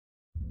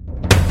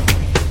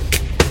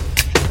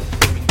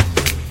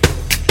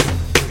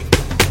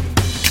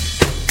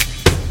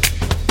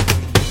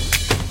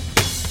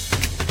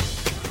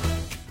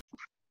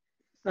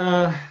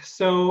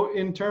So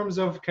in terms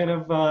of kind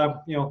of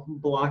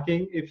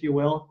blocking, if you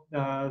will,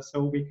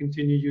 so we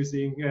continue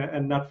using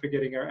and not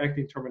forgetting our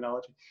acting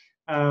terminology.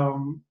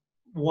 Um,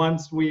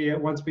 once we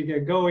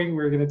get going,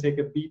 we're going to take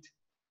a beat,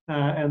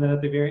 and then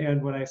at the very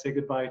end, when I say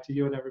goodbye to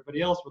you and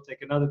everybody else, we'll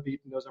take another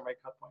beat, and those are my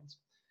cut points.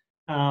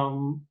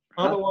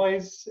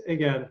 Otherwise,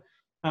 again,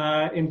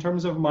 in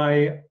terms of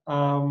my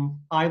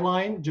eye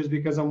line, just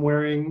because I'm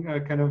wearing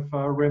kind of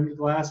rimmed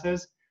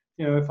glasses,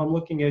 if I'm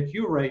looking at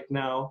you right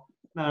now,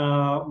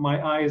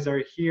 my eyes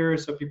are here,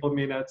 so people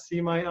may not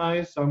see my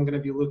eyes. So I'm going to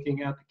be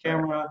looking at the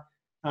camera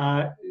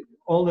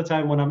all the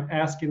time when I'm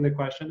asking the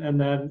question, and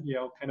then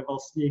kind of I'll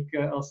sneak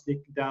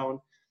down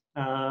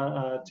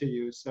to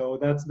you. So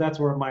that's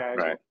where my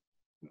eyes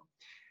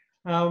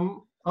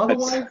are.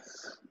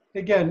 Otherwise,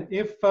 again,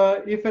 if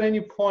at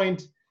any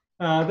point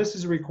this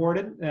is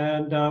recorded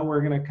and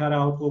we're going to cut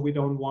out what we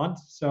don't want.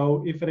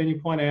 So if at any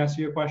point I ask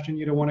you a question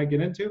you don't want to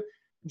get into,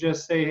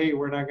 just say, hey,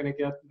 we're not going to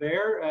get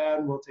there,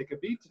 and we'll take a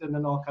beat, and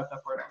then I'll cut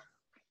that part out.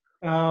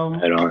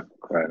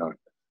 Right on.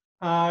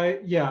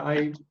 Yeah,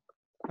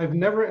 I've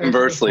never.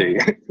 Conversely,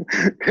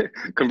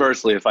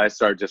 if I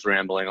start just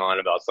rambling on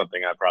about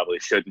something I probably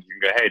shouldn't, you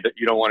can go, hey,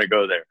 you don't want to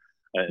go there.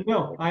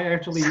 No, I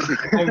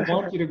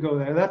want you to go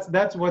there.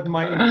 That's what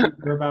my interviews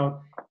are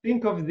about.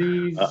 Think of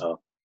these.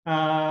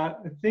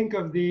 Think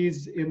of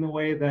these in the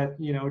way that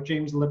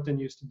James Lipton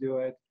used to do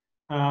it,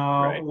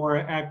 or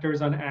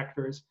actors on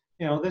actors.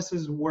 This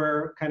is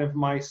where kind of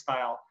my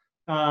style.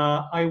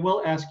 I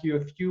will ask you a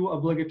few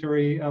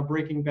obligatory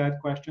Breaking Bad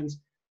questions,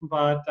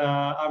 but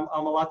I'm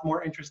a lot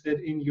more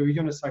interested in your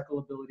unicycle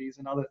abilities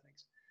and other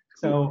things.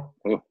 So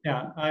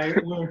yeah,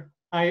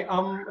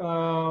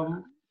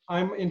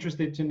 I'm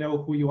interested to know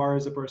who you are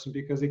as a person,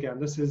 because again,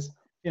 this is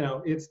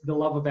it's the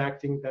love of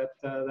acting that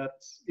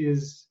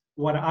is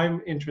what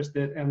I'm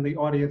interested and the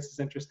audience is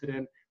interested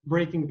in.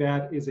 Breaking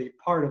Bad is a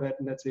part of it,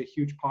 and that's a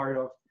huge part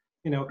of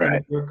kind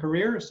of your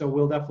career. So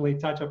we'll definitely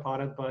touch upon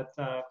it, but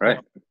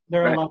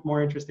there are a lot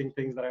more interesting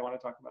things that I want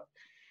to talk about.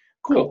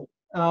 Cool.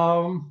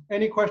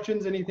 Any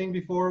questions, anything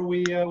before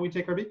we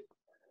take our beat?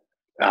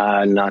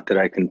 Not that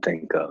I can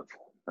think of.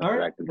 All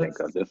right.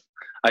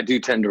 I do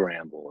tend to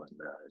ramble, and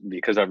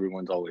because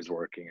everyone's always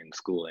working and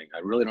schooling, I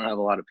really don't have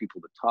a lot of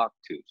people to talk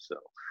to. So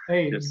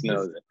just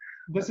know that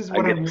this is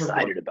what I'm here for.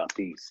 I get excited about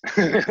these.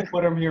 This is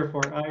what I'm here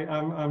for.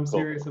 I'm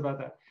serious about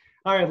that.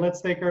 All right, let's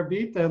take our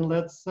beat and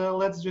let's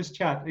just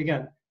chat.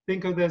 Again,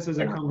 think of this as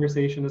a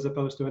conversation as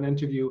opposed to an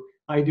interview.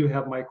 I do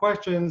have my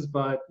questions,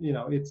 but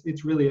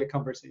it's really a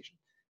conversation.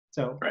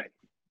 So, all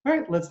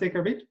right, let's take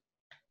our beat.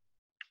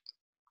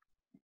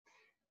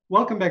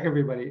 Welcome back,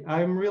 everybody.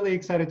 I'm really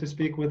excited to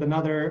speak with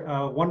another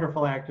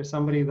wonderful actor,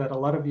 somebody that a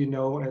lot of you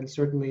know, and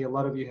certainly a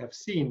lot of you have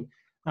seen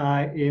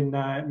in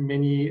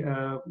many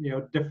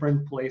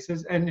different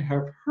places and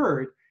have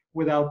heard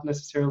without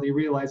necessarily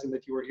realizing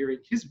that you were hearing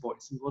his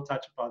voice, and we'll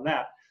touch upon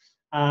that.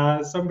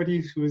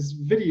 Somebody whose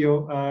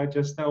video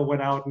just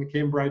went out and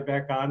came right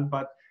back on,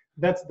 but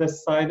that's the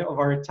sign of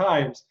our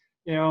times.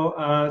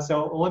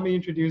 So let me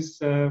introduce,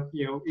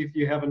 if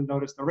you haven't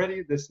noticed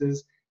already, this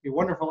is a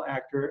wonderful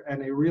actor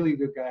and a really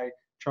good guy,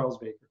 Charles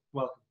Baker.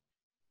 Welcome.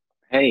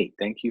 Hey,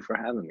 thank you for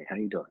having me. How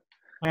you doing?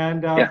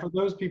 And for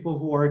those people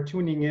who are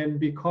tuning in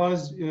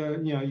because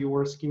you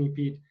were Skinny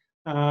Pete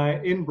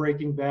in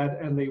Breaking Bad,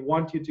 and they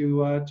want you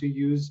to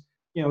use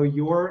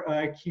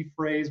your key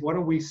phrase, why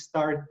don't we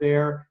start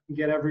there and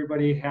get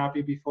everybody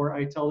happy before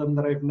I tell them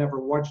that I've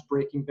never watched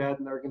Breaking Bad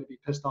and they're going to be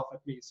pissed off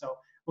at me. So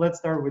let's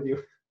start with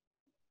you.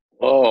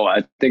 Oh,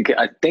 I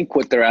think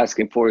what they're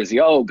asking for is,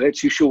 yo,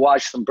 bitch, you should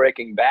watch some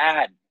Breaking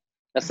Bad.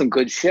 That's some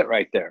good shit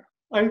right there.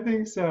 I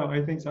think so.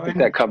 I think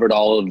that covered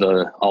all of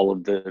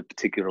the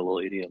particular little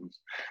idioms.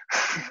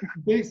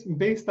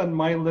 based on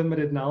my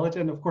limited knowledge,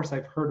 and of course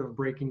I've heard of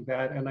Breaking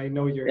Bad, and I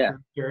know your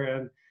character,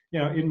 and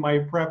in my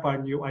prep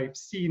on you, I've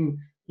seen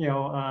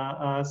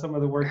some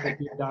of the work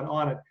that you've done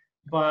on it.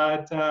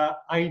 But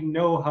I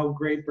know how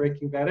great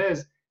Breaking Bad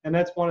is, and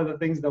that's one of the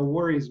things that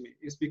worries me,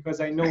 is because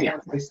I know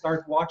once I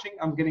start watching,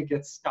 I'm gonna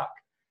get stuck,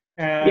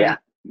 and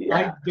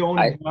I don't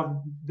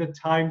have the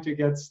time to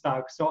get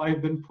stuck. So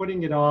I've been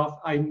putting it off.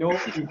 I know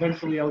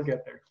eventually I'll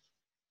get there.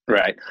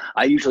 Right.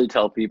 I usually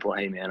tell people,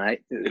 hey man,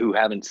 who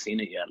haven't seen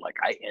it yet, like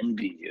I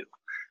envy you,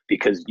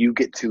 because you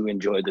get to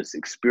enjoy this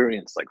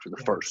experience like for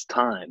the first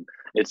time.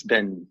 It's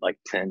been like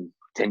 10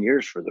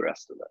 years for the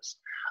rest of us.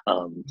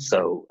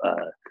 So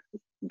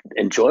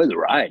enjoy the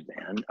ride,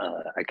 man.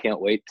 I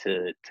can't wait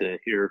to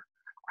hear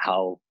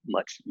how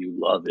much you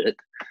love it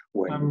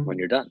when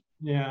you're done.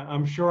 Yeah,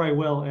 I'm sure I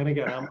will. And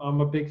again,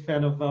 I'm a big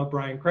fan of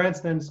Bryan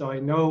Cranston, so I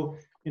know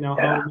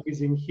how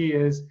amazing he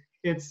is.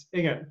 It's,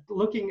 again,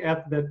 looking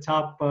at the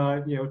top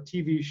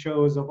TV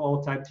shows of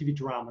all time, TV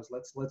dramas.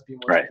 Let's be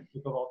more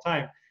specific, of all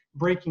time.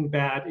 Breaking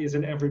Bad is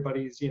in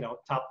everybody's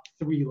top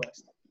 3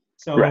 list.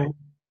 So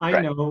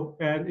I know,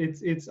 and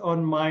it's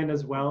on mine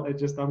as well.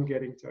 I'm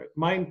getting to it.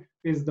 Mine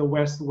is The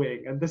West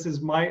Wing, and this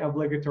is my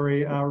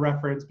obligatory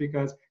reference,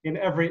 because in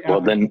every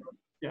episode,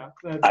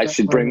 I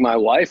should bring my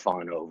wife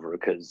on over,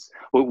 because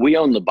we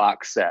own the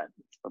box set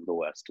of the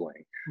West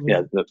Wing. Yeah.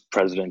 Yeah, the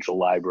presidential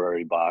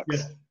library box.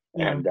 Yeah.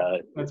 Yeah, And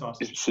that's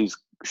awesome.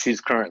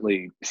 she's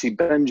currently, she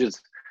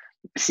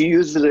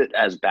uses it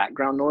as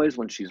background noise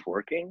when she's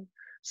working.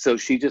 So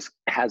she just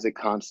has it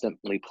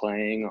constantly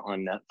playing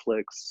on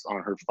Netflix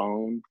on her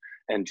phone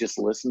and just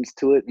listens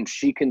to it. And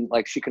she can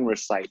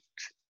recite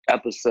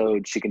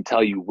episodes. She can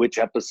tell you which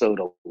episode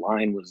a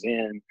line was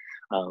in.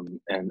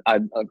 And I,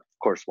 of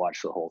course,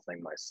 watched the whole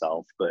thing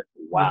myself. But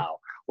wow,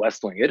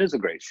 West Wing, it is a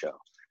great show.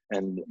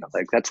 And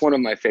like, that's one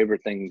of my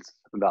favorite things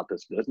about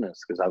this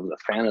business, because I was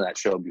a fan of that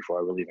show before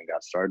I really even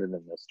got started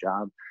in this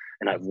job.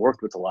 And I've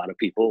worked with a lot of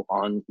people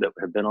that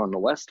have been on the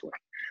West Wing.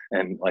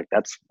 And like,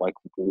 that's like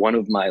one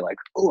of my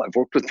I've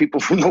worked with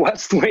people from the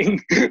West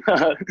Wing.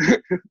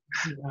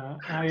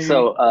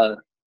 So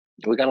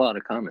we got a lot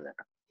of common there.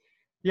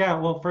 Yeah,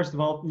 well, first of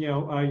all,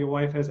 your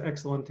wife has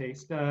excellent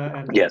taste.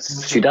 And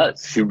yes, she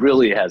does. She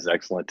really has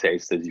excellent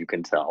taste, as you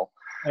can tell,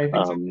 I think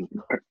so.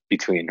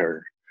 between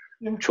her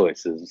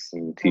choices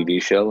and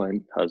TV show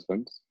and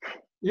husbands.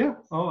 Yeah.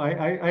 Oh,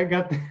 I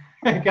got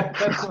I got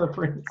that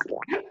reference.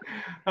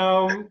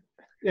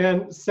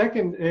 And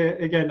second,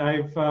 again,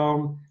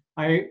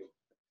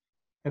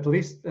 at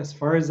least as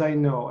far as I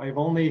know, I've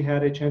only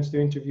had a chance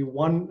to interview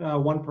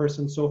one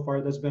person so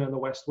far that's been in the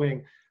West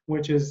Wing,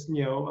 which is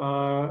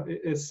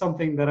is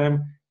something that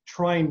I'm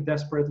trying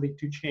desperately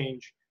to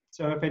change.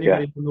 So if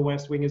anybody from the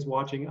West Wing is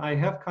watching, I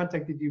have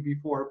contacted you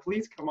before.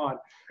 Please come on.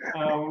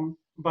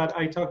 But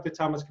I talked to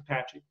Thomas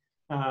Capacci,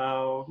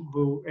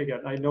 who,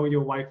 again, I know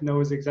your wife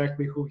knows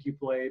exactly who he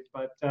played,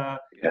 but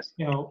yes.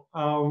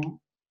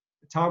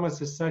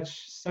 Thomas is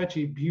such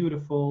a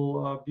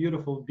beautiful,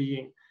 beautiful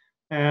being.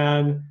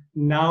 And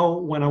now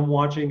when I'm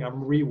rewatching,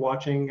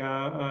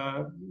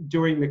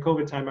 during the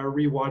COVID time, I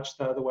rewatched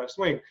the West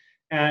Wing.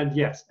 And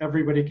yes,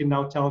 everybody can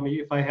now tell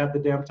me if I had the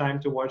damn time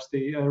to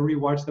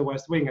rewatch the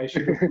West Wing, I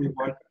should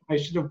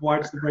have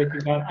watched the Breaking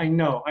Bad. I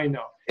know.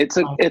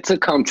 It's a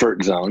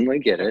comfort zone. I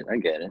get it.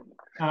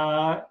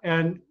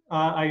 And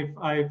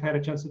I've had a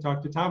chance to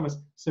talk to Thomas.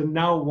 So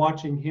now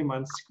watching him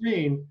on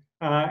screen,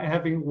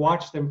 having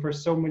watched him for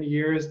so many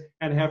years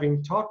and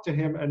having talked to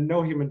him and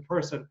know him in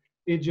person,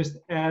 it just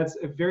adds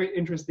a very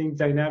interesting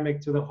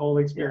dynamic to the whole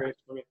experience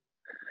for me.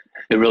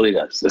 It really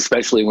does,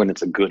 especially when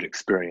it's a good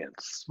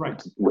experience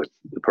with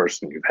the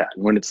person you've had.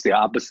 And when it's the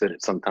opposite,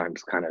 it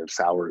sometimes kind of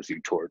sours you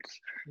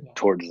towards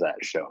that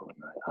show.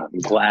 And I'm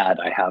glad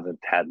I haven't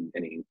had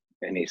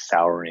any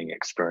souring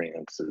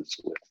experiences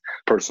with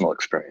personal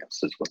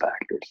experiences with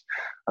actors.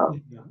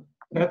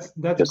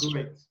 That's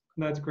great.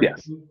 That's great.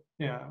 Yes.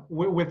 Yeah,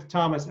 with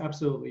Thomas,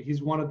 absolutely.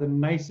 He's one of the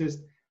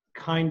nicest,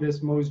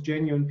 kindest, most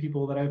genuine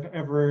people that I've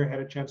ever had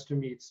a chance to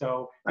meet.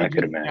 So I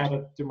could imagine.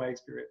 Added to my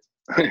experience.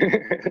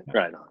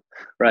 Right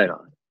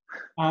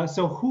on.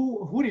 So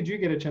who did you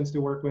get a chance to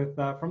work with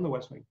from the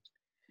West Wing?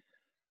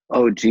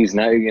 Oh, geez,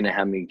 now you're gonna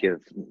have me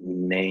give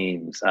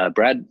names.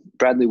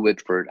 Bradley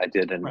Whitford. I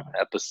did an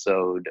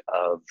episode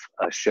of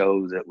a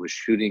show that was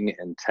shooting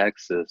in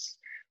Texas,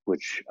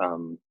 which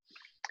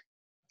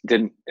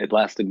it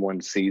lasted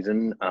one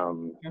season,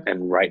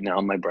 and right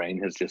now my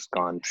brain has just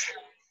gone.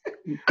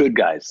 Good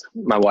Guys.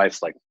 My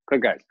wife's like,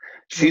 Good Guys.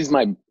 She's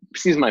my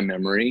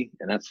memory,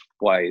 and that's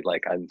why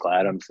I'm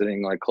glad I'm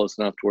sitting close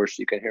enough to where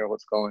she can hear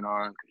what's going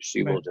on, because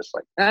she will just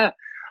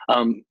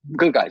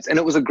Good Guys. And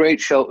it was a great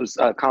show. It was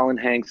Colin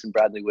Hanks and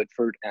Bradley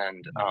Whitford,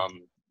 and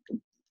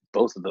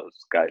both of those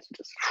guys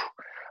just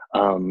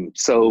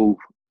so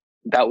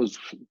that was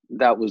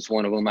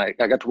one of them. I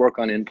got to work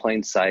on In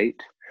Plain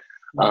Sight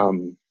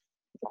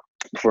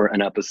for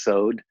an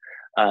episode.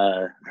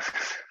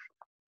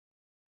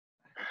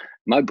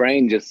 My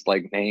brain just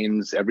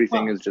names,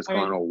 everything has just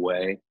gone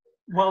away.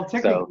 Well,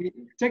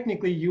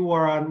 technically you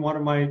are on one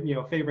of my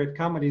favorite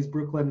comedies,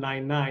 Brooklyn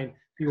Nine-Nine.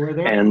 You were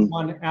there in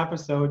one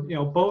episode.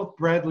 Both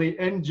Bradley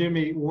and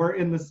Jimmy were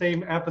in the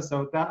same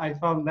episode. That I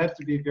found that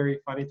to be very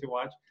funny to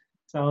watch.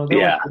 So that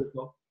was pretty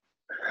cool.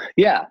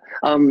 Yeah.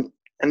 And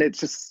it's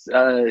just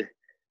there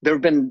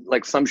have been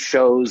some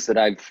shows that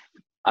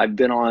I've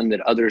been on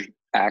that other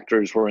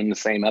actors were in the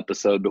same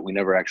episode, but we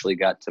never actually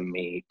got to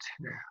meet.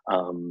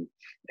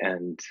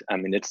 And I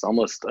mean, it's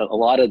almost a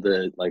lot of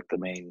the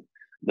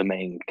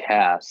main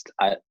cast.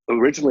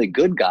 Originally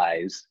Good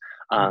Guys.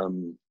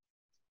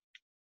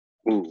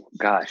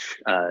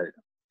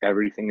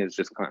 Everything is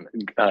just kind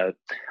of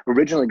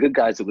originally Good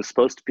Guys. It was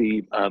supposed to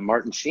be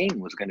Martin Sheen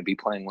was going to be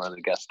playing one of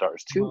the guest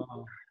stars too.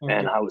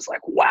 And I was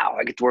like, wow,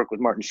 I get to work with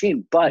Martin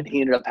Sheen, but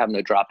he ended up having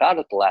to drop out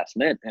at the last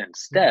minute, and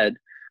instead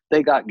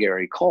they got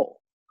Gary Cole.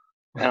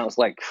 And I was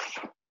like,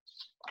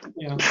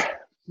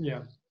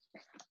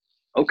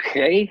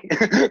 okay.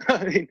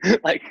 I mean,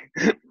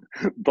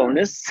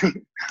 bonus.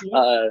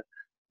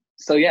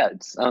 So yeah,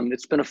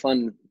 it's been a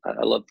fun.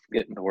 I love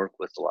getting to work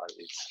with a lot of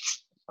these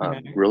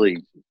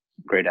really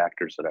great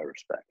actors that I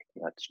respect.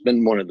 That's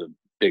been one of the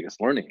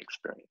biggest learning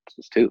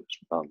experiences too,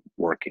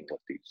 working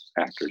with these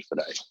actors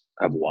that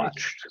I've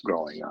watched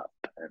growing up.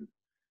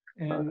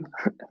 And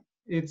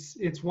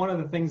it's one of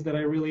the things that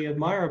I really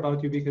admire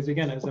about you, because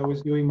again, as I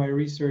was doing my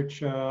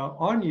research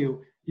on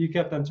you, you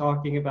kept on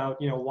talking about,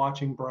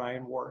 watching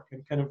Brian work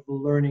and kind of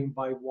learning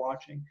by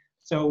watching.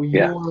 So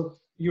Yeah.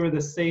 you're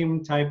the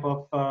same type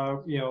of,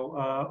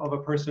 of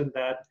a person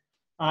that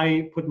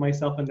I put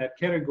myself in that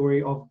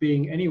category of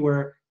being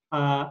anywhere.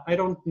 I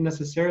don't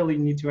necessarily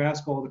need to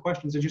ask all the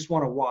questions. I just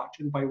want to watch.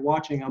 And by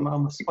watching, I'm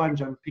a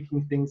sponge. I'm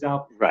picking things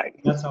up. Right.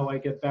 That's how I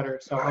get better.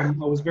 So I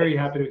was very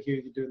happy to hear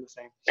you doing the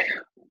same.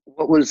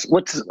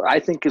 What's I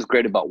think is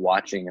great about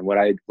watching, and what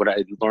I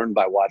learned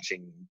by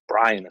watching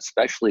Brian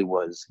especially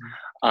was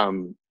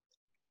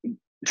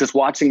just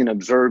watching and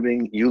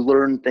observing. You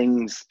learn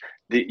things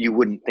that you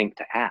wouldn't think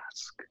to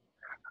ask.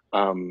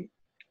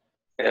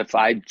 If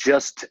I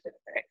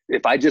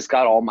just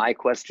got all my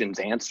questions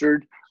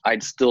answered,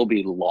 I'd still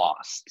be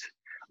lost.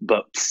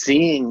 But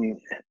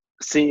seeing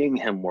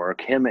him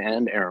work, him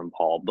and Aaron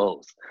Paul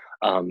both,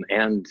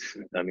 and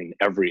I mean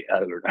every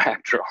other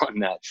actor on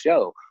that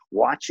show,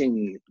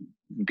 watching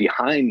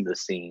behind the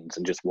scenes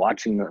and just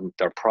watching them,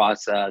 their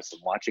process,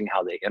 and watching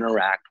how they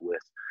interact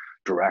with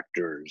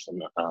directors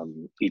and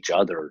each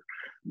other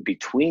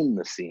between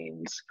the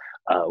scenes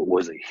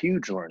was a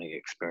huge learning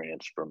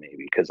experience for me,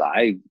 because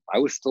I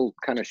was still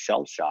kind of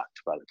shell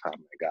shocked by the time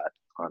I got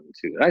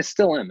onto it. I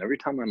still am. Every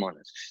time I'm on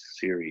a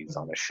series,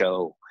 on a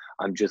show,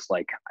 I'm just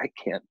like, I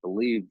can't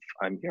believe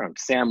I'm here. I'm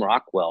Sam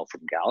Rockwell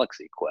from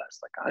Galaxy Quest.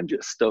 Like, I'm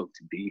just stoked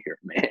to be here,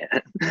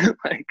 man.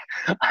 Like,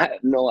 I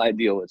have no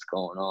idea what's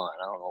going on.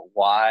 I don't know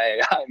why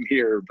I'm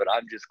here, but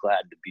I'm just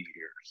glad to be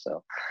here.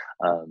 So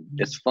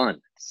it's fun.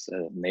 It's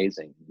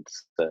amazing.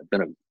 It's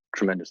been a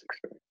tremendous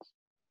experience.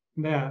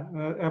 Yeah,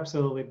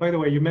 absolutely. By the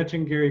way, you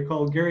mentioned Gary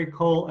Cole. Gary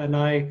Cole and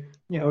I,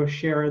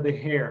 share the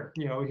hair.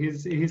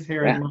 His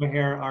hair and my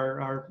hair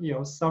are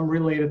some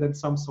related in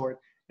some sort.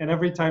 And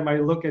every time I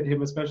look at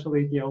him,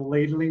 especially,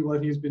 lately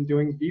what he's been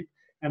doing deep,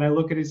 and I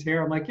look at his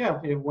hair, I'm like, yeah,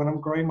 when I'm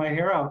growing my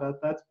hair out,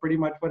 that's pretty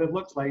much what it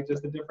looks like,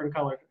 just a different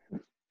color.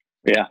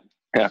 Yeah,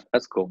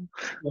 that's cool.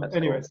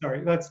 Anyway, cool.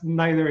 Sorry, that's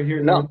neither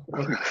here nor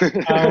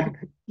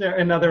there.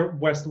 Another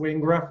West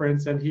Wing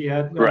reference, and he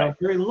had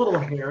very little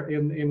hair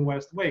in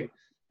West Wing,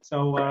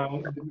 so I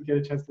didn't get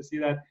a chance to see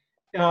that.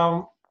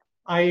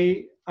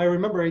 I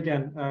remember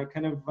again,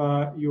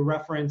 you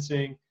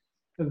referencing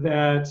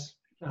that.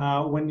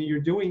 When you're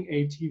doing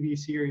a TV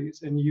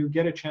series and you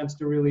get a chance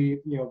to really,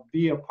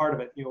 be a part of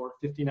it, or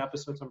 15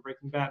 episodes on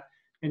Breaking Bad,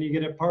 and you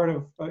get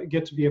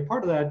to be a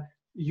part of that,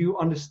 you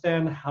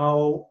understand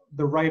how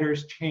the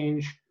writers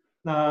change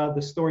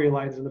the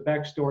storylines and the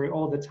backstory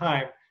all the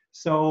time.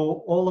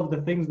 So all of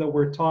the things that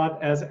we're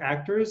taught as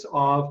actors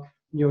of,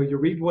 you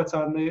read what's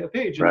on the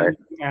page and right.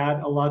 you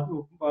add a lot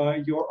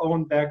of your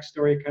own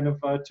backstory kind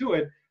of to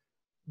it.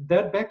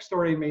 That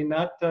backstory may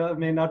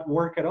not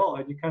work at all,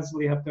 and you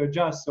constantly have to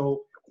adjust.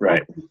 So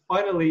right. what we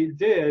finally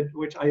did,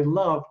 which I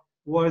loved,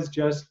 was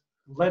just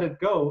let it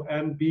go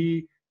and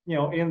be,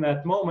 in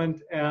that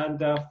moment and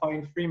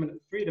find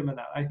freedom in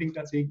that. I think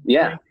that's a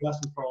great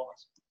lesson for all of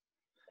us.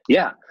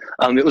 Yeah,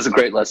 it was a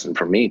great lesson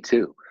for me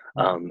too,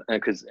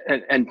 because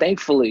and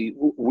thankfully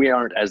we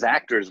aren't, as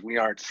actors, we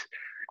aren't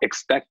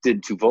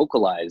expected to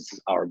vocalize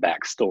our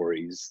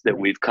backstories that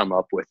we've come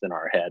up with in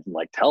our head and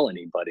like tell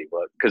anybody,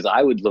 because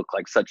I would look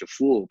like such a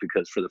fool,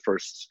 because for the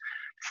first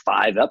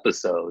 5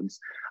 episodes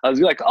I was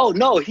like, oh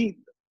nope, he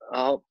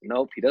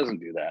doesn't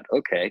do that.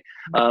 Okay.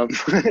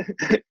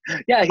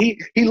 Yeah,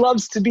 he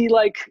loves to be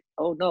like,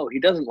 oh no, he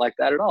doesn't like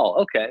that at all.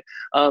 Okay.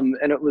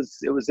 And it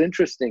was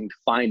interesting to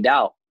find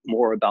out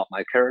more about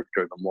my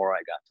character the more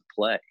I got to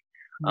play.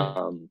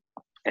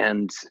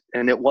 And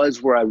it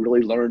was where I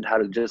really learned how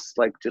to just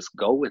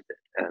go with it.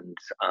 And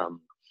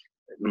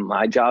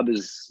my job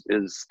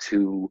is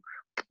to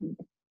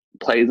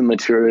play the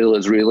material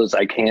as real as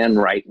I can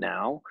right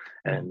now,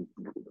 and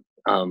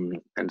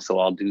so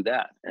I'll do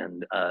that.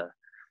 And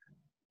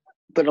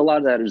but a lot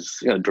of that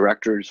is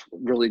directors,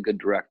 really good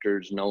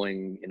directors,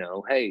 knowing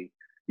hey,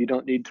 you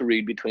don't need to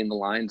read between the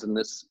lines in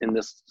this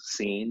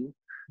scene.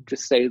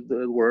 Just say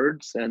the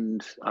words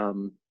and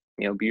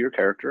be your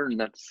character. And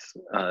that's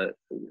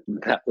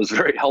that was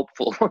very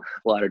helpful a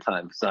lot of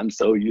times. I'm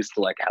so used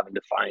to having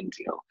to find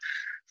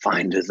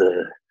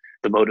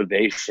the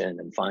motivation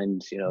and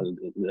find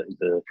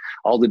the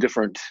all the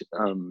different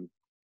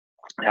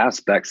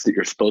aspects that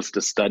you're supposed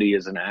to study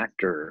as an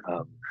actor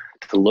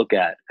to look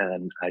at,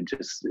 and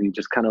you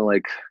just kind of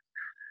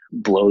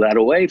blow that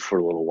away for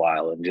a little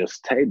while and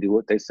just, hey, do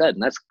what they said.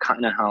 And that's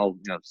kind of how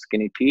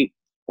Skinny Pete,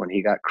 when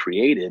he got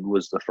created,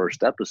 was the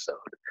first episode.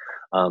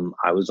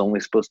 I was only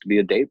supposed to be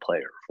a day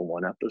player for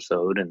 1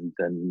 episode and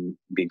then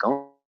be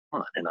gone.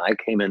 And I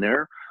came in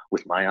there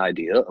with my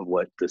idea of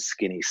what the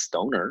skinny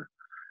stoner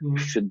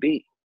should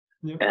be.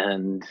 Yep.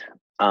 And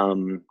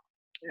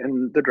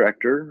the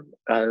director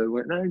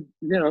went,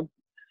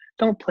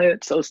 don't play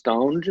it so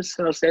stoned, just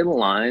say the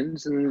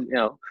lines. And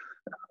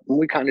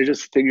we kind of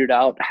just figured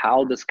out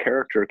how this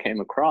character came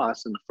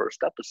across in the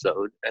first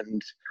episode.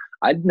 And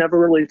I'd never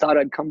really thought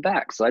I'd come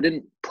back, so I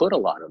didn't put a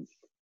lot of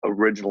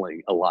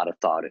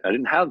thought. I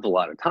didn't have a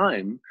lot of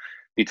time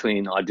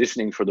between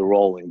auditioning for the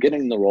role and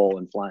getting the role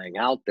and flying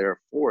out there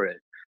for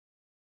it.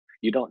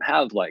 You don't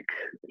have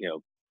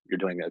you're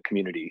doing a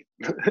community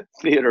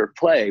theater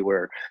play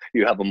where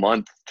you have a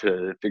month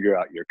to figure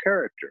out your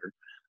character.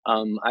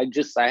 I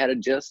had a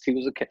gist. He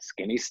was a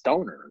skinny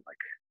stoner.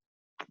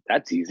 Like,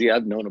 that's easy.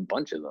 I've known a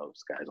bunch of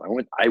those guys.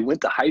 I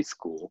went to high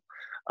school,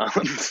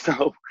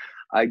 so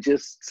I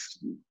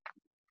just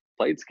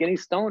played Skinny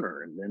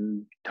Stoner and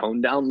then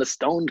toned down the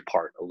stoned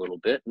part a little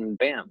bit, and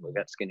bam, we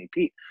got Skinny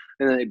Pete.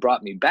 And then they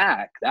brought me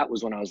back. That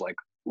was when I was like,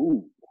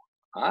 ooh,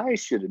 I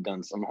should have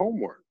done some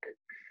homework.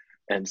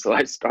 And so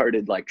I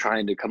started like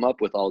trying to come up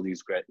with all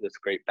this great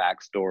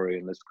backstory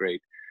and this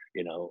great,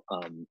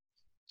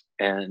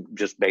 and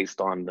just based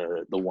on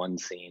the one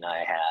scene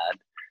I had.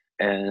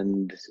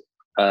 And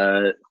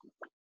it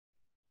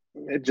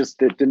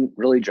didn't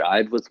really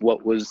jive with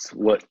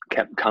what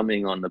kept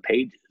coming on the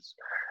pages.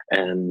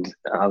 And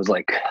I was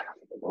like,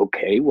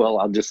 okay, well,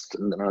 I'll just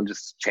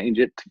change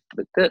it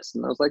with this.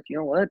 And I was like, you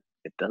know what?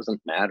 It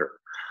doesn't matter.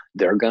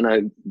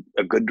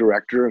 A good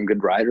director and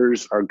good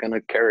writers are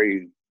gonna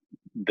carry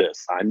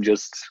this. I'm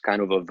just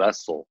kind of a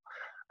vessel.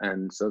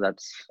 And so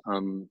that's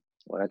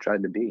what I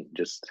tried to be.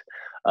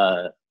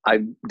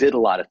 I did a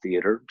lot of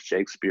theater,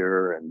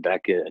 Shakespeare and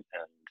Beckett,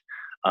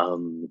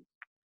 and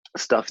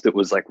stuff that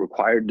was like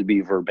required to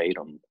be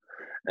verbatim.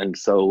 And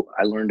so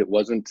I learned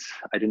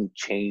I didn't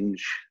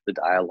change the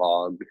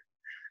dialogue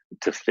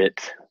to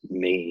fit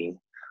me.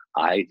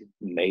 I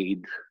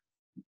made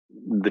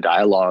the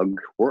dialogue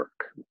work.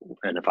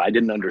 And if I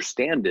didn't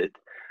understand it,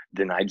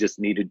 then I just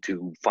needed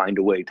to find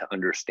a way to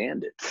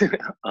understand it.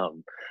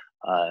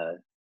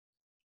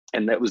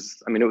 And it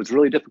was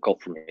really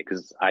difficult for me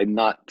because I'm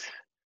not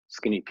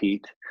Skinny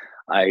Pete.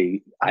 I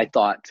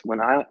thought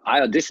when I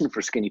auditioned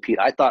for Skinny Pete,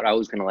 I thought I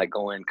was going to like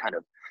go in kind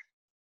of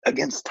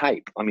against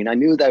type. I mean, I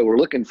knew they were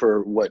looking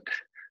for what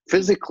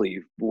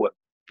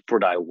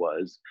I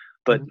was,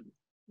 but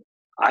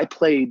I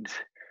played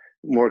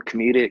more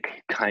comedic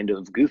kind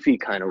of goofy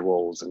kind of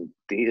roles in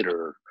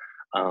theater.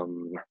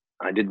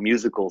 I did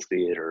musical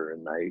theater,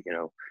 and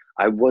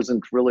I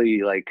wasn't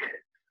really like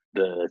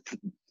the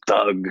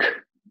thug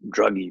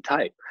druggy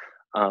type.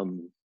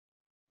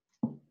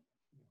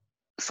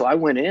 So I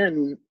went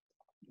in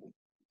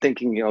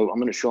thinking, I'm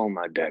going to show them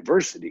my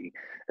diversity,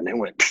 and they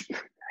went,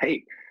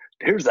 hey,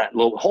 here's that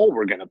little hole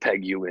we're going to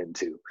peg you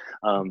into.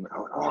 I went,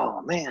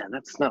 oh man,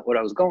 that's not what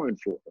I was going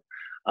for.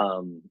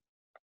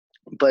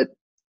 But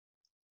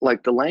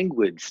like the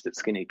language that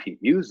Skinny Pete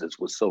uses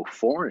was so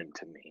foreign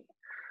to me.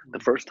 The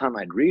first time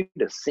I'd read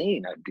a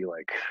scene, I'd be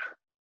like,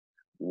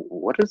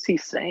 what is he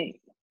saying?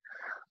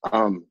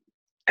 And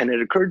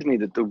it occurred to me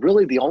that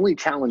the only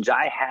challenge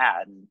I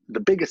had, the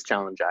biggest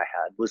challenge I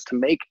had, was to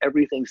make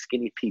everything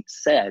Skinny Pete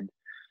said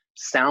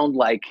sound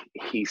like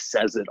he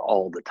says it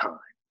all the time.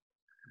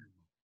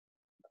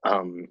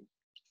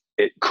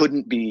 It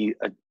couldn't be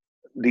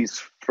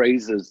these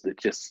phrases that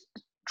just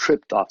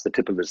tripped off the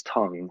tip of his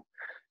tongue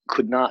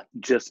could not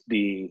just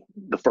be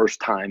the first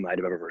time I'd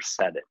have ever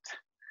said it,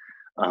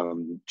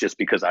 just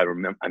because I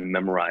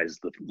memorized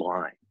the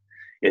line.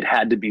 It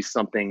had to be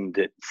something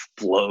that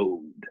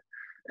flowed.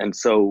 And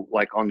so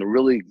like on the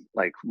really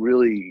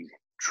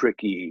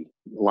tricky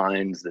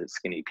lines that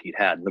Skinny Pete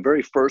had, and the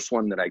very first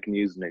one that I can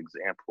use an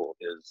example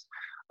is,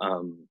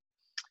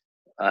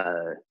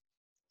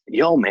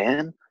 yo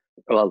man,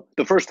 well,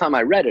 the first time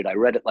I read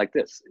it like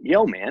this: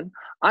 yo man,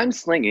 I'm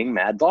slinging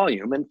mad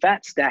volume and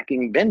fat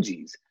stacking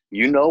Benjis.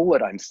 You know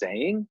what I'm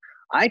saying?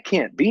 I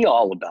can't be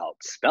all about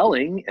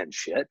spelling and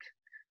shit.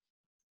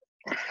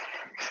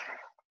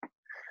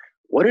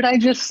 What did I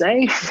just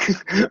say?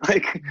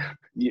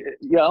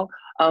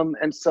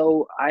 And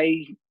so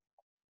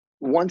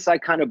once I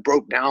kind of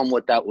broke down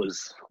what I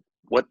was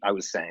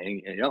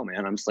saying,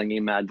 man, I'm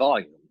slinging mad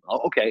volume. Oh,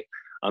 okay.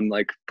 I'm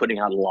like putting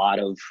out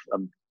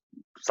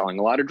selling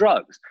a lot of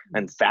drugs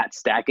and fat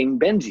stacking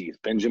Benjis.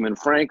 Benjamin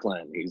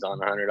Franklin, he's on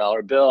the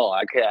 $100 bill.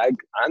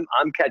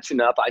 I'm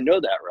catching up. I know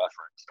that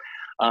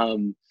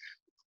reference.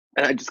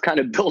 And I just kind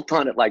of built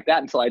on it like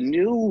that until I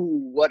knew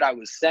what I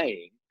was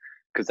saying.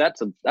 Because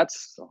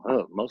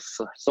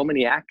so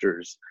many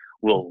actors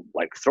will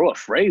like throw a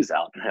phrase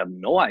out and have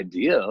no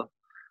idea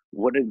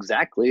what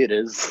exactly it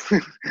is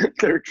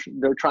they're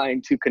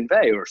trying to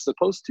convey or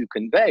supposed to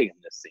convey in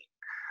this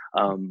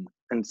scene.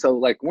 And so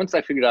like once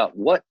I figured out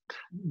what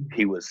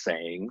he was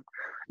saying,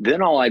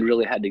 then all I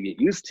really had to get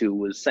used to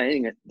was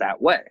saying it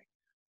that way.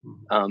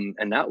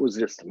 And that was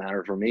just a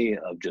matter for me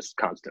of just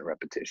constant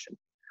repetition.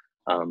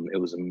 It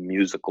was a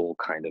musical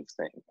kind of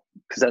thing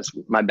because that's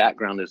my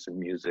background is in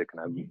music,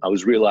 and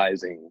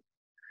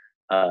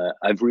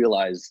I've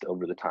realized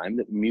over the time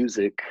that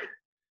music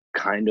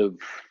kind of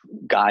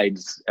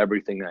guides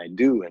everything I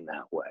do in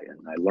that way. And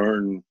I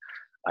learned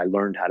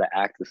how to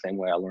act the same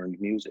way I learned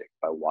music,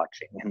 by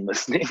watching and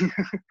listening.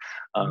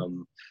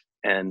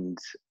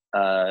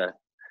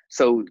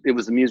 So it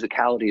was the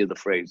musicality of the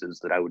phrases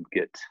that I would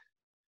get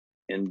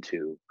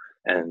into.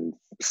 And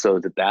so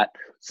that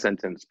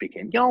sentence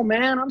became, yo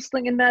man, I'm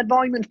slinging mad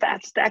volume and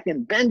fat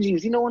stacking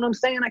Benjis. You know what I'm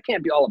saying? I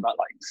can't be all about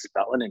like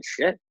spelling and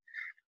shit,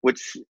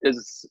 which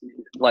is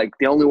like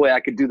the only way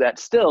I could do that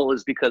still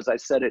is because I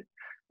said it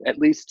at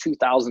least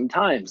 2,000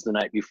 times the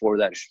night before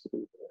that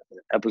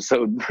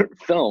episode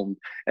filmed,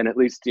 and at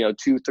least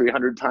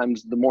 200-300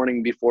 times the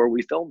morning before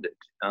we filmed it,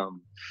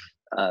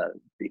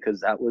 because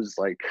that was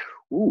like,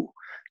 ooh,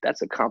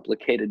 that's a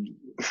complicated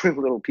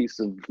little piece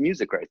of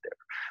music right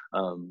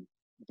there.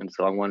 And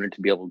so I wanted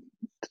to be able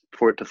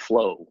for it to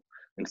flow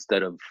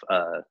instead of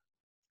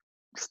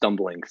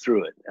stumbling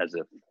through it as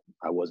if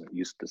I wasn't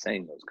used to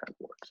saying those kind of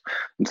words.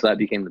 And so that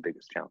became the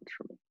biggest challenge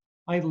for me.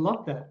 I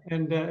love that.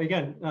 And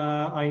again,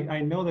 I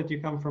know that you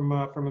come from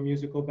a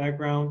musical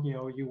background.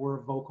 You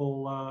were a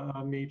vocal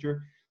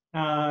major,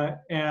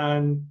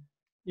 and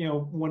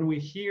when we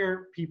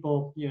hear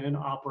people in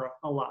opera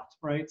a lot,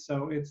 right?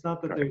 So it's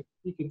not that they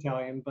speak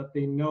Italian, but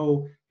they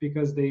know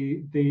because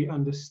they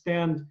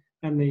understand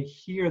and they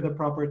hear the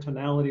proper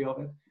tonality of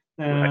it,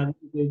 and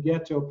they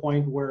get to a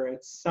point where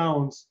it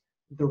sounds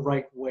the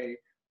right way.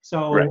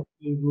 So I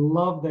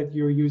love that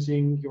you're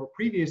using your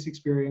previous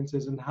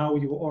experiences and how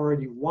you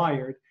already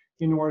wired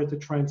in order to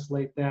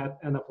translate that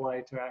and apply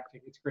it to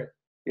acting. It's great.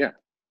 Yeah.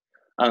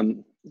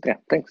 Yeah,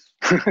 thanks.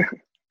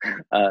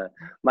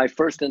 My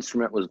first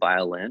instrument was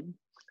violin,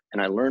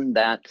 and I learned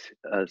that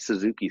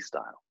Suzuki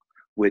style,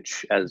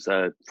 which as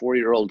a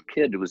 4-year-old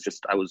kid,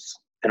 I was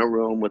in a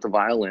room with a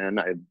violin.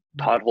 I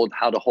taught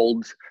how to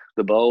hold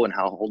the bow and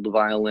how to hold the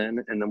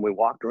violin, and then we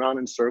walked around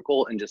in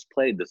circle and just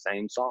played the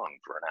same song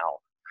for an hour.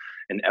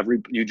 And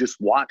you just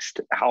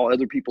watched how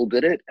other people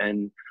did it,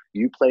 and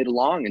you played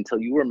along until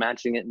you were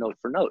matching it note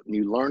for note. And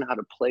you learn how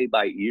to play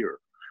by ear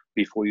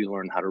before you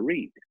learn how to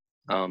read.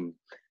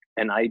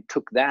 And I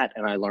took that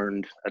and I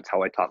learned, that's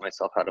how I taught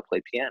myself how to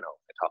play piano.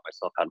 I taught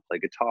myself how to play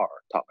guitar,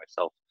 taught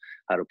myself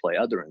how to play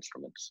other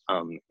instruments.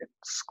 In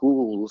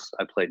schools,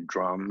 I played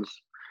drums,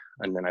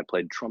 and then I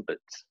played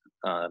trumpet.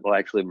 Well,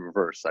 actually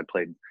reverse. I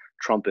played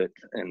trumpet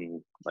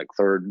in like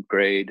 3rd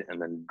grade,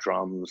 and then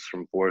drums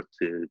from 4th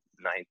to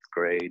 9th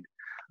grade.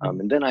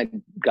 And then I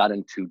got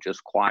into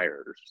just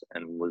choirs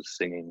and was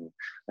singing.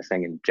 I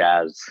sang in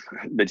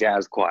the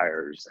jazz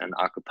choirs and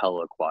a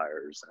cappella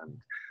choirs, and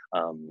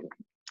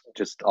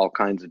just all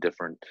kinds of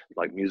different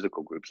like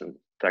musical groups. In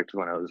fact,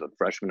 when I was a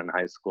freshman in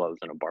high school, I was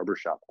in a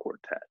barbershop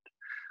quartet.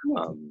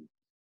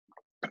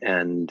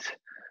 And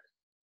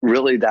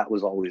really that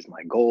was always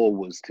my goal,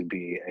 was to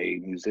be a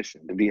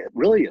musician, to be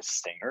really a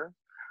singer.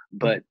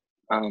 But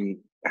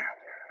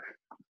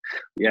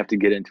you have to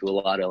get into a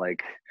lot of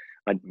like,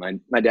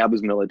 my dad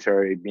was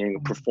military. Being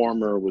a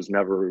performer was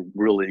never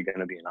really going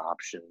to be an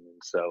option.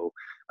 So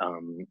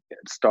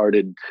it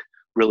started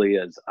really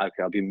as,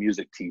 I'll be a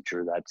music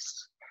teacher.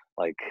 That's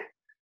like,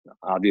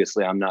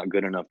 obviously I'm not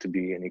good enough to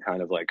be any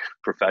kind of like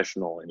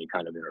professional, any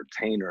kind of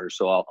entertainer.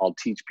 So I'll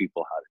teach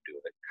people how to do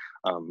it.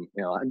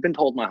 I've been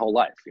told my whole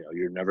life,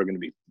 you're never going to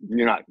be,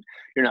 you're not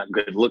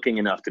good looking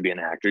enough to be an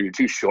actor. You're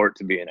too short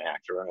to be an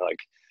actor.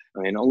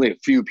 Only a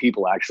few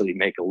people actually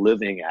make a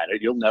living at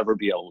it. You'll never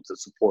be able to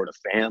support a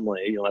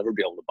family. You'll never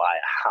be able to buy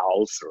a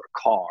house or a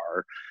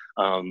car.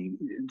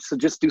 So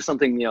just do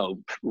something,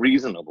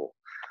 reasonable.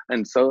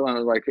 And so I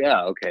was like,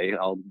 yeah, okay,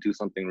 I'll do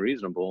something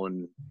reasonable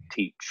and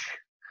teach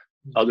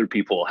other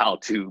people how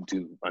to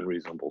do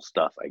unreasonable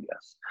stuff, I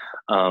guess.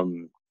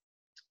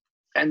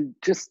 And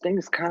just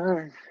things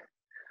kind of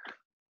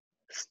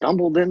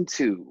stumbled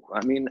into.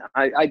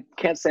 I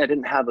can't say I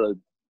didn't have a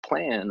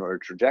plan or a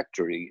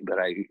trajectory, but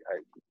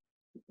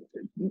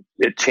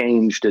it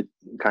changed. It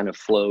kind of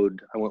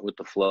flowed. I went with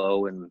the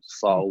flow and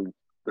saw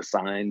the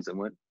signs and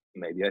went,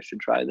 maybe I should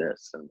try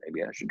this, and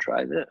maybe I should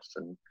try this.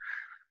 And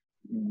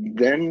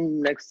then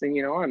next thing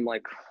you know, I'm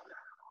like,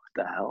 what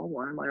the hell?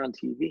 Why am I on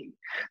TV?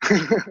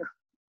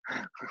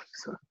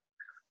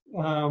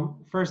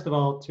 First of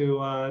all,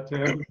 to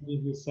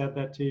everybody who said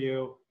that to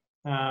you,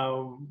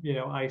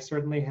 I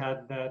certainly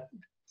had that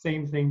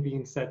same thing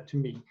being said to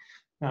me.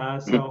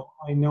 So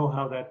I know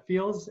how that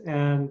feels,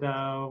 and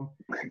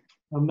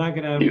I'm not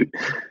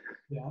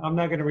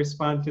gonna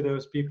respond to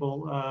those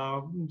people.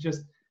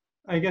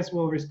 I guess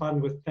we'll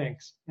respond with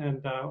thanks.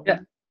 And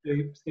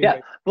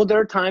yeah. Well, there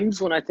are times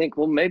when I think,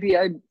 well, maybe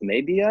I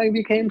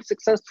became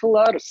successful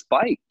out of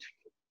spite.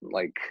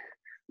 Like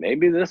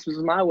maybe this was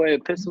my way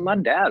of pissing my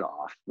dad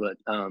off, but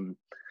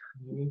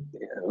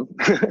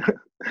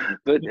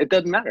but it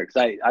doesn't matter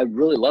because I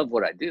really love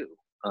what I do.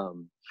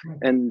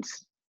 And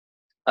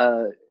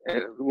I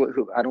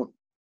don't.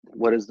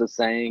 What is the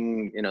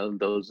saying?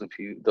 Those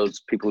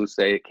people who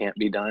say it can't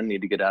be done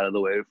need to get out of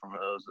the way from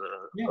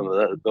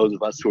those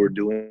of us who are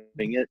doing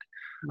it.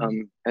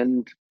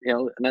 And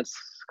that's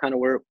kind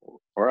of where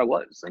I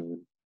was, and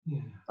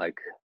I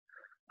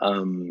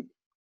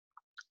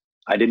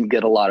didn't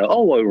get a lot of,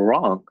 we were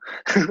wrong.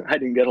 I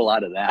didn't get a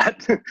lot of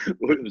that.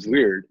 It was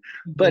weird,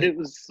 but it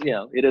was,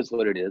 it is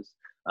what it is.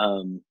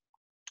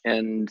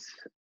 And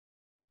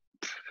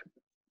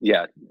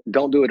yeah,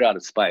 don't do it out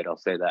of spite. I'll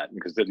say that,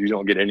 because you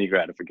don't get any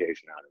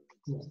gratification out of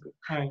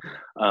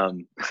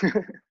it.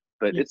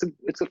 But it's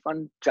a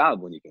fun job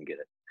when you can get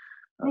it.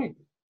 Right.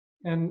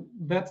 And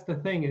that's the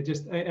thing.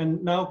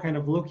 And now kind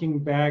of looking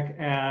back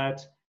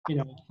at,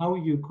 how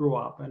you grew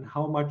up and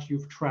how much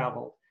you've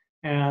traveled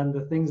and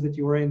the things that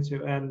you were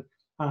into. And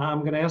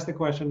I'm going to ask the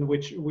question,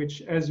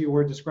 which, as you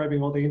were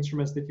describing all the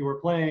instruments that you were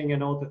playing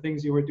and all the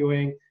things you were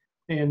doing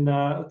in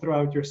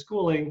throughout your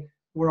schooling,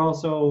 we're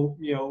also,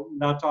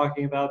 not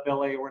talking about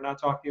ballet. We're not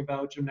talking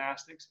about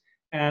gymnastics.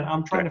 And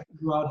I'm trying to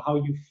figure out how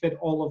you fit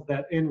all of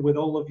that in with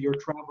all of your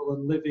travel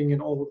and living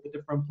in all of the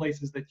different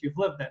places that you've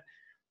lived in.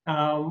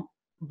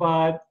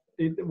 But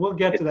we'll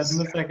get to that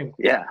in a second.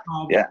 Yeah.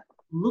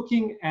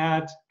 Looking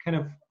at kind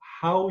of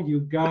how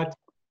you got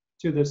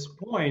to this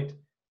point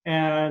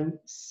and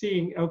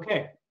seeing,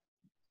 okay,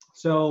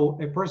 so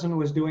a person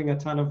was doing a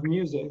ton of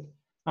music,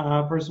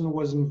 a person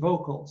was in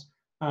vocals,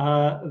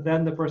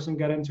 then the person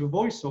got into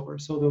voiceover.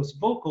 So those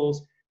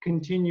vocals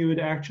continued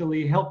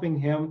actually helping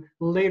him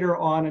later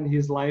on in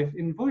his life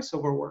in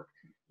voiceover work.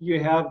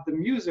 You have the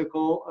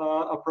musical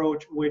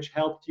approach, which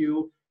helped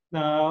you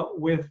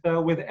with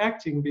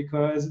acting,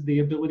 because the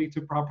ability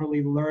to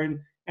properly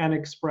learn and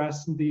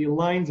express the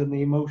lines and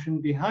the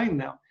emotion behind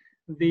them.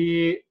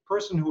 The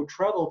person who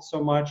traveled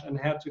so much and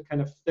had to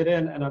kind of fit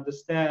in and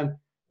understand,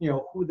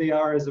 who they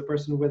are as a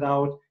person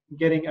without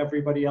getting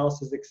everybody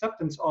else's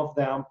acceptance of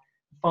them,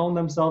 found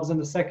themselves in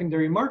the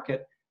secondary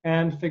market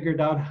and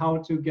figured out how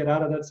to get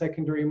out of that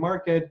secondary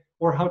market,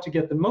 or how to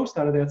get the most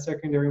out of that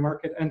secondary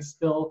market and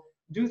still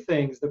do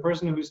things. The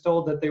person who's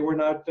told that they were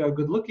not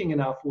good looking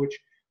enough, which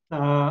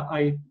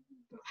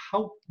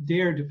how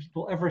dare do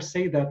people ever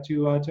say that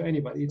to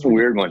anybody? It's a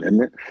weird one,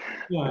 isn't it?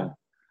 Yeah.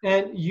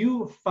 And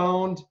you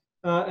found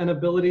an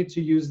ability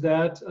to use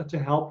that to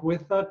help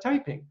with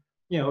typing.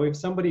 If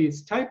somebody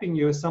is typing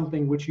you as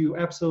something which you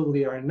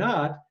absolutely are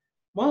not,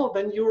 well,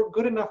 then you're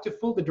good enough to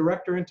fool the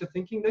director into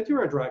thinking that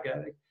you're a drug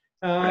addict.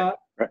 Right.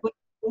 But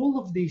all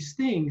of these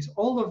things,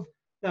 all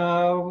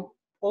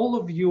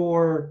of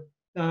your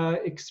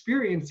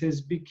experiences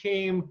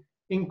became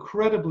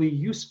incredibly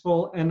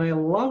useful and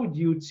allowed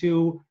you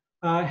to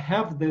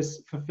have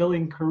this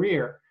fulfilling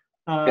career.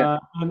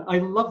 And I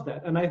love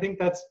that. And I think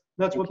that's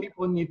what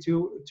people need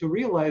to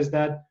realize,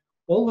 that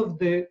all of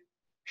the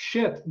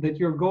shit that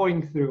you're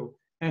going through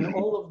and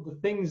all of the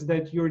things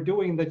that you're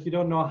doing that you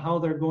don't know how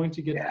they're going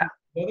to get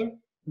together,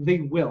 they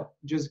will.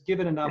 Just give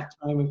it enough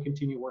time and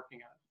continue working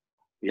on it.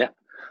 Yeah,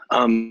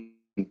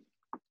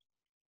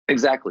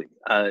 exactly.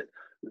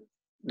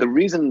 The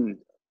reason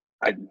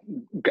I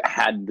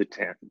had the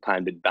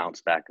time to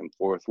bounce back and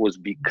forth was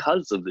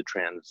because of the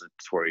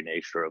transitory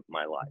nature of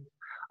my life.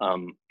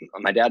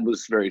 My dad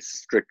was very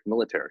strict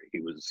military.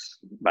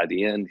 By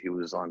the end, he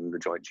was on the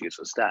Joint Chiefs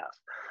of Staff.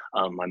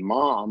 My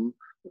mom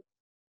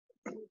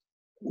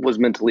was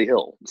mentally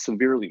ill,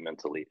 severely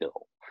mentally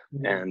ill.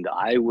 And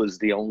I was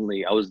the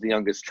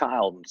youngest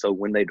child. And so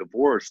when they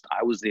divorced,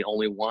 I was the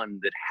only one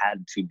that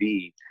had to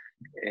be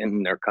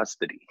in their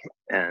custody.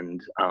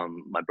 And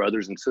my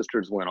brothers and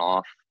sisters went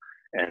off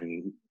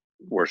and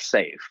were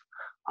safe.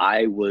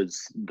 I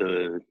was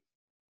the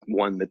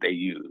one that they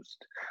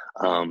used.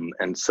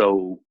 And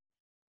so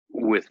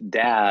with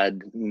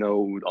Dad,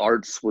 no,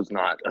 arts was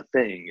not a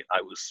thing.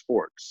 I was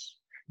sports.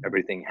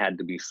 Everything had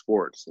to be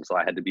sports. And so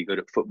I had to be good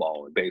at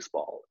football and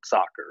baseball and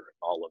soccer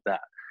and all of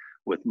that.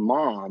 With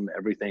Mom,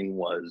 everything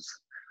was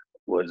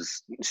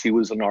she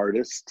was an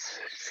artist.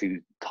 She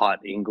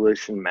taught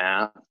English and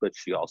math, but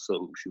she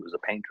was a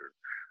painter.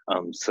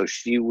 So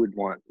she would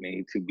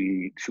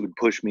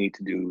push me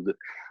to do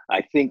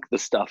the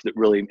stuff that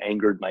really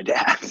angered my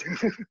dad.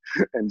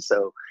 And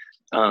so,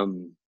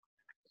 and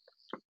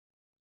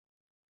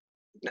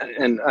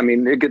I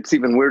mean, it gets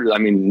even weirder. I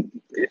mean,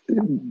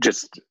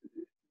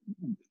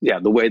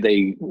 the way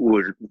they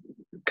were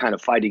kind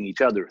of fighting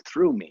each other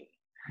through me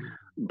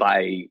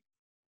by,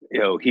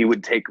 he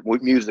would take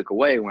music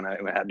away when I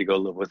had to go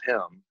live with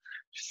him.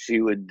 She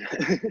would,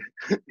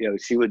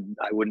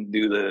 I wouldn't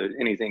do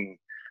anything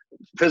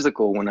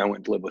physical when I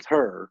went to live with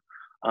her.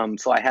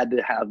 So I had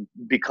to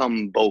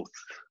become both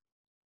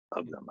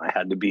of them. I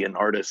had to be an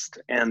artist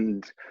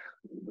and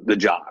the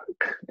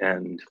jock.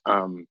 And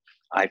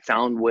I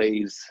found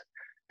ways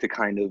to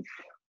kind of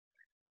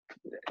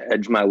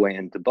edge my way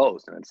into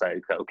both. And it's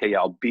like, okay,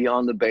 I'll be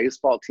on the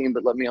baseball team,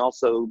 but let me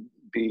also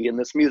be in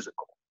this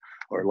musical.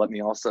 Or let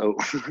me also,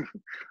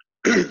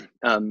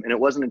 and it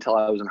wasn't until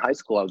I was in high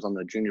school, I was on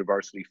the junior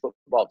varsity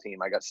football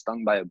team, I got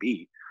stung by a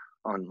bee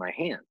on my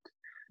hand.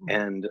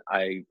 And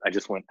I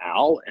just went,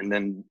 ow, and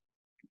then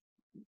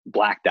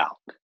blacked out.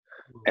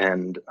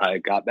 And I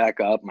got back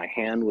up, my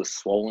hand was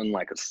swollen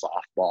like a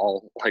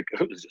softball, like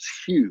it was just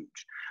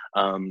huge.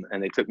 And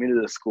they took me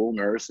to the school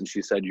nurse and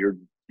she said, you're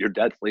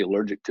deathly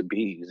allergic to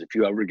bees. If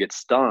you ever get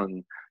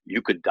stung,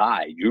 you could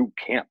die. You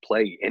can't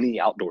play any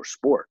outdoor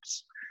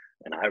sports.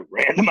 And I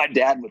ran to my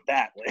dad with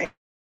that. Like,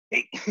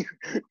 hey,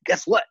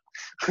 guess what?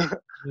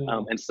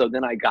 And so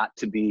then I got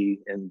to be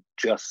in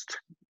just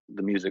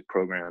the music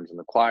programs and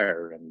the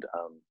choir, and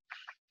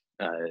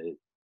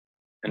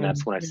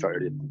that's when I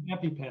started.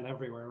 EpiPen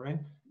everywhere, right?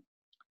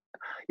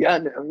 Yeah,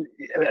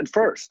 at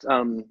first.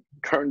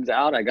 Turns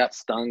out I got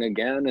stung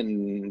again,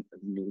 and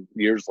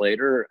years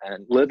later,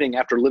 and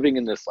after living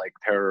in this like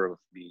terror of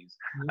bees,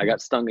 I got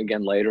stung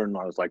again later, and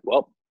I was like,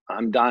 well,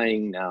 I'm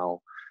dying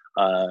now.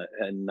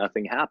 And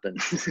nothing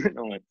happened.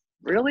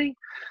 really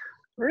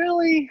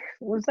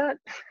was that?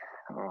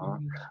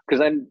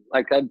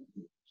 Because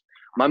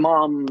my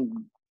mom,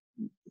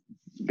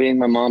 being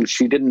my mom,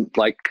 she didn't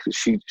like,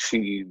 she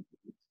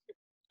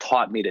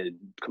taught me to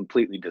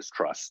completely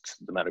distrust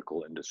the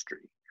medical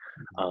industry.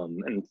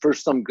 And for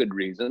some good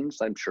reasons,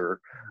 I'm sure,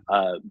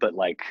 but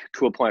like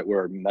to a point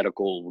where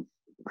medical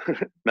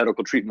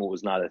treatment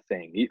was not a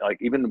thing. Like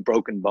even the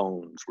broken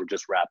bones were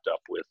just wrapped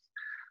up with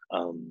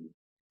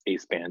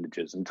ace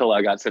bandages until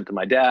I got sent to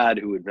my dad,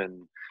 who would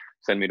then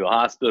send me to a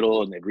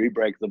hospital and they'd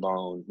re-break the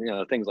bone,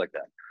 things like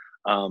that.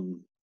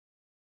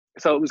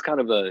 So it was kind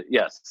of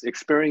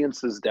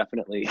experience is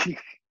definitely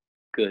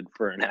good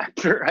for an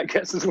actor, I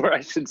guess, is where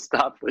I should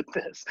stop with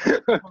this.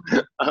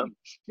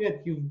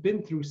 You've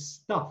been through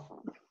stuff.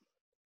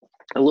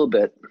 A little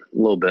bit.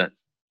 Wow.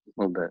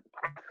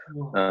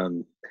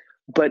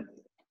 But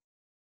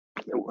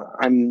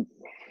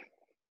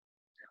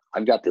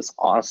I've got this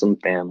awesome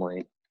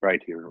family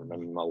right here. I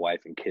mean, my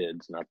wife and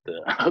kids, not the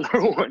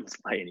other ones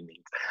by any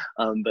means,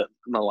 but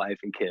my wife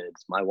and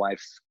kids. My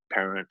wife's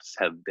parents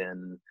have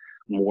been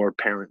more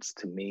parents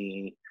to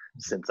me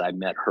since I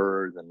met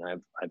her than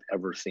I've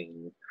ever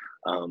seen.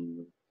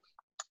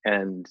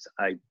 And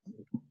I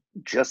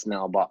just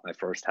now bought my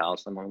first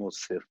house. I'm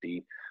almost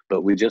 50,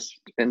 but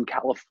in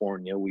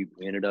California, we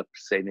ended up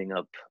saving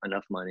up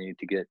enough money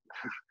to get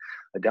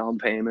a down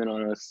payment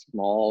on a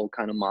small,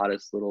 kind of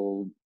modest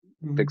little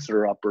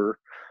fixer-upper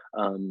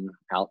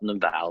out in the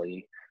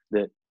valley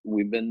that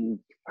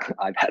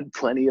I've had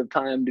plenty of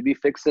time to be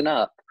fixing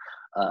up.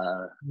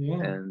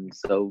 And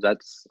so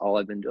that's all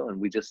I've been doing.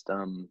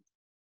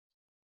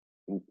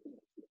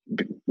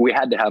 We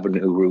had to have a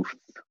new roof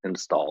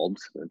installed.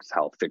 That's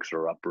how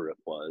fixer-upper it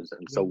was.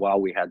 And so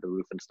while we had the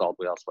roof installed,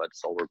 we also had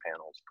solar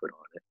panels put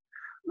on it.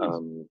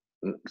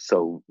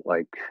 So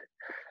like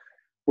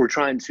we're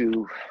trying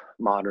to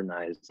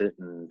modernize it,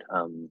 and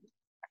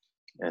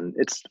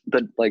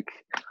but like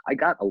I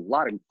got a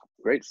lot of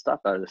great stuff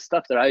out of the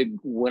stuff that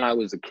when I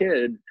was a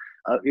kid,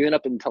 even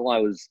up until I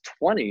was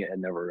 20, I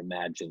never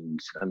imagined.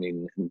 I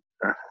mean,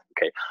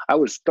 okay, I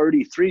was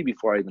 33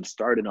 before I even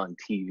started on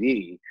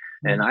TV,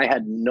 and I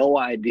had no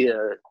idea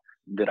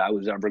that I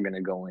was ever going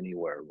to go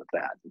anywhere with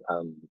that.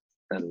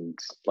 And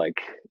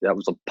like that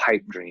was a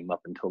pipe dream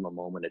up until the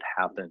moment it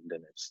happened,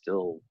 and it's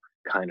still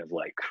kind of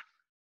like,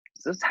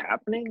 is this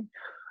happening?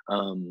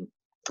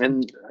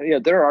 And yeah,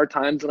 there are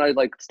times when I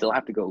like still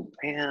have to go,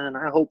 man,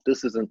 I hope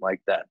this isn't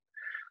like that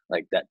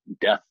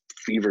death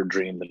fever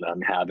dream that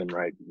I'm having,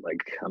 right?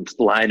 Like I'm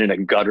lying in a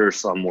gutter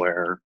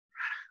somewhere,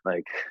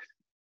 like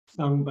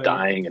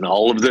dying, and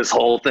all of this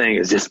whole thing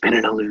has just been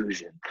an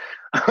illusion.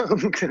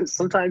 Because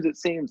sometimes it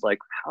seems like,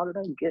 how did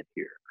I get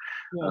here?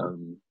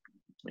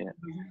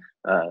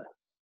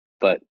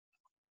 But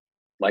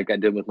like I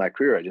did with my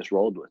career, I just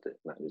rolled with it.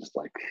 I just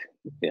like,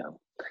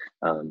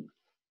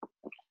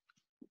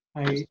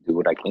 just do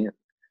what I can.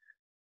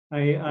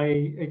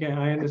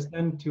 I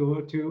understand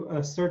to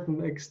a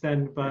certain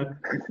extent, but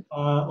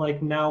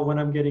like now when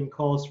I'm getting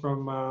calls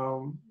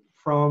from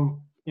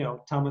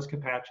Thomas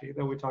Capacci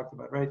that we talked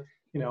about, right?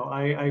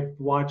 I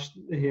watched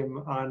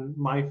him on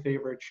my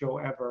favorite show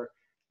ever,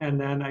 and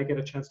then I get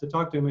a chance to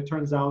talk to him. It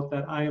turns out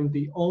that I am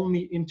the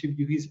only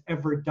interview he's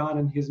ever done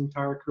in his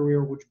entire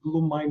career, which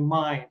blew my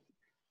mind.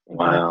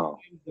 Wow!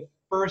 The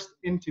first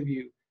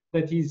interview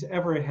that he's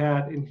ever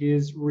had in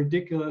his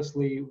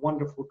ridiculously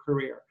wonderful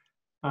career.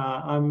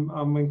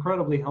 I'm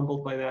incredibly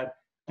humbled by that,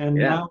 and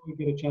now we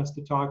get a chance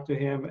to talk to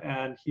him,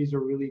 and he's a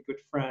really good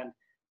friend.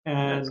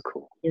 And that's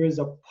cool. There is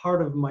a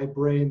part of my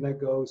brain that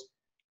goes,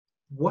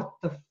 "What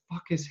the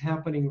fuck is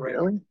happening right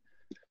now?"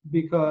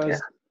 Because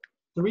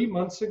 3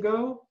 months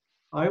ago,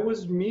 I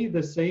was me,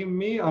 the same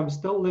me. I'm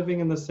still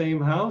living in the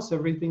same house.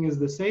 Everything is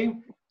the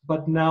same,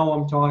 but now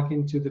I'm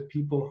talking to the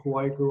people who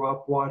I grew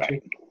up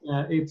watching.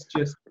 It's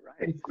just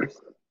a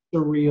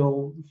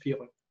surreal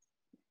feeling.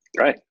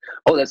 Right.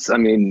 Oh,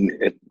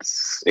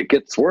 it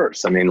gets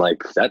worse. I mean,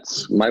 like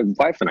that's my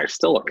wife and I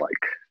still are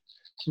like,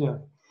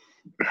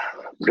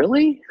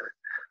 really?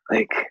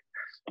 Like,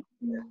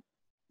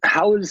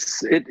 how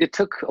is it? It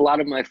took a lot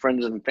of my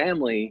friends and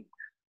family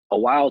a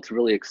while to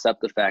really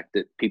accept the fact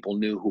that people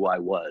knew who I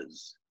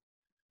was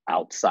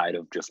outside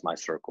of just my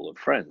circle of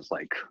friends.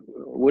 Like,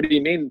 what do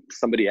you mean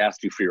somebody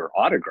asked you for your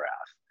autograph?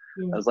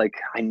 I was like,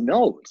 I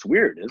know, it's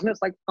weird, isn't it?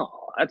 It's like,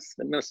 oh,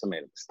 they must have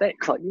made a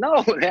mistake. Like,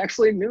 no, they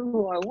actually knew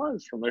who I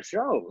was from the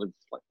show.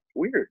 It's like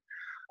weird.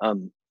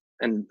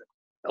 And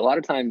a lot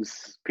of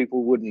times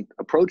people wouldn't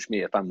approach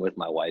me if I'm with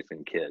my wife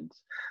and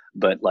kids,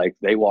 but like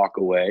they walk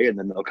away and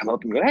then they'll come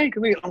up and go, hey,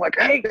 come here. I'm like,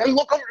 hey,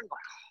 look over.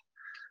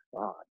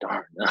 Oh,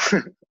 darn.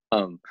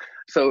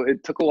 So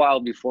it took a while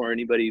before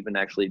anybody even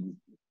actually,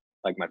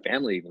 like my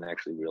family even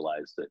actually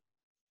realized that,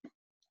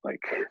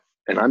 like,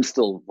 and I'm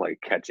still like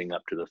catching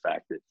up to the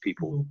fact that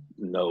people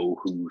know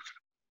who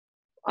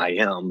I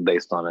am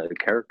based on a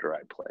character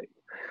I play.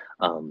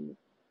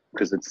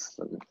 Because it's,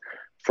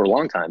 for a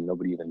long time,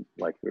 nobody even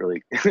like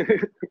really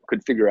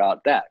could figure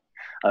out that.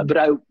 But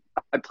I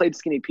played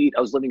Skinny Pete.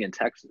 I was living in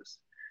Texas,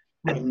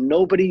 and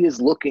nobody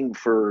is looking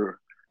for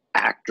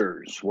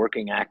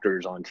working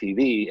actors on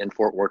TV in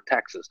Fort Worth,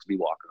 Texas, to be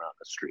walking around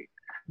the street.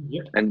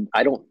 Yep. And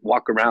I don't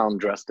walk around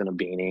dressed in a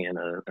beanie and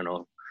a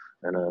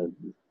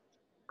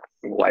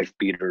wife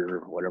beater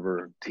or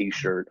whatever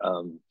t-shirt.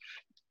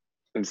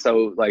 And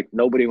so like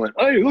nobody went,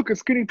 "Hey, look at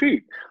Skinny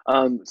Pete."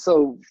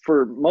 So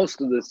for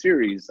most of the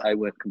series, I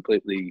went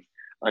completely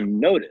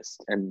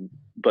unnoticed.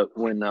 But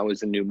when I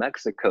was in New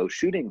Mexico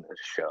shooting this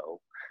show,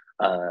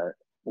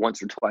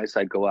 once or twice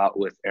I'd go out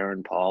with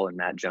Aaron Paul and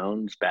Matt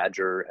Jones,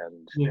 Badger,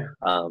 and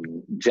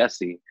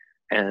Jesse,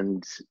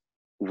 and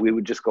we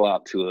would just go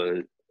out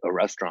to a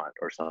restaurant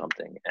or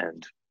something,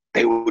 and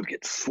they would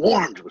get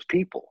swarmed with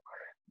people.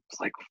 It's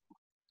like,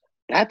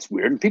 that's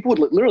weird. And people would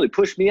literally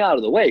push me out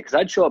of the way because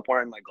I'd show up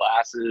wearing my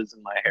glasses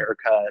and my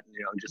haircut,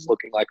 and, just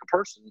looking like a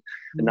person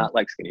and not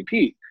like Skinny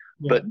Pete.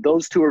 Yeah. But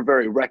those two are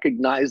very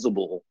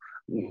recognizable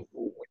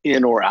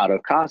in or out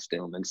of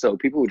costume. And so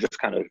people would just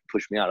kind of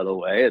push me out of the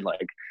way and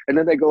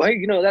then they go,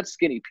 "Hey, that's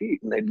Skinny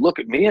Pete." And they'd look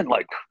at me and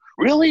like,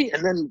 "Really?"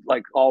 And then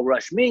like all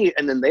rush me.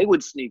 And then they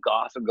would sneak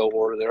off and go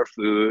order their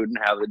food and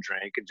have a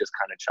drink and just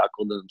kind of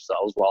chuckle to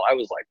themselves while I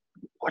was like,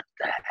 "What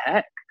the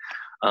heck?"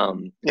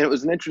 And it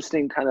was an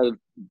interesting kind of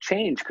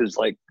change because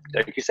like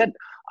you said,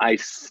 I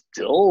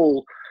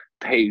still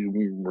pay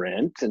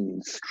rent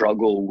and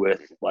struggle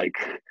with like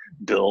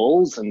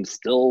bills and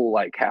still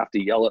like have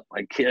to yell at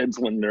my kids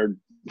when they're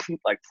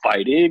like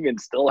fighting and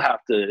still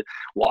have to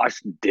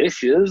wash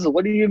dishes.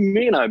 What do you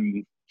mean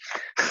I'm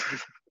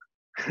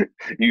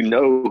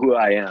who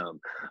I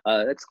am?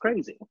 That's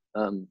crazy.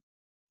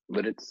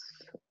 But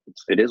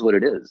it is what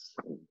it is.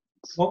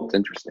 It's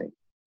interesting.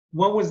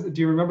 Do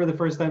you remember the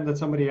first time that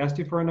somebody asked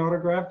you for an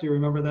autograph? Do you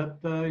remember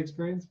that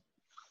experience?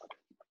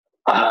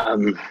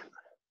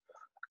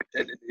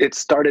 It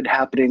started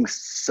happening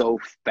so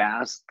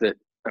fast that,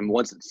 and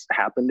once it's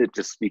happened, it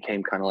just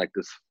became kind of like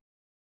this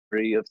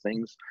flurry of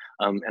things.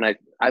 And I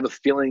have a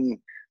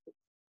feeling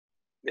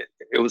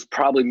it was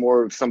probably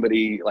more of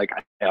somebody like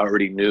I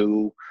already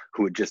knew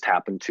who had just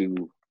happened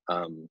to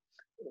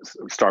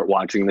start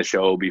watching the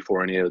show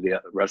before any of the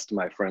rest of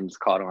my friends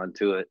caught on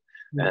to it.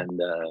 Yeah.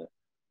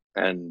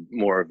 And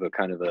more of a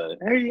kind of a,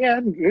 "Hey, yeah,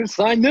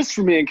 sign this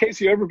for me in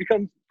case you ever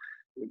become,"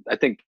 I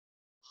think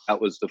that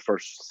was the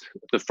first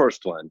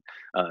one.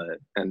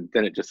 And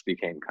then it just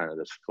became kind of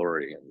this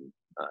flurry, and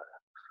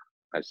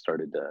I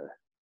started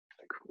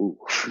like, "Ooh,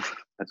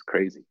 that's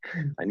crazy.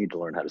 I need to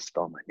learn how to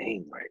spell my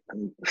name right.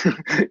 You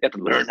have to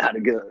learn how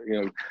to get,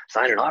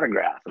 sign an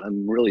autograph, and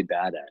I'm really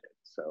bad at it."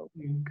 So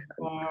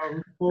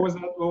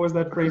what was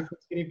that phrase,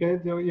 Skinny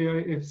Pete?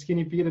 If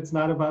Skinny Pete, it's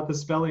not about the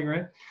spelling,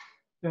 right?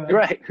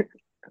 Right.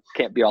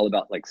 Can't be all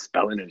about like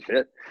spelling and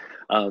shit.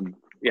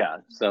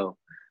 So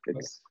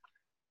it's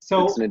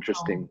an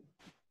interesting.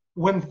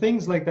 When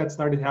things like that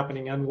started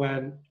happening, and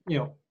when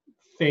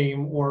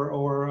fame or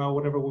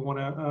whatever we want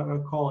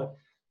to call it,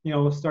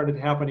 started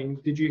happening,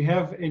 did you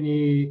have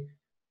any?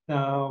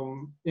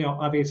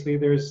 Obviously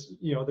there's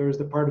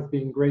the part of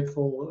being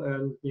grateful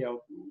and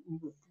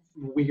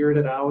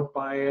weirded out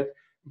by it,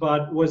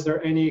 but was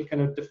there any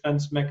kind of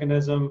defense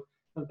mechanism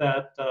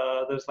that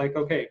there's like,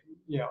 okay,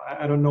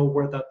 I don't know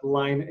where that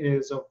line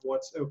is of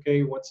what's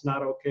okay, what's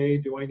not okay.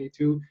 Do I need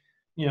to,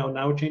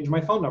 now change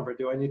my phone number?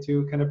 Do I need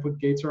to kind of put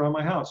gates around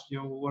my house?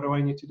 What do I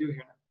need to do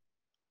here now?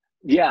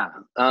 Yeah.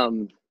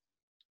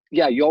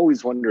 You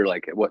always wonder,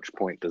 like, at which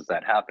point does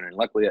that happen? And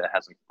luckily it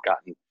hasn't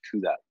gotten to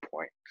that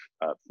point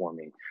for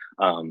me.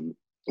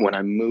 When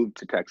I moved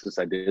to Texas,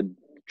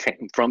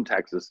 from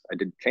Texas, I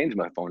did change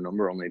my phone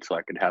number only so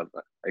I could have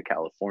a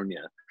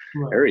California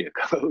area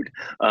code.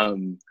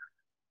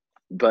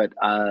 But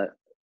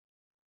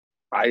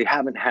I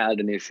haven't had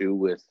an issue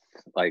with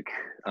like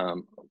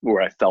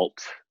where I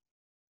felt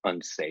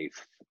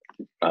unsafe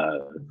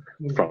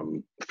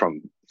from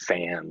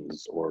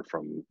fans or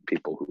from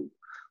people who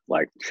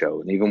like the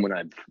show. And even when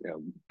I've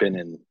been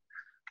in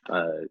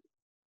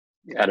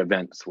at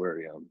events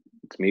where to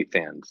meet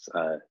fans,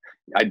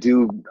 I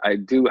do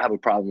have a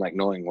problem like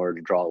knowing where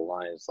to draw the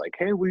line. It's like,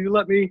 "Hey, will you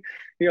let me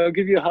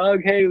give you a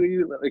hug? Hey, will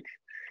you like,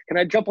 can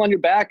I jump on your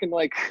back and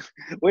like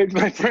wave to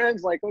my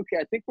friends?" Like, okay,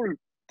 I think we're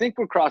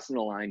crossing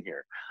the line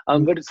here.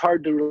 But it's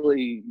hard to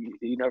really,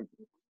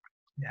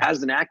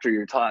 as an actor,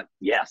 you're taught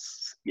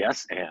yes,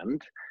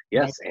 and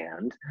yes,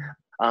 and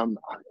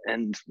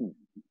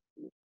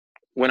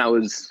when I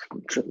was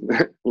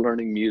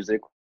learning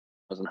music, I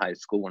was in high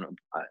school. When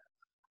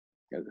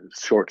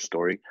short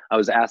story, I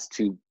was asked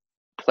to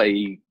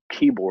play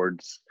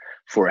keyboards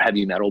for a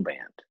heavy metal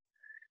band.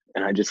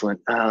 And I just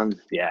went,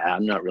 yeah,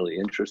 I'm not really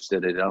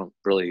interested. I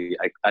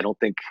don't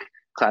think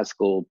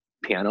classical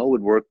piano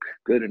would work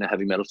good in a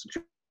heavy metal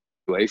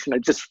situation.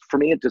 For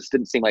me, it just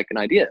didn't seem like an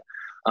idea.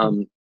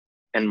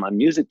 And my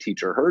music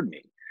teacher heard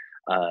me,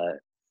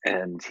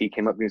 and he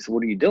came up to me and said,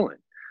 "What are you doing?"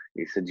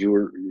 He said,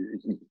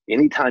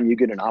 anytime you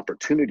get an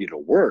opportunity to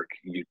work,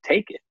 you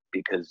take it,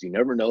 because you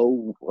never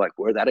know like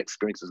where that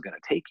experience is going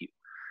to take you.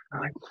 I'm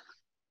like,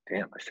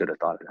 damn, I should have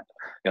thought of that.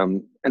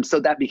 And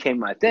so that became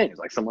my thing. It's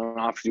like, someone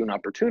offers you an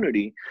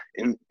opportunity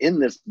in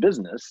this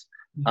business,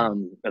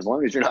 as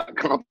long as you're not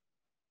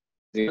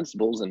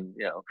principles, and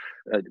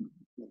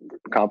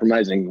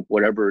compromising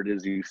whatever it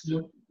is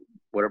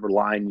whatever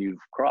line you've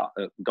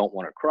don't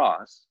want to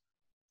cross.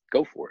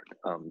 Go for it.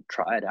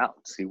 Try it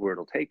out. See where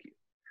it'll take you.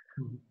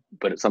 Mm-hmm.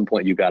 But at some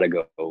point, you got to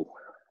go,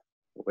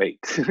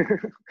 wait,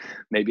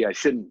 maybe I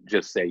shouldn't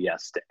just say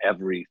yes to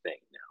everything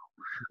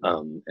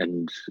now.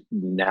 And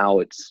now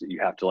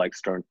you have to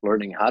start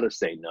learning how to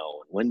say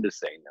no and when to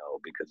say no,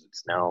 because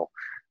it's now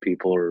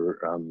people are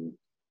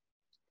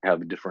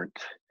have a different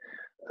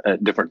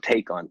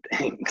take on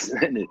things,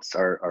 and it's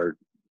are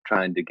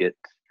trying to get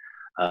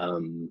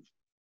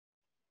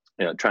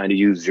trying to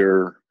use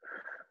the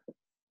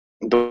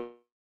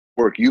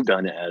work you've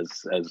done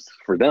as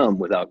for them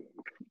without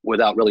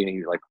really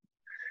any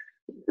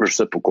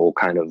reciprocal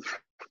kind of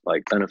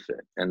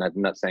benefit. And I'm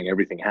not saying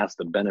everything has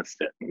to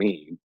benefit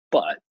me,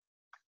 but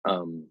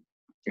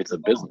it's a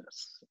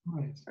business.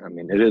 Right. I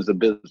mean, it is a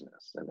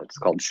business, and it's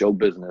called show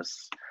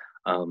business.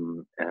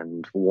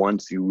 And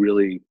once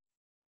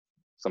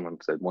someone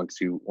said, once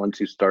you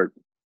start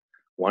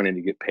wanting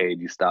to get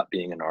paid, you stop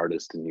being an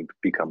artist and you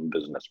become a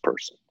business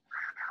person.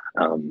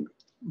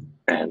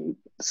 And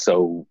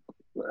so,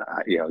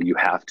 you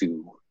have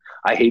to.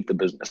 I hate the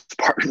business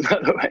part, by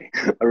the way.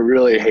 I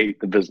really hate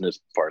the business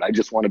part. I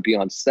just want to be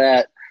on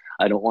set.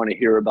 I don't want to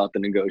hear about the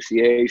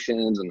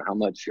negotiations and how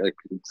much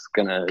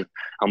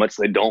how much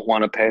they don't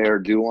want to pay or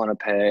do want to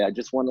pay. I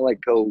just want to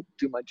go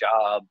do my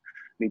job,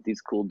 meet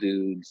these cool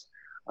dudes.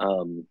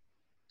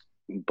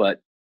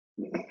 But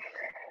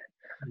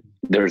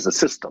there's a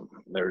system.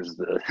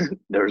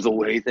 There's a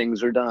way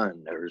things are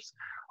done. There's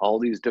all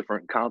these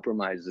different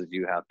compromises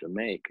you have to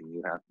make, and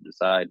you have to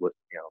decide what,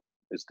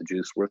 is the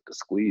juice worth the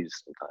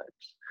squeeze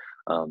sometimes.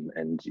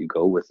 And you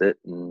go with it,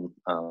 and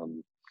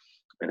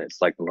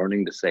it's like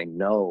learning to say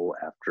no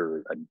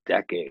after a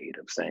decade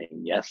of saying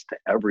yes to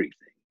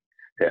everything,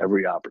 to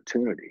every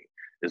opportunity,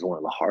 is one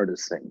of the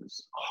hardest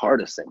things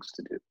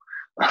to do.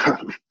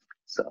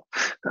 So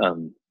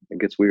it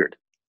gets weird.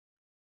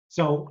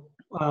 So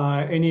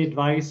any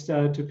advice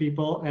to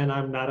people, and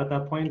I'm not at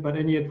that point, but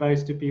any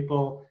advice to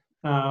people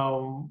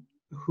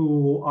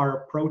who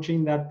are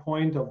approaching that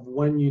point of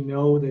when you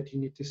know that you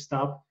need to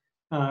stop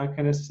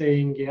kind of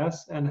saying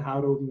yes, and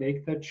how to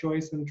make that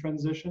choice and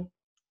transition?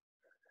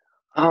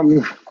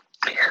 I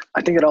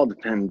think it all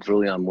depends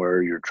really on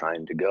where you're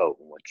trying to go,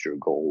 what your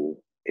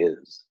goal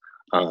is.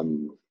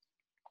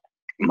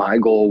 My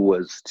goal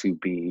hasn't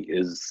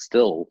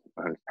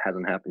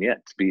happened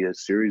yet, to be a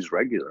series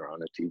regular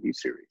on a TV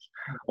series,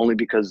 only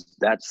because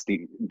that's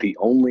the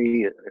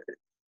only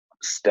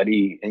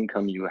steady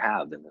income you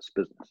have in this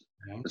business,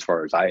 as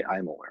far as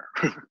I'm aware,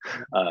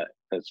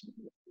 as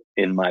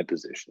in my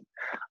position.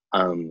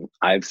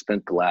 I've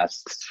spent the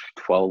last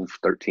 12,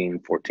 13,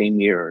 14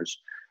 years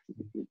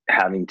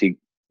having to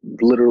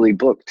literally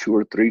book 2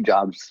 or 3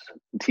 jobs,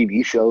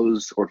 TV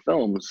shows or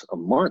films a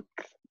month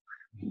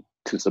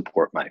to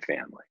support my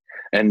family.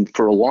 And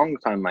for a long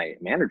time, my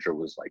manager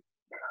was like,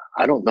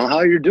 I don't know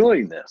how you're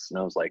doing this. And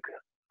I was like,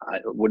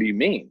 what do you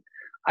mean?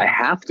 I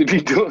have to be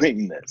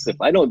doing this.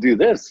 If I don't do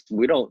this,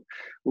 we don't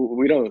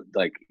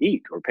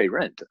eat or pay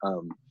rent.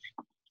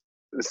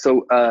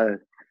 So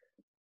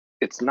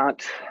it's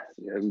not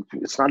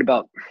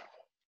about,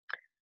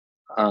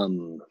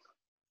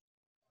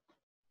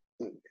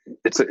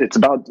 it's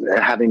about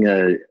having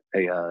a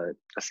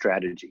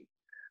strategy,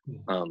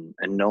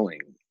 and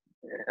knowing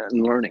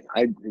and learning.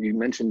 You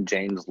mentioned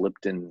James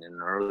Lipton in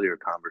an earlier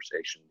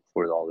conversation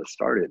before all this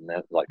started, and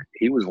that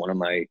he was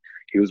my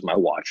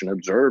watch and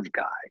observe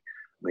guy.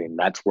 I mean,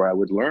 that's where I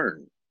would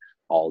learn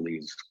all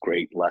these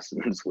great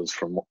lessons, was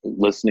from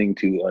listening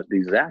to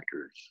these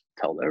actors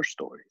tell their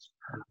stories.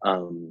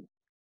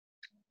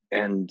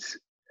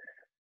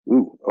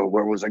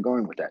 Where was I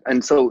going with that?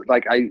 And so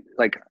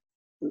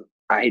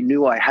I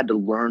knew I had to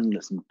learn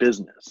this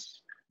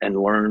business and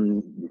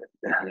learn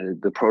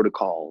the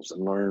protocols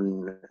and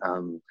learn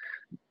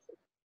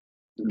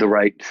the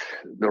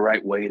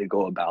right way to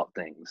go about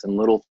things, and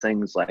little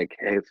things like,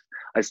 hey, if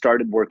I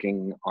started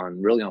working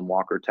on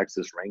Walker,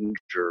 Texas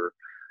Ranger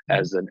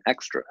as an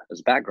extra, as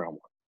a background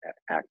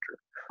actor.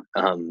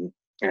 And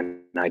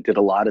I did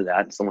a lot of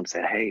that. And someone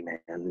said, hey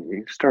man,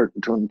 you start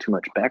doing too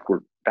much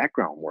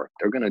background work,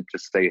 they're going to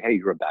just say, hey,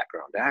 you're a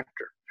background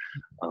actor.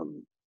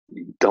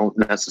 You don't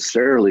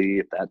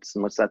necessarily,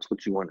 unless that's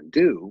what you want to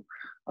do,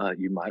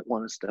 you might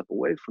want to step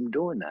away from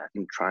doing that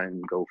and try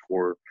and go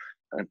for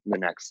the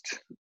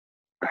next,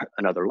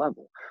 another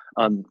level.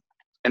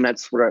 And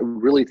that's what I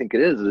really think it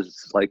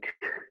is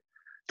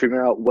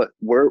figuring out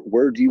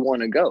where do you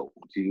want to go?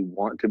 Do you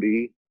want to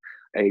be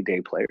a day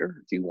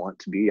player? Do you want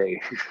to be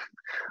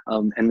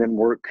and then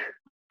work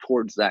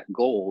towards that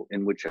goal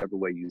in whichever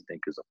way you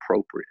think is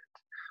appropriate.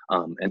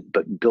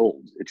 But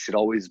build, it should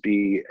always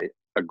be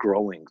a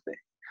growing thing.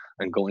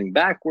 And going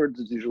backwards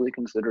is usually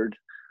considered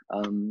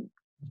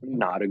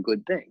not a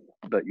good thing,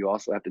 but you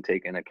also have to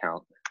take into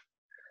account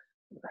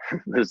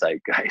the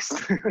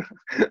zeitgeist.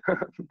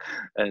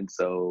 And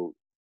so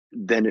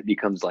then it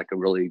becomes like a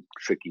really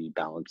tricky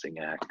balancing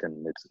act,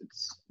 and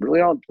it's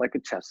really all like a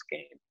chess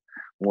game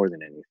more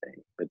than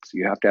anything. It's,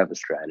 you have to have a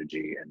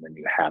strategy, and then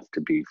you have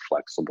to be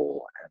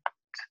flexible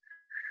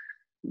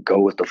and go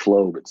with the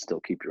flow, but still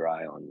keep your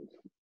eye on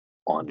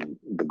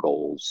the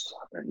goals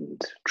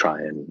and try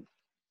and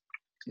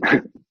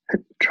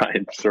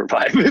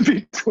survive in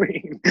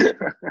between.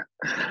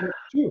 That's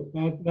true.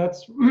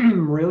 That's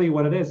really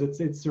what it is.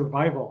 It's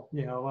survival.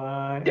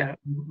 Yeah.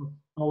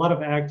 A lot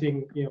of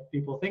acting.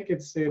 People think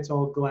it's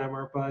all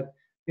glamour, but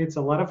it's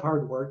a lot of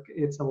hard work.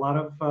 It's a lot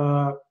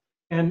of,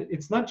 and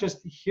it's not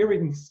just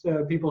hearing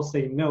people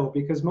say no,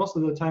 because most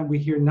of the time we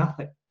hear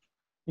nothing.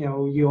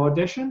 You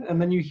audition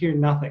and then you hear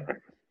nothing.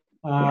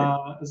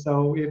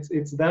 So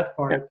it's that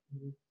part.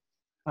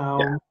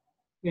 Yeah.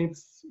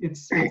 It's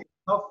a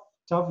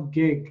tough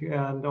gig,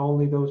 and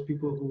only those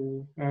people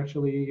who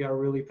actually are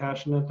really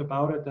passionate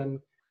about it and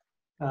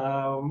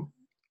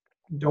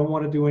don't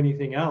want to do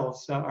anything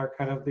else are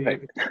kind of the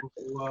people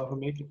who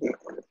make it.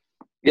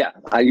 Yeah,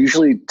 I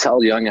usually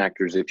tell young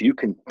actors, if you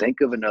can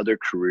think of another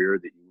career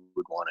that you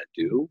would want to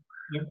do,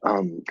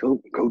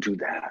 go do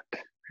that.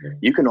 Yeah.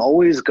 You can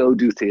always go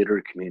do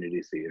theater,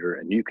 community theater,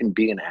 and you can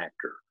be an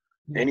actor.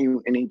 Yeah.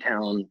 Any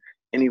town,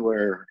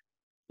 anywhere,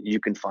 you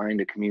can find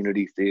a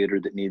community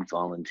theater that needs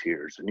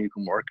volunteers, and you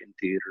can work in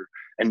theater.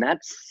 And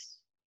that's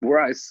where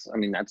I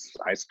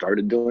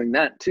started doing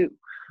that too.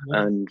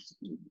 Yeah. And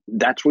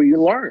that's where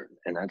you learn,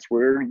 and that's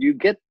where you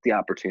get the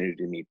opportunity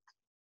to meet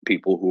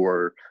people who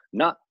are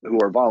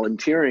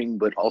volunteering,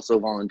 but also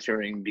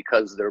volunteering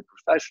because they're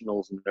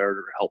professionals and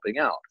they're helping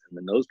out. And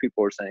then those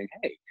people are saying,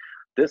 hey,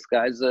 this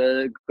guy's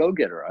a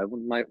go-getter. I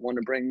might want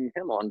to bring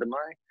him on to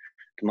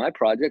my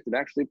project that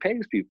actually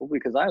pays people,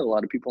 because I have a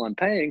lot of people I'm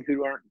paying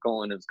who aren't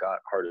going as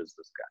hard as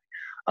this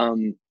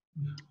guy.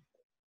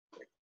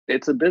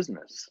 It's a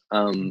business.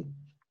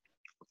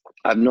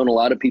 I've known a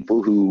lot of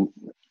people who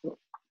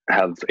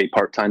have a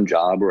part-time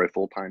job or a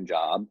full-time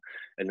job,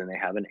 and then they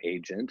have an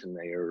agent, and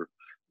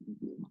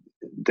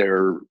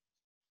they're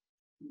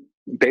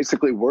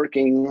basically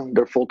working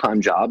their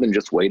full-time job and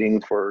just waiting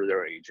for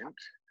their agent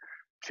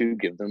to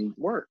give them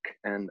work.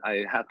 And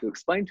I have to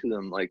explain to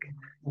them, like,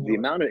 the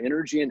amount of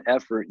energy and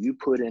effort you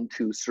put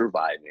into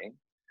surviving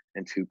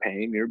and to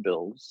paying your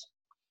bills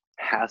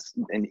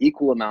an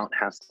equal amount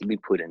has to be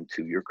put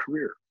into your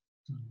career.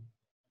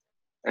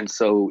 And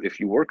so if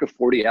you work a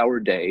 40-hour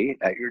day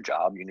at your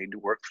job, you need to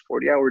work a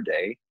 40-hour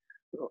day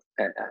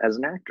as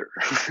an actor,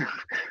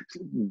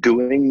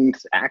 doing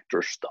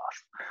actor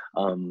stuff.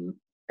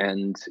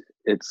 And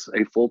it's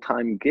a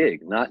full-time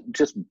gig, not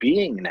just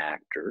being an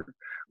actor,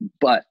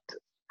 but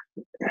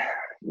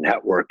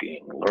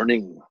networking,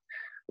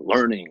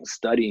 learning,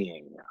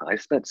 studying. I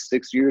spent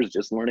 6 years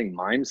just learning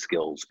mime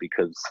skills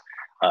because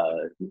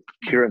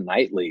Keira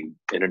Knightley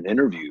in an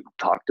interview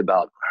talked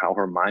about how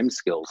her mime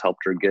skills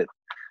helped her get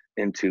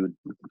into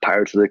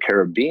Pirates of the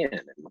Caribbean,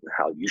 and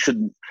how you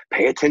should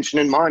pay attention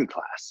in mime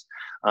class.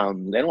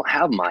 They don't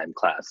have mime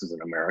classes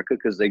in America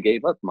because they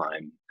gave up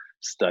mime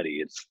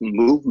study. It's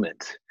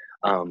movement,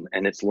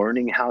 and it's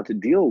learning how to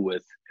deal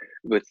with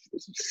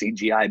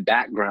CGI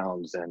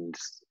backgrounds and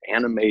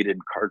animated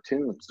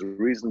cartoons. The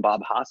reason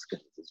Bob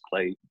Hoskins has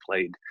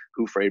played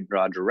Who Framed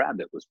Roger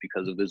Rabbit was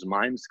because of his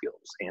mime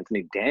skills.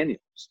 Anthony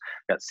Daniels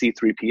got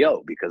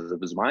C-3PO because of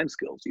his mime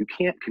skills. You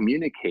can't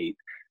communicate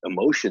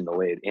emotion the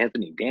way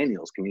Anthony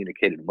Daniels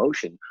communicated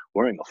emotion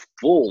wearing a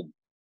full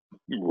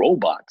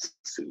robot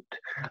suit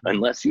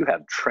unless you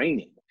have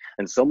training.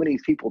 And so many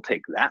people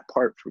take that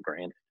part for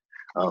granted.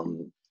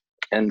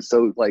 And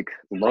so, like,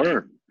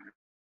 learn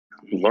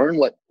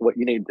what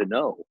you need to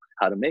know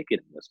how to make it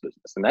in this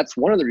business. And that's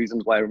one of the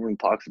reasons why everyone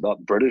talks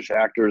about British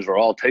actors are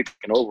all taking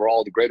over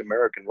all the great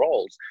American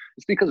roles.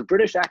 It's because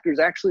British actors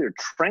actually are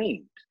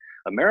trained.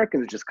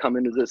 Americans just come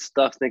into this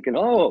stuff thinking,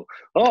 oh,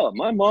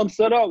 my mom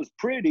said I was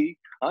pretty.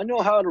 I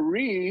know how to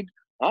read.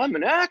 I'm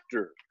an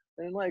actor.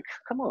 And like,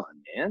 come on,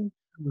 man.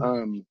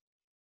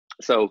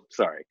 So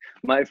sorry.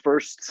 My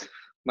first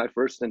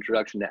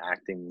introduction to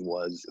acting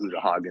was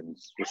Uta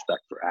Hagen's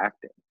Respect for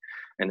Acting.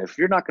 And if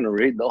you're not going to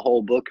read the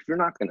whole book, if you're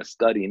not going to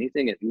study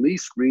anything, at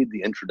least read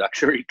the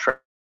introductory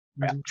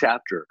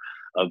chapter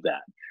of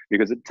that,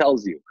 because it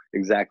tells you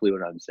exactly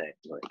what I'm saying.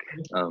 Like,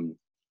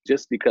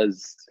 just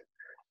because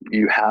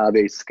you have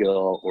a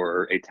skill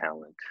or a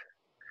talent,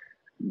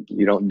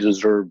 you don't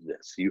deserve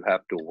this. You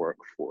have to work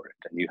for it,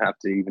 and you have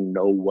to even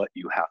know what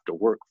you have to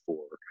work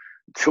for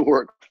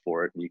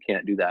it. And you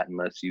can't do that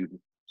unless you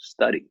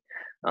study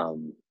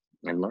and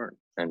learn.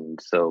 And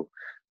so,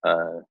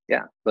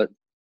 but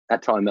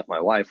that's how I met my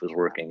wife, was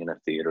working in a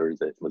theater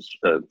that was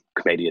a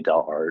Commedia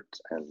dell'arte,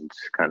 and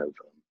kind of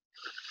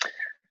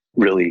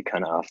really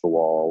kind of off the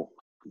wall,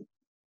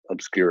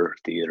 obscure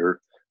theater.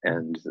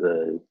 And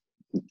the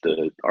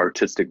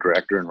artistic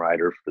director and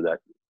writer for that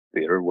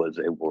theater was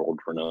a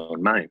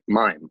world-renowned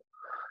mime.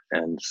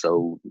 And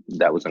so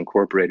that was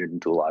incorporated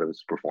into a lot of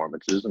his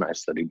performances, and I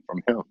studied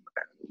from him.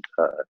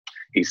 And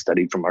he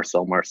studied from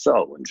Marcel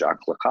Marceau and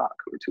Jacques Lecoq,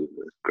 who are two of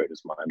the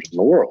greatest mimes in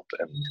the world.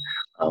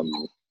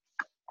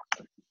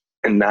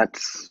 And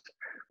that's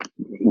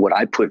what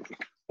I put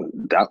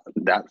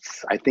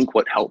that's I think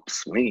what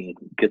helps me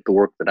get the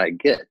work that I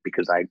get,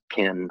 because I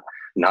can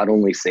not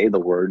only say the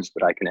words,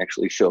 but I can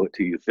actually show it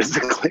to you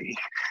physically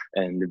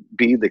and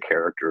be the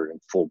character in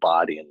full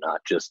body and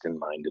not just in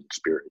mind and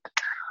spirit.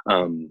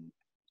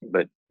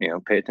 But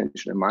pay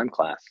attention in mime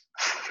class.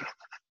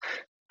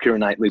 Keira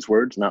Knightley's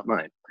words, not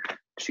mine.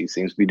 She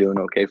seems to be doing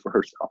okay for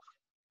herself.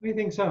 I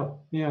think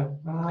so. Yeah.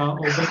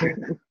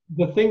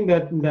 The thing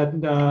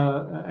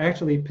that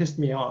actually pissed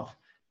me off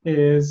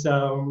is,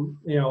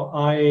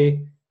 I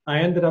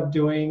ended up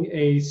doing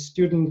a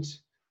student.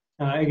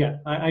 Again,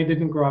 I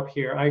didn't grow up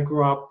here. I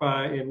grew up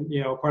in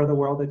part of the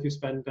world that you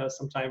spend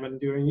some time in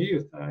during your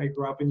youth. I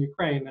grew up in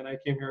Ukraine, and I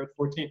came here at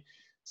 14.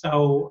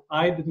 So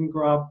I didn't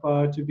grow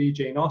up to be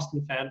Jane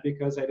Austen fan,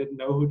 because I didn't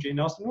know who Jane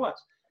Austen was.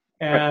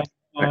 And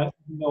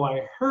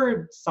I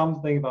heard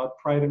something about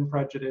Pride and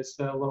Prejudice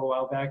a little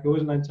while back. It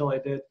wasn't until I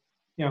did,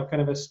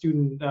 kind of a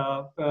student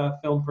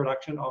film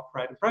production of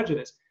Pride and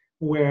Prejudice,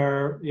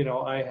 where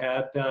I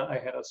had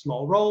a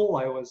small role.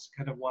 I was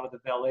kind of one of the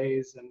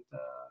valets and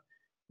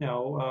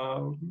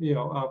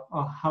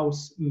a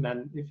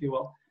houseman, if you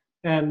will.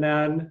 And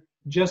then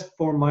just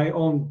for my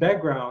own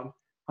background,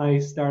 I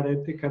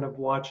started to kind of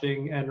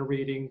watching and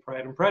reading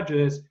Pride and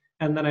Prejudice.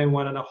 And then I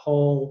went on a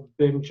whole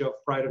binge of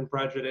Pride and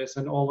Prejudice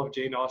and all of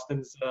Jane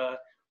Austen's,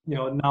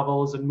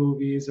 novels and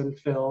movies and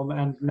film.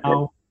 And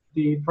now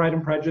the Pride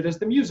and Prejudice,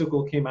 the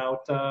musical, came out.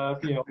 I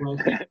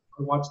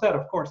watched that,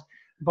 of course.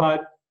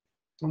 But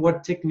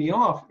what ticked me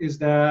off is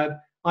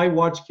that I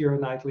watched Keira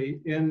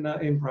Knightley in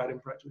Pride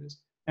and Prejudice,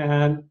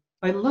 and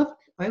I loved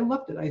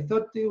it. I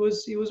thought it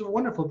was a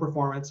wonderful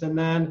performance. And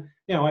then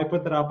I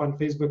put that up on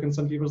Facebook, and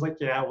some people was like,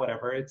 yeah,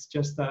 whatever. It's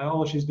just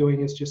all she's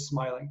doing is just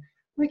smiling.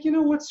 I'm like, you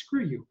know what?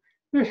 Screw you.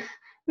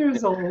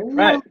 There's a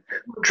lot.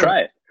 Try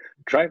it.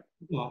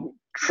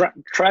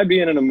 Try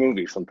being in a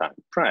movie sometime.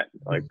 Try it.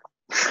 Like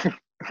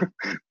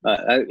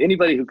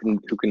anybody who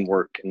can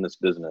work in this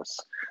business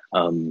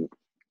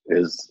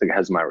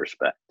has my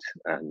respect,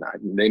 and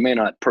they may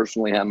not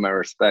personally have my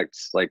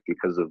respects, like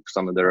because of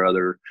some of their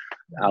other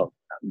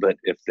but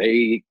if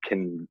they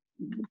can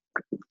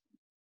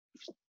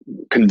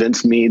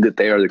convince me that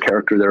they are the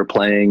character they're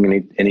playing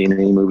in any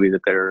movie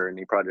that they're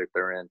any project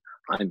they're in,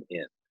 I'm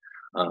in.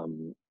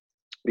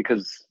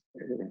 Because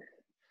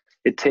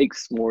it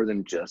takes more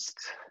than just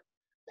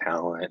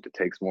talent. It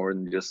takes more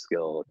than just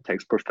skill. It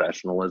takes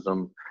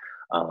professionalism.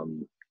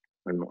 And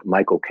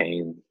Michael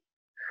Caine,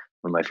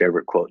 one of my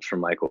favorite quotes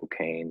from Michael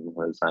Caine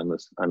was, "I'm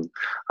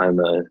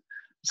a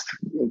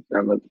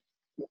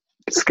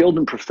skilled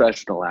and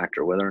professional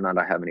actor. Whether or not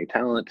I have any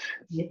talent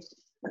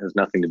has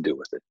nothing to do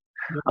with it."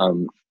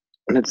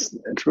 And it's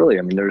really,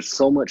 there's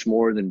so much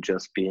more than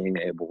just being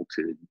able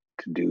to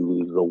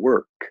do the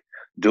work.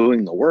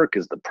 Doing the work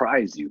is the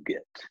prize you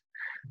get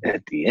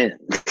at the end.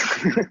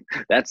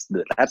 That's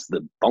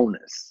the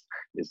bonus,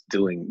 is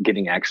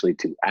getting actually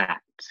to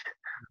act.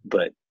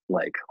 But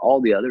like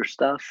all the other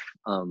stuff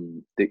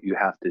that you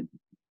have to,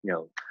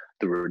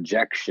 the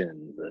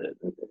rejection,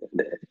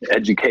 the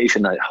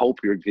education. I hope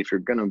if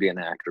you're going to be an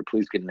actor,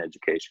 please get an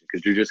education,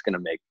 because you're just going to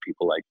make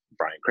people like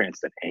Bryan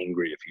Cranston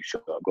angry if you show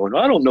up going,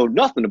 I don't know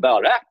nothing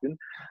about acting.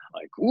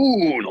 Like,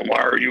 ooh, why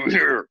are you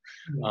here?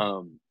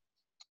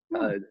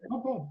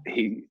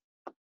 He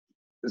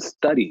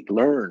study,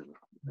 learn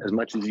as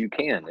much as you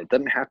can. It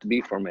doesn't have to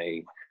be from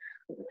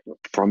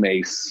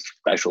a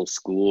special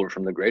school or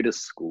from the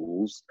greatest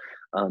schools.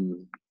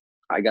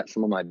 I got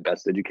some of my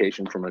best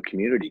education from a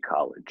community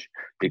college,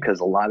 because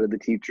a lot of the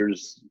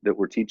teachers that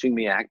were teaching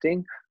me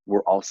acting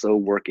were also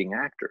working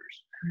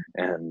actors.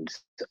 And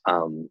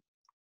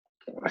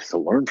so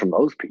learn from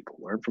those people,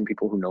 learn from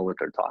people who know what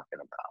they're talking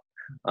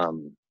about.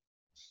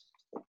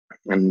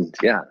 And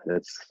yeah,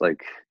 it's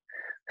like,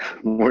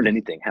 more than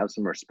anything, have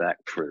some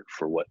respect for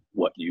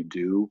what you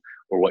do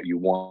or what you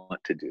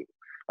want to do.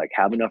 Like,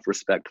 have enough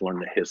respect to learn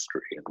the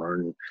history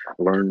and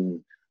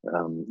learn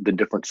the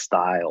different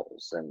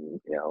styles, and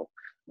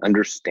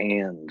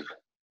understand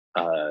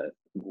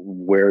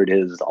where it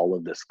is all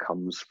of this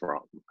comes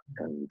from.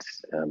 And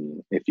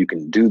if you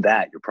can do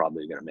that, you're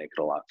probably going to make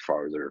it a lot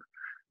farther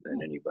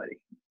than anybody.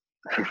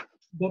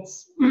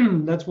 That's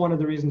one of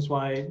the reasons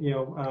why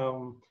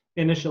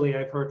initially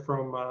I've heard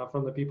from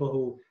the people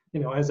who,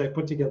 as I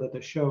put together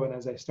the show and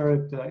as I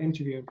started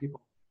interviewing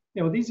people,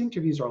 these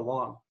interviews are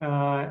long,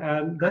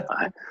 and that's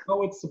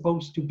how it's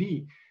supposed to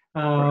be.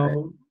 Right.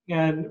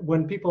 And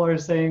when people are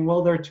saying,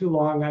 well, they're too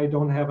long, I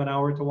don't have an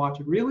hour to watch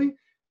it, really,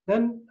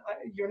 then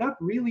you're not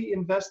really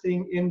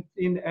investing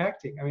in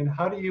acting.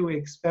 How do you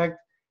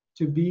expect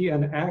to be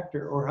an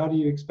actor, or how do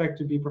you expect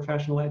to be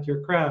professional at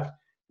your craft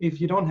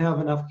if you don't have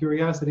enough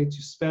curiosity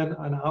to spend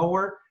an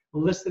hour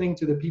listening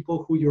to the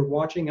people who you're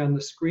watching on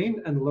the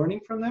screen and learning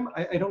from them?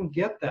 I don't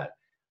get that.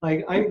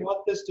 Like, I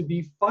want this to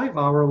be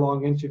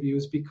 5-hour-long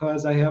interviews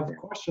because I have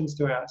questions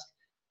to ask.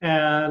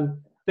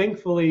 And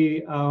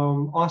thankfully,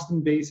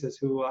 Austin Bases,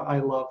 who I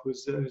love,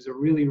 who's a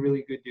really,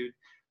 really good dude.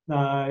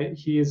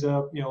 He is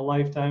a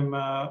lifetime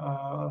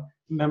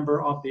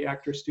member of the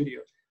Actor Studio.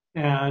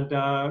 And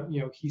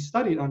he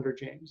studied under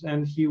James,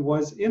 and he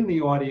was in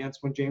the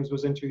audience when James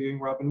was interviewing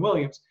Robin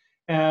Williams.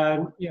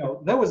 And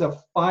that was a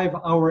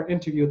 5-hour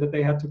interview that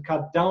they had to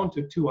cut down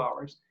to 2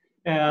 hours.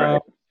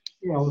 And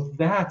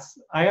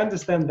I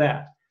understand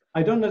that.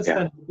 I don't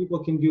understand how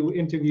people can do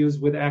interviews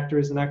with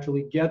actors and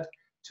actually get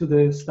to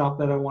the stuff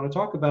that I want to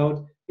talk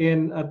about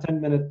in a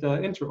 10-minute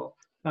interval.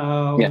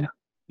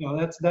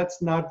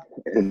 That's not.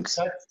 It's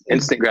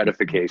instant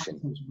gratification.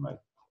 Right.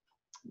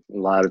 A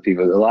lot of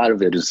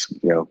it is,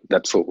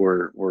 that's what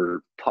we're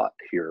taught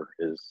here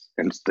is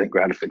instant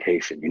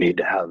gratification. You need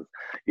to have,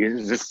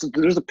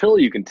 there's a pill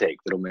you can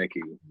take that'll make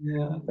you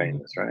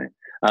famous, right?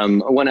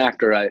 One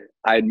actor I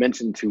had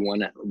mentioned to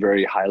one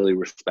very highly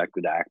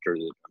respected actor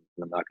that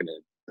I'm not going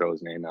to throw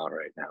his name out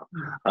right now,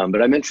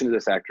 but I mentioned to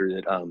this actor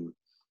that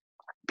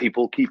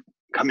people keep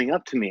coming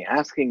up to me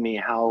asking me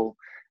how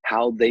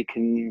they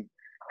can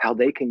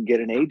get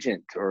an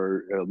agent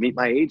or meet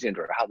my agent,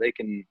 or how they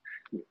can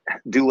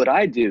do what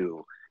I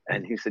do.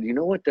 And he said, you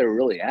know what they're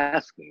really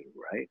asking,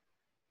 right?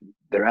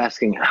 They're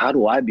asking, how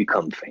do I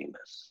become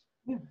famous?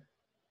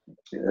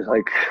 It's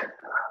like,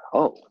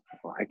 oh,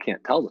 well, I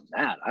can't tell them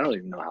that. I don't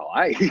even know how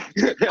I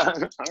don't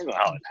know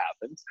how it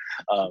happens.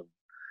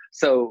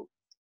 So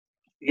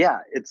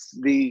yeah,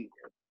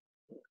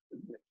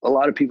 a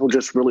lot of people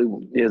just really,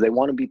 they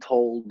want to be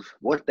told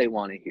what they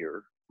want to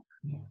hear.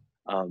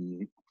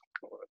 And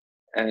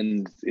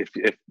if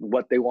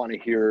what they want to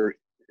hear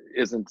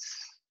isn't,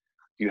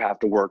 you have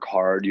to work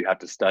hard, you have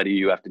to study,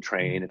 you have to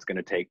train, it's going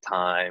to take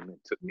time. It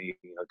took me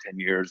 10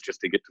 years just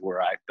to get to where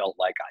I felt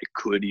like I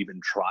could even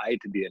try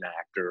to be an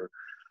actor.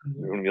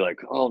 And you're like,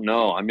 oh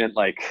no, I meant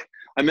like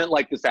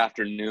this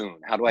afternoon.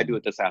 How do I do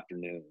it this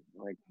afternoon?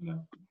 Like,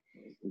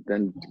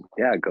 then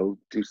go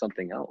do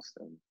something else.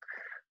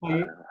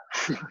 I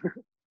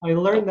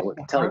learned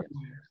that.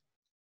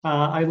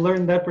 I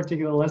learned that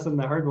particular lesson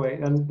the hard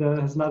way, and that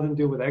has nothing to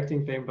do with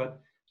acting fame.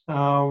 But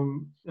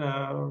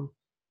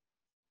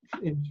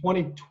in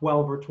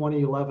 2012 or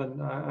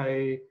 2011,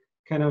 I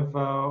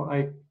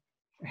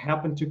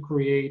happened to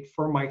create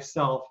for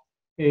myself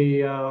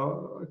a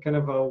kind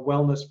of a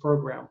wellness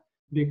program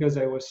because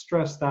I was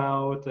stressed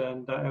out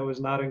and I was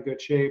not in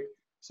good shape.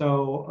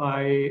 So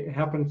I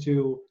happened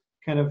to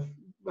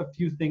a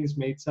few things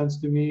made sense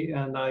to me,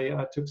 and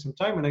I took some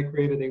time and I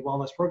created a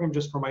wellness program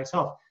just for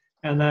myself.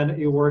 And then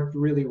it worked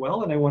really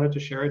well, and I wanted to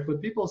share it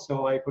with people.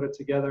 So I put it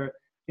together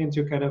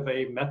into kind of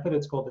a method.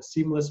 It's called the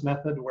Seamless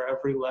Method, where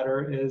every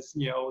letter is,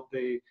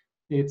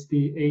 it's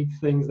the 8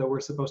 things that we're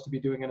supposed to be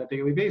doing on a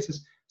daily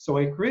basis. So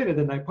I created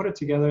it and I put it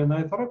together, and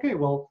I thought, okay,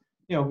 well,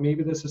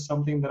 maybe this is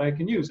something that I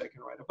can use. I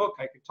can write a book,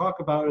 I can talk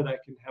about it, I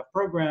can have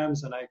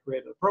programs, and I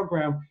created a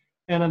program.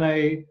 And then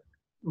I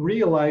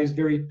realized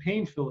very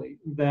painfully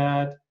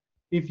that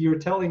if you're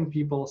telling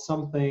people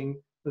something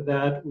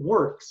that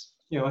works,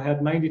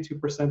 had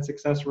 92%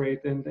 success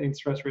rate in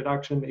stress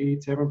reduction,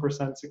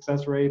 87%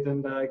 success rate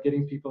in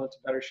getting people into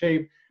better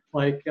shape,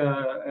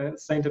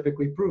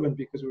 scientifically proven,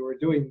 because we were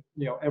doing,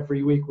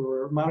 every week we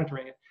were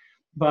monitoring it.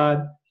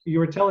 But you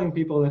were telling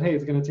people that, hey,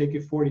 it's going to take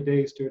you 40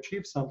 days to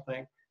achieve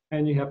something,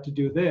 and you have to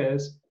do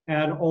this,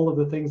 and all of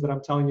the things that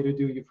I'm telling you to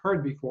do, you've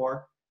heard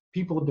before.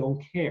 People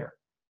don't care.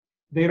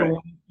 They don't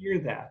want to hear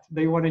that.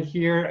 They want to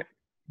hear,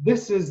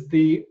 this is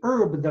the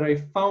herb that I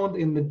found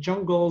in the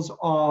jungles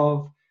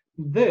of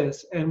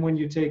this, and when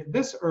you take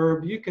this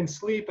herb, you can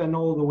sleep, and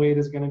all the weight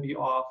is going to be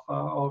off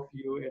of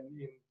you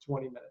in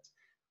 20 minutes.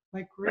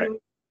 Like, really?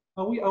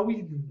 Right. Are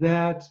we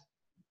that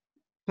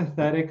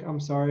pathetic? I'm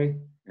sorry.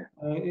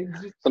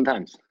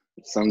 Sometimes.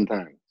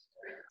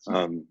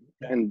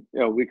 And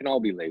we can all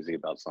be lazy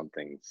about some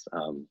things,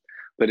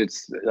 but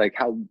it's like,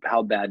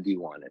 how bad do you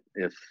want it?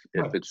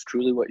 If it's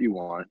truly what you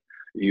want,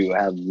 you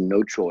have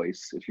no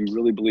choice. If you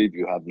really believe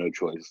you have no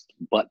choice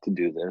but to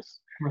do this,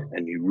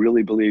 and you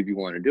really believe you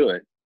want to do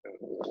it,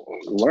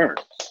 learn.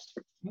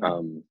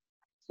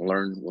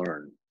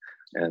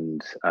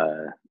 And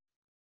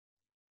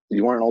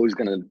you aren't always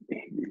going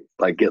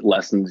to get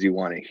lessons you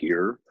want to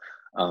hear.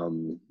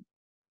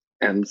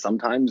 And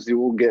sometimes you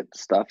will get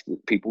stuff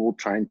that people will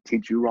try and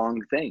teach you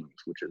wrong things,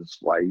 which is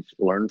why you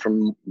learn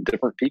from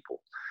different people.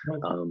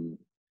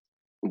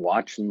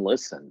 Watch and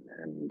listen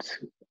and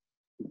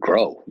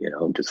grow,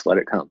 just let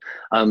it come.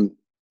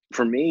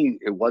 For me,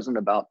 it wasn't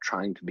about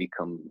trying to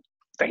become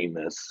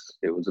famous.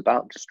 It was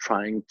about just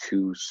trying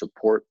to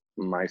support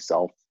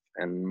myself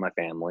and my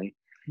family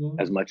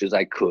as much as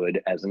I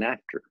could as an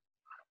actor,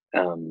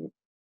 and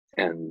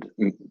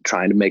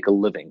trying to make a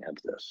living of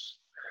this,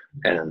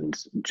 and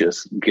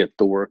just get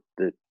the work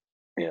that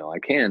I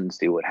can,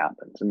 see what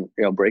happens. And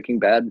Breaking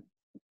Bad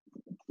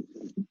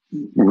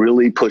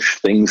really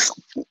pushed things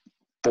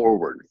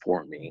forward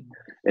for me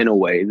in a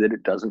way that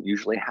it doesn't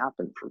usually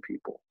happen for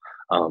people,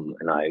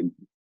 and I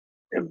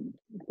am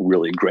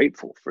really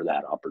grateful for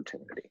that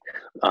opportunity.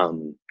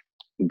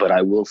 But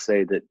I will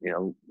say that,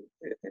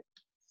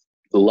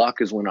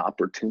 luck is when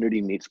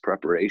opportunity meets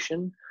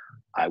preparation.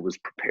 I was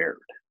prepared.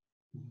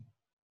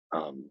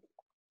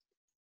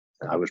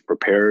 I was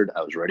prepared.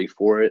 I was ready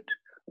for it.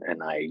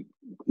 And I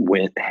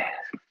went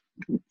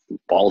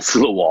balls to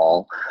the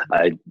wall.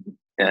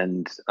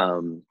 And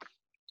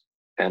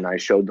I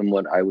showed them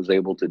what I was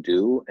able to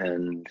do,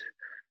 and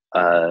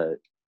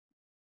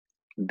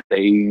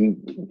they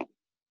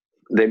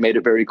made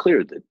it very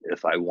clear that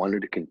if I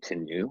wanted to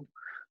continue,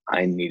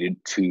 I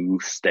needed to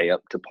stay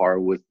up to par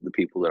with the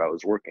people that I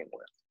was working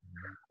with.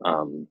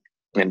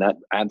 And that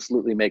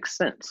absolutely makes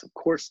sense. Of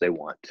course, they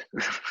want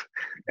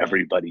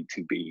everybody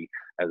to be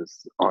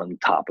as on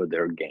top of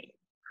their game.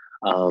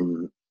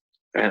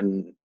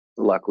 And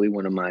luckily,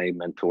 one of my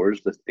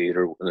mentors, the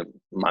theater,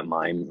 my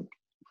mime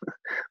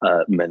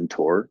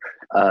mentor,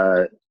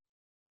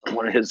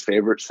 one of his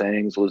favorite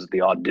sayings was,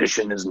 "The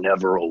audition is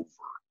never over."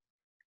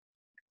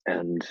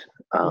 And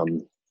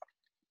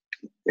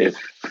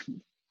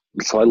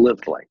so I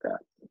lived like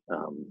that.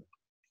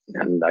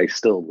 And I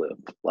still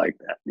live like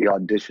that. The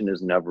audition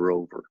is never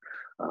over.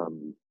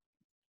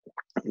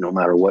 No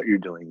matter what you're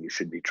doing, you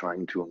should be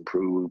trying to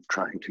improve,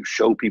 trying to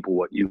show people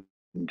what you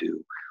can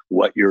do,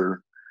 what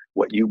you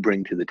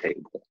bring to the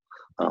table.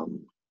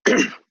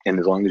 And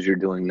as long as you're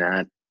doing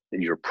that,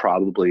 you're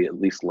probably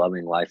at least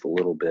loving life a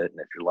little bit. And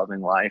if you're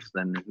loving life,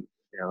 then,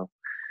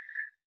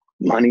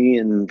 money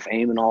and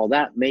fame and all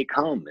that may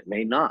come. It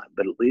may not,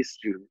 but at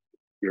least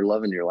you're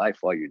loving your life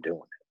while you're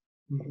doing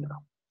it.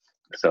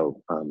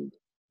 So,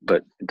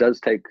 but it does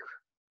take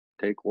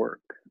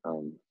work.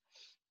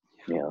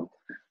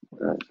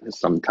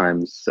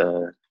 Sometimes,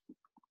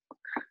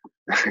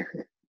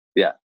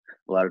 yeah,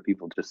 a lot of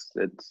people just,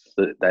 it's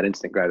that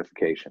instant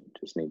gratification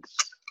just needs,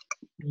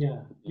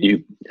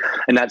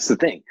 and that's the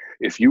thing.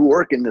 If you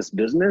work in this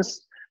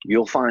business,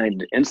 you'll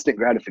find instant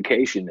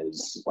gratification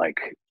is like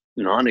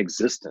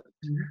non-existent.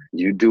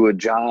 You do a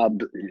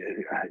job,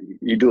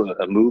 you do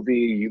a movie,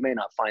 you may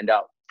not find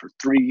out for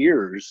 3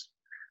 years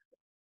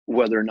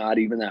whether or not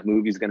even that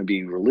movie is going to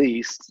be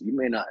released. You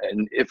may not,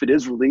 and if it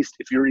is released,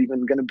 if you're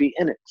even going to be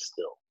in it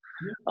still.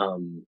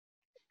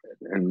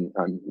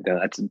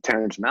 That's a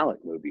Terrence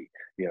Malick movie.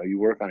 You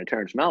work on a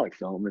Terrence Malick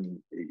film,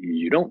 and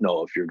you don't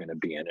know if you're going to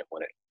be in it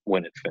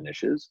when it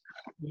finishes.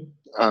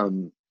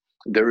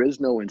 There is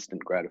no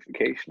instant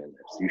gratification in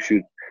this. You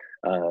should,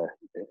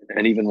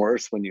 and even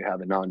worse when you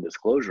have a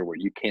non-disclosure where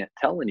you can't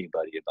tell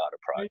anybody about a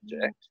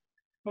project.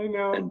 I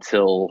know.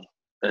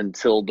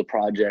 Until the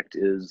project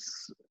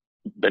is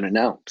been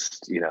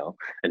announced,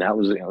 and that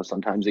was,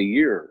 sometimes a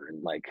year,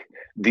 and like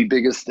the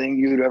biggest thing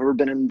you'd ever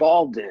been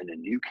involved in,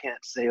 and you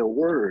can't say a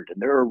word.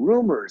 And there are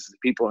rumors that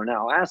people are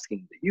now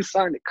asking that you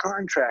signed a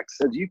contract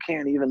says you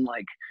can't even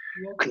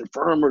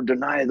confirm or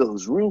deny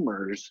those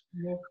rumors.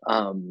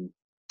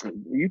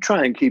 You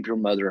try and keep your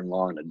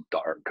mother-in-law in the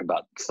dark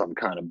about some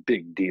kind of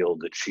big deal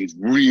that she's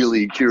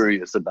really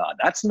curious about.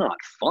 That's not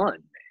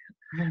fun.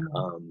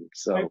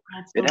 So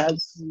it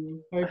has.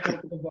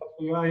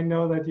 I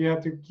know that you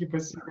have to keep a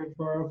secret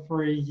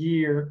for a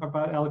year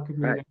about El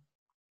Camino. Right.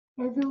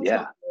 I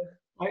feel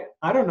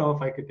I don't know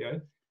if I could do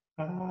it.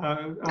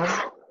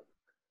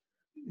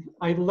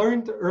 I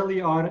learned early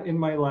on in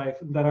my life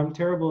that I'm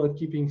terrible at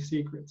keeping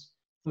secrets.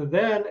 So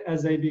then,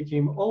 as I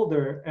became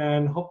older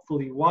and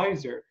hopefully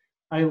wiser,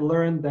 I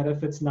learned that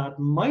if it's not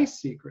my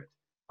secret,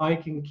 I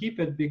can keep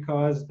it,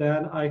 because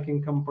then I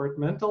can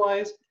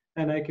compartmentalize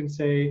and I can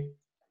say,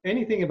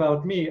 anything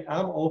about me,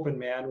 I'm open,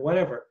 man,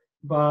 whatever.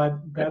 But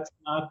that's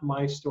not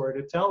my story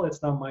to tell.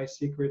 It's not my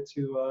secret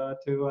to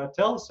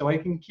tell, so I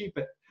can keep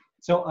it.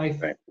 So I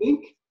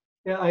think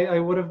I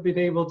would have been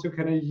able to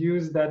kind of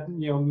use that,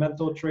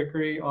 mental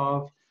trickery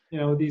of,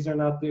 these are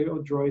not the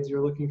droids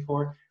you're looking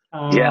for.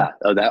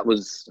 That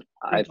was,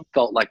 I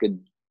felt like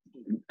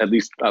at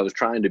least I was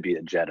trying to be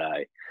a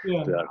Jedi.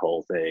 That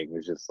whole thing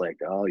was just like,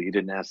 oh, you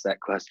didn't ask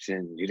that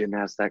question. You didn't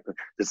ask that.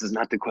 This is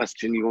not the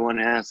question you want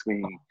to ask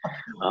me.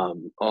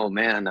 Oh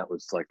man, that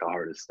was like the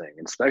hardest thing.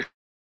 And especially,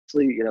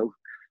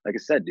 like I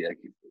said,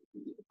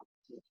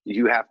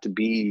 you have to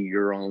be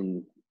your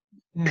own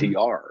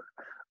PR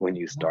when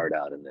you start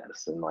out in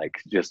this, and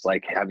just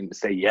having to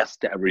say yes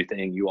to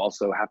everything. You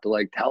also have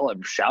to tell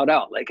them, shout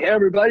out, hey,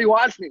 everybody,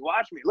 watch me,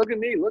 look at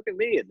me.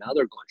 And now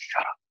they're going,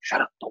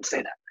 shut up, don't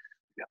say that.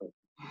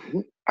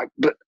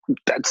 But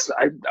that's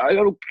I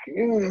don't.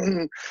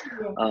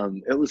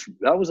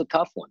 That was a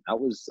tough one.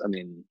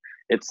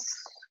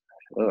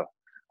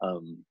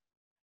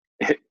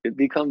 It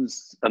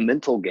becomes a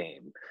mental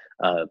game,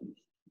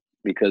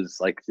 because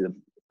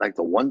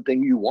the one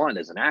thing you want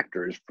as an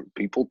actor is for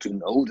people to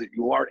know that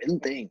you are in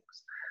things.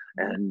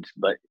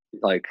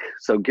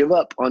 So give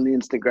up on the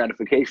instant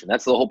gratification.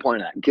 That's the whole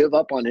point of that. Give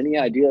up on any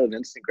idea of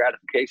instant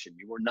gratification.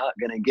 You are not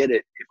going to get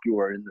it if you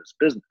are in this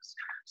business.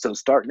 So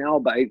start now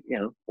by,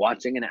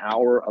 watching an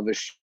hour of a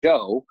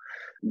show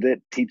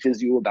that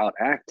teaches you about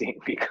acting,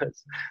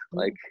 because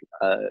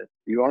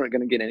you aren't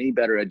going to get any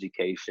better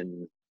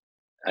education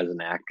as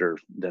an actor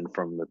than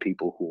from the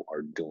people who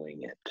are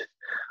doing it,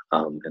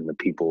 and the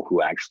people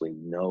who actually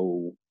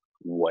know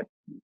what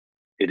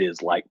it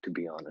is like to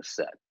be on a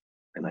set.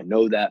 And I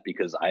know that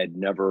because I had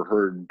never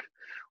heard,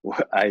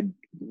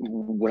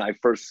 when I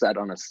first sat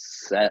on a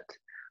set,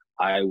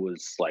 I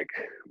was like,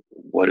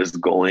 what is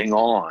going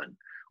on?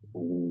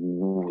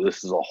 ooh,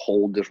 this is a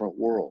whole different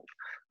world.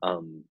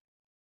 Um,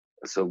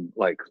 so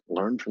like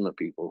learn from the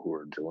people who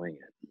are doing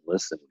it.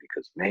 Listen,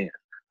 because man,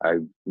 I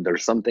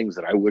there's some things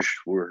that I wish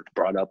were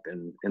brought up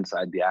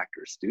inside the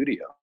actor's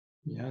studio.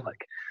 Yeah.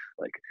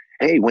 Like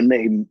hey, when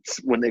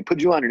they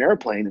put you on an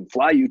airplane and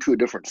fly you to a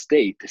different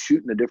state to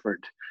shoot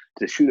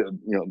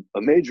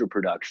a major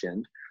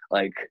production,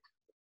 like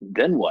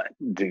then what?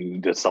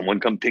 Does someone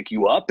come pick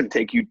you up and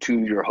take you to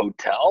your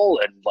hotel?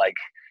 And like,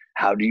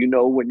 how do you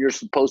know when you're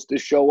supposed to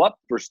show up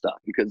for stuff?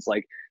 Because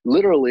like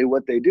literally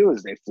what they do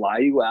is they fly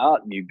you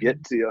out and you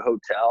get to a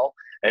hotel,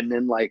 and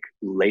then like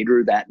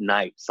later that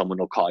night someone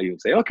will call you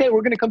and say, okay,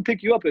 we're going to come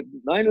pick you up at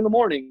 9 a.m.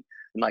 And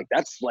like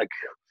that's like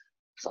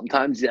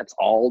sometimes that's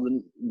all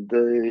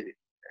the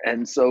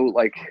and so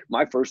like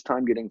my first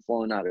time getting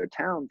flown out of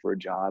town for a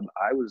job,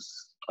 I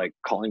was like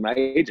calling my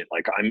agent,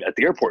 like I'm at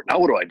the airport now,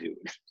 what do I do?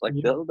 It's like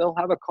they'll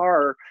have a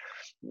car.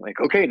 I'm like,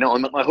 okay, now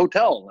I'm at my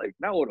hotel, like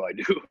now what do I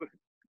do?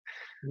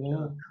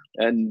 Yeah.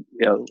 And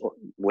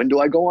when do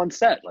I go on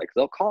set? Like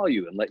they'll call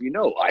you and let you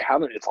know.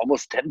 It's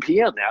almost 10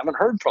 p.m. I haven't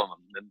heard from them,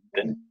 and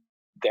then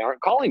they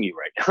aren't calling you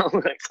right now.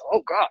 Like,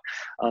 oh god.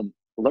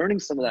 Learning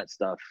some of that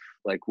stuff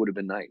like would have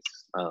been nice.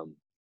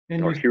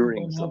 Or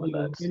hearing some of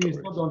that. And you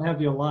still don't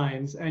have your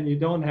lines, and you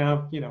don't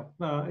have,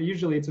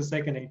 usually it's a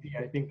second AD.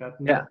 I think that.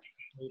 Yeah.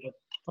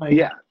 But like,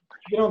 yeah.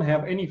 You don't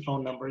have any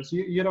phone numbers.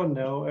 You don't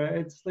know.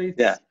 It's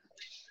yeah.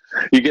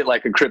 You get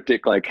like a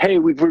cryptic, like, hey,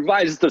 we've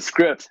revised the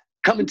script.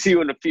 Coming to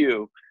you in a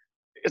few.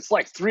 It's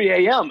like 3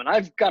 a.m. and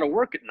I've got to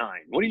work at 9.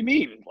 What do you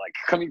mean? Like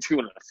coming to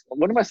you in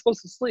when am I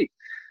supposed to sleep?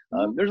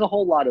 There's a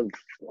whole lot of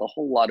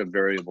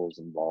variables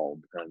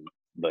involved,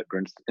 but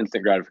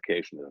instant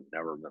gratification has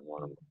never been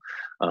one of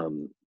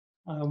them.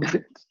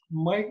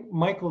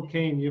 Michael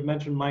Caine, you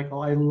mentioned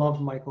Michael. I love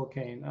Michael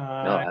Caine.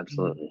 No,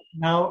 absolutely.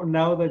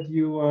 Now that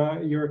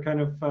you're kind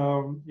of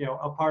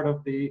a part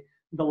of the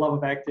Love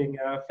of Acting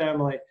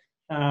family,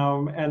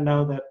 and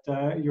now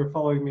that you're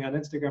following me on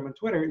Instagram and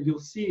Twitter, you'll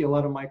see a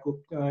lot of Michael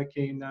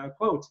Caine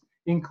quotes,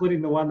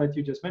 including the one that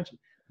you just mentioned.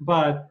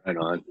 But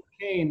Michael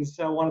Caine's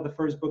one of the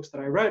first books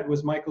that I read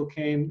was Michael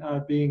Caine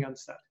Being on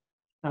Set,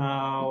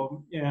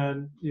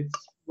 and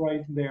it's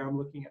right there. I'm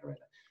looking at it right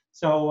now.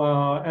 So,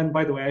 and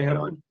by the way, I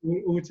have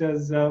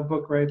Uta's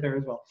book right there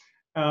as well.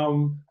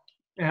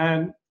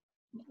 And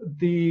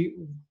the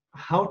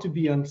How to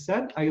Be on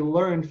Set, I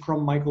learned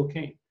from Michael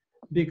Caine,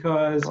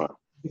 because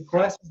the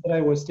classes that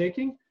I was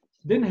taking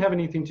didn't have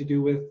anything to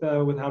do with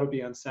how to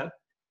be on set.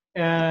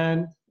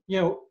 And,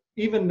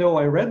 even though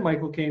I read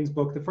Michael Caine's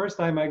book, the first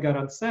time I got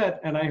on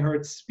set and I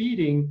heard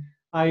speeding,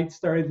 I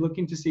started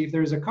looking to see if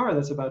there's a car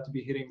that's about to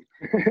be hitting me.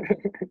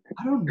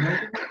 I don't know.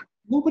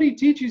 Nobody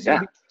teaches you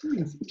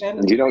these things.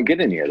 And you don't get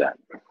any of that.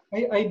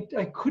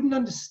 I couldn't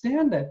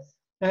understand that.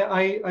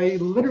 I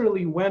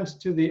literally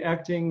went to the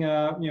acting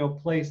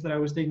place that I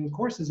was taking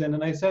courses in,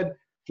 and I said,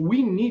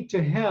 we need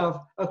to have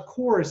a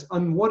course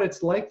on what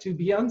it's like to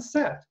be on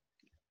set.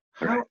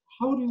 How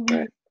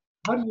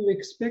do you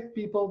expect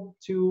people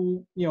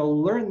to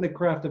learn the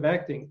craft of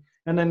acting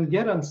and then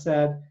get on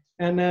set,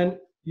 and then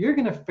you're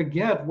going to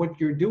forget what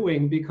you're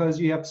doing because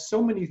you have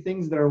so many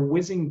things that are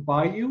whizzing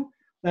by you,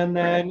 and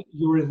then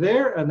you're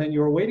there and then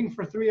you're waiting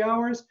for 3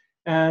 hours,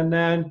 and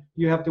then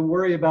you have to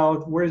worry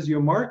about where's your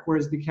mark,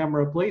 where's the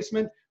camera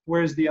placement,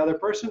 where's the other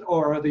person,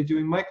 or are they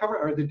doing my cover,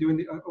 are they doing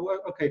the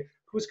okay,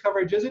 whose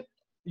coverage is it?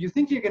 You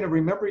think you're going to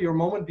remember your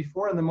moment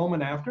before and the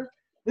moment after?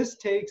 This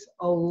takes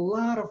a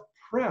lot of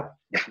prep.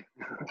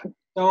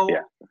 So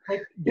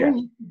there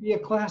needs to be a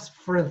class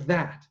for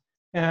that.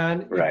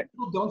 And if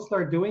people don't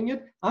start doing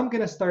it, I'm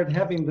going to start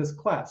having this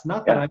class.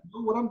 Not that I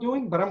know what I'm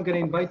doing, but I'm going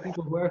to invite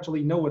people who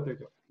actually know what they're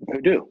doing.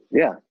 Who do,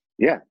 yeah.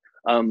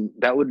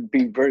 That would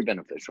be very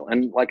beneficial.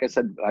 And like I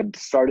said, I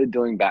started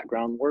doing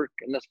background work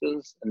in this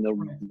business. And the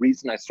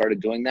reason I started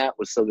doing that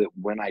was so that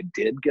when I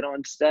did get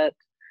on set,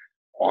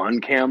 on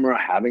camera,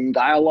 having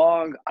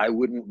dialogue, I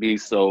wouldn't be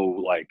so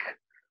like,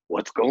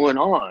 what's going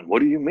on? What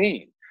do you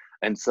mean?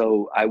 And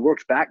so I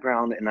worked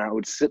background, and I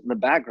would sit in the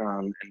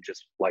background and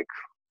just like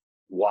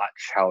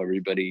watch how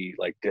everybody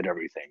like did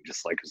everything,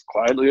 just like as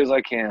quietly as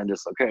I can,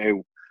 just okay,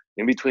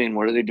 in between,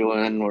 what are they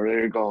doing? Where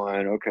are they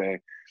going? Okay.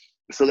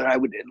 So that I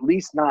would at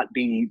least not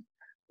be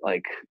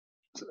like,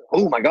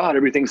 oh my God,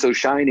 everything's so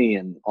shiny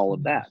and all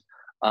of that.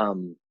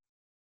 And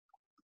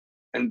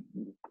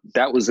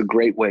that was a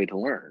great way to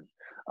learn.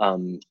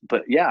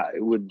 But yeah,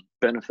 it would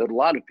benefit a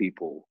lot of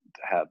people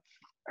to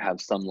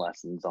have some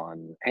lessons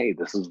on, hey,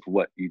 this is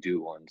what you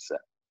do on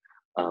set.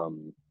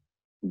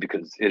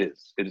 Because it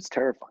is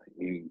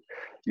terrifying.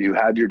 You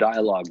have your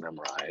dialogue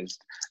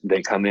memorized.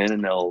 They come in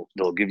and they'll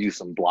give you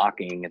some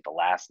blocking at the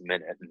last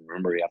minute. And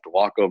remember, you have to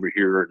walk over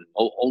here and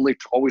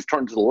always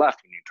turn to the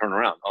left when you turn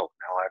around. Oh,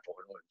 now I have to.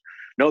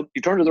 No,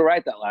 you turned to the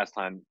right that last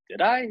time.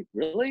 Did I?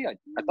 Really? I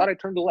thought I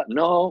turned to the left.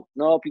 No,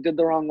 you did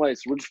the wrong way.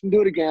 So we're just gonna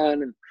do it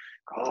again.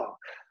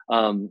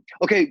 And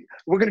okay,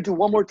 we're gonna do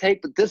one more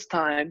take, but this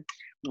time,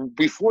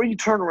 before you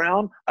turn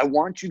around, I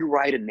want you to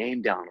write a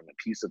name down on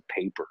a piece of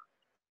paper.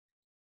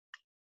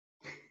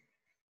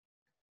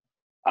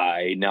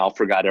 I now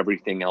forgot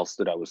everything else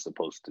that I was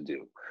supposed to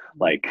do.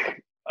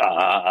 Like,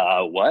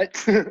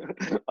 what?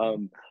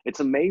 It's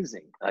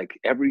amazing. Like,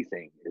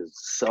 everything is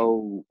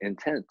so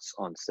intense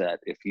on set.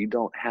 If you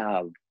don't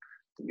have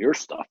your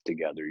stuff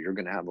together, you're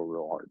going to have a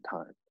real hard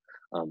time.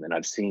 And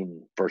I've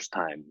seen first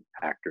time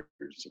actors,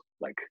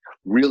 like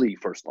really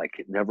first, like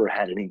never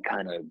had any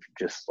kind of,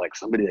 just like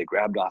somebody they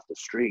grabbed off the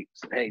street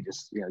said, hey,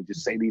 just,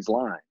 just say these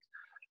lines,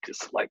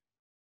 just like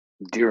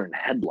deer in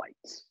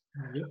headlights.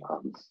 Yeah.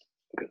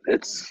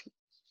 It's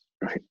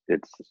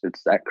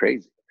that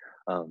crazy.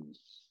 And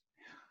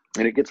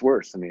it gets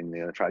worse. I mean,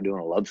 try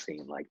doing a love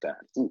scene like that.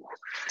 Ooh.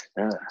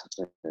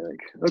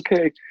 Like,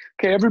 okay,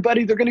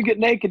 everybody, they're gonna get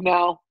naked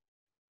now.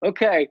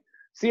 Okay,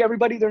 see,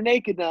 everybody, they're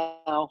naked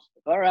now.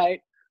 All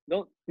right,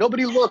 don't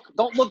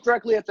look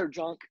directly at their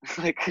junk.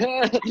 Like,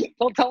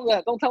 don't tell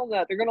them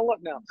that. They're gonna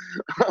look now.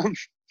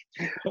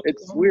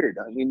 It's weird.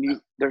 I mean,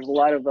 there's a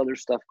lot of other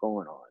stuff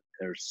going on.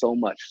 There's so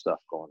much stuff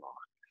going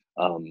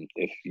on.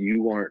 If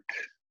you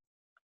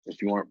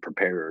aren't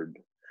prepared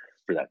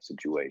for that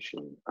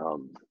situation,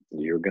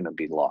 you're going to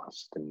be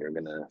lost and you're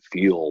going to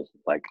feel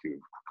like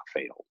you've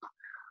failed.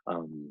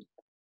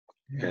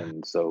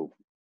 And so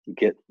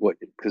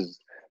because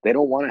they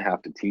don't want to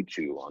have to teach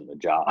you on the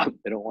job.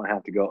 They don't want to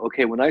have to go,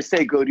 okay, when I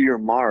say go to your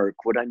mark,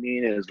 what I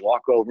mean is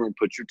walk over and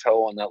put your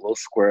toe on that little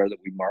square that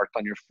we marked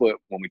on your foot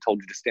when we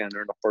told you to stand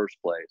there in the first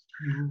place.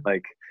 Mm-hmm.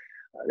 Like,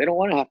 they don't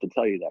want to have to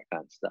tell you that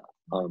kind of stuff.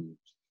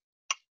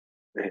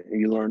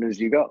 You learn as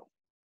you go.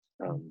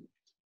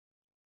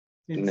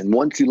 And then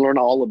once you learn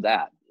all of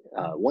that,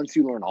 once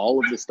you learn all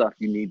of the stuff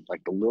you need,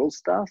 like the little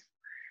stuff,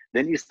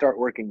 then you start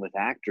working with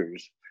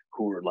actors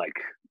who are like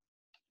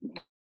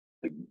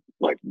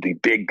the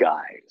big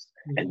guys,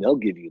 and they'll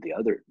give you the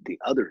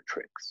other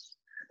tricks.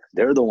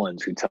 They're the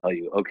ones who tell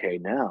you, okay,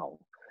 now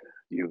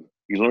you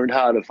learned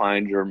how to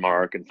find your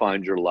mark and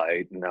find your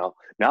light, and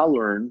now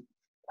learn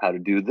how to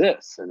do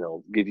this, and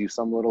they'll give you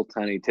some little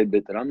tiny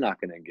tidbit that I'm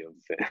not going to give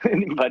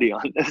anybody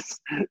on this,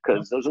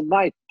 because those are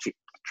my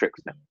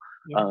tricks now.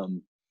 Yeah.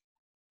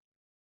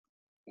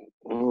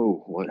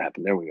 Oh, what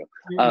happened? There we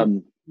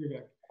go.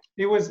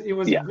 It was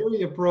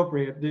very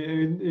appropriate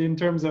in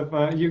terms of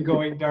you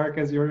going dark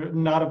as you're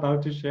not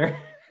about to share.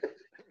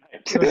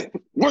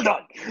 We're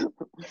done.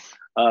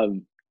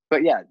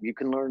 But yeah, you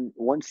can learn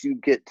once you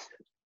get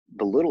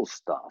the little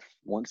stuff.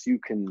 Once you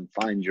can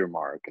find your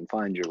mark and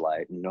find your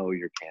light and know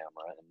your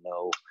camera and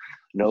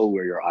know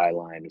where your eye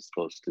line is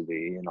supposed to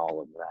be and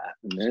all of that,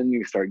 and then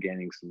you start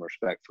gaining some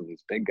respect from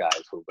these big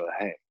guys who'll go,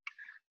 hey,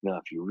 now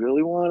if you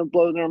really want to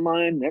blow their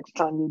mind, next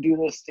time you do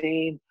this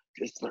scene,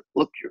 just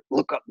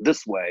look up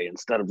this way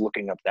instead of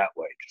looking up that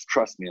way. Just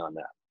trust me on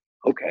that.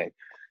 Okay.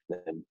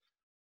 Then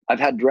I've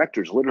had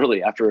directors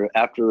literally after a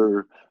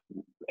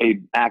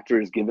actor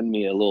has given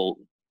me a little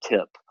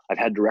tip, I've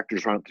had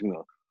directors run up to me and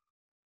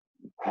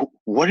go,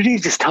 what did he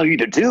just tell you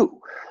to do?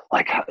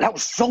 Like, that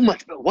was so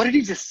much. What did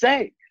he just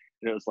say?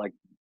 And it was like,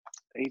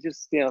 he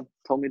just,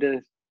 told me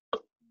to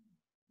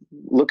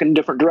look in a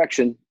different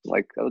direction.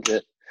 Like, that was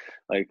it.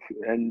 Like,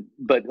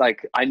 but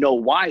like, I know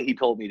why he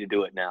told me to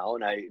do it now.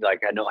 And I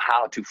know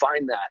how to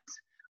find that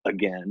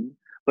again,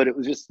 but it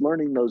was just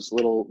learning those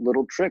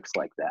little tricks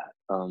like that.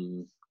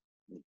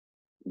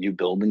 You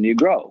build and you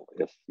grow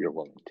if you're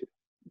willing to.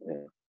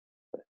 Yeah.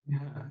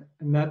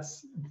 And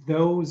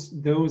those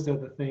are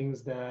the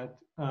things that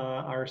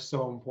are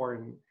so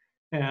important.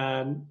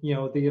 And,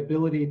 the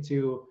ability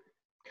to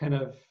kind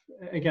of,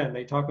 again,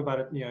 they talk about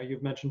it,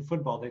 you've mentioned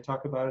football. They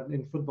talk about it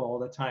in football all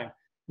the time.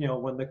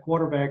 When the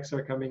quarterbacks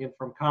are coming in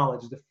from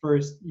college, the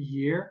first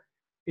year,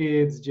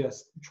 it's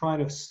just trying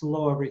to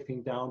slow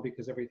everything down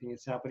because everything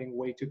is happening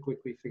way too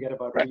quickly. Forget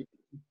about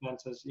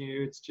defenses.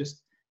 It's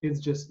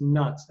just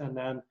nuts. And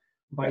then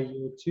by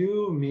year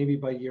 2, maybe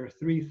by year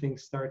 3,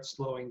 things start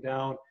slowing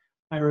down.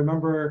 I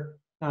remember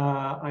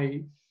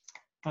the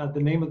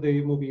name of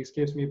the movie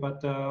escapes me,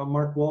 but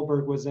Mark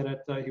Wahlberg was in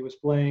it. He was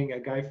playing a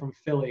guy from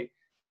Philly,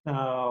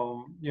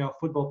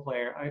 football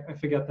player. I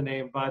forget the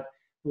name, but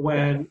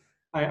when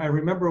I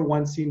remember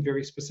one scene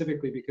very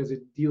specifically because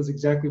it deals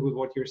exactly with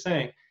what you're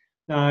saying.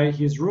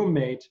 His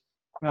roommate,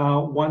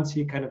 once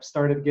he kind of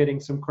started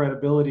getting some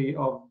credibility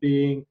of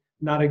being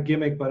not a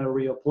gimmick but a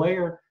real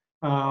player,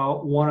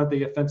 one of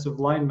the offensive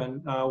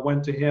linemen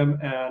went to him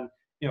and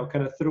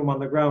kind of threw him on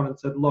the ground and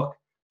said, look,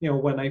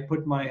 when I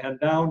put my hand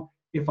down,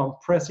 if I'm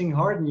pressing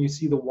hard and you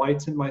see the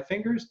whites in my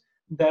fingers,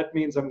 that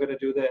means I'm going to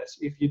do this.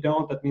 If you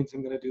don't, that means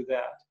I'm going to do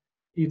that.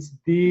 It's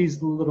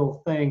these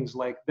little things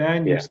like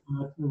then you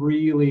start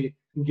really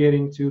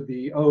getting to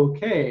the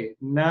okay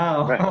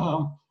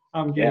now.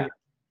 I'm getting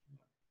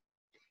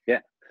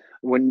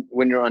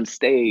when you're on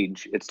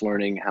stage, it's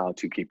learning how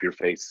to keep your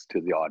face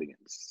to the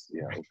audience,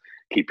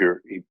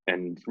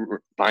 and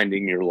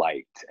finding your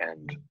light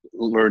and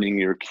learning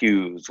your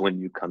cues when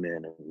you come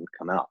in and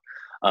come out,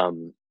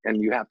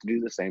 and you have to do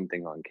the same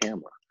thing on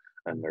camera,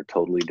 and they're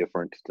totally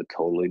different. It's a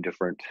totally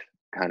different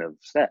kind of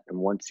set, and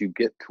once you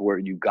get to where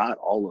you got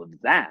all of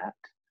that,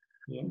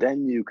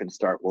 then you can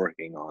start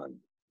working on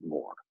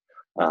more.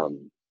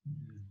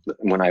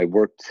 When I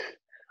worked,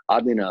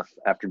 oddly enough,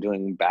 after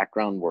doing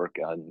background work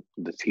on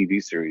the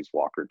TV series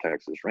Walker,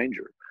 Texas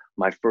Ranger,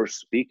 my first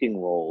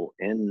speaking role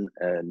in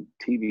a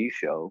TV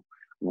show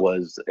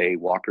was a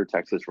Walker,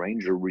 Texas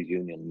Ranger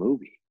reunion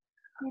movie.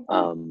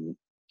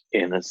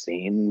 In a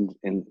scene,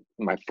 in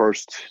my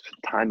first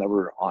time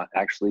ever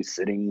actually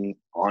sitting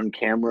on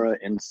camera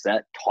in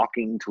set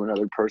talking to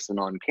another person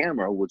on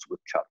camera was with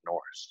Chuck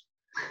Norris.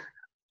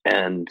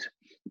 And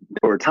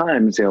there were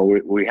times,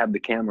 we had the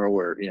camera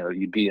where,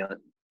 you'd be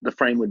the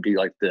frame would be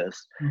like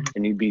this,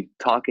 and you'd be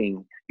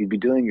talking, you'd be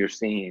doing your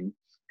scene,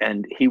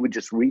 and he would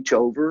just reach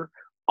over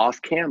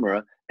off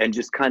camera and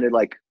just kind of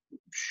like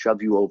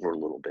shove you over a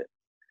little bit.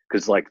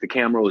 Because like the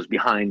camera was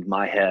behind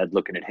my head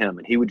looking at him,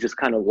 and he would just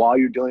kind of, while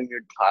you're doing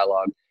your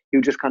dialogue, he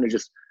would just kind of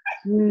just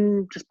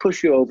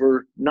push you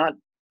over,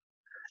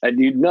 and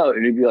you'd know,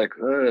 and you'd be like,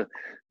 ugh.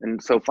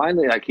 And so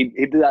finally, like he'd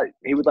do that.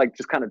 He would like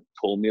just kind of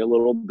pull me a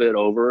little bit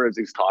over as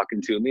he's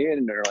talking to me,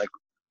 and they're like,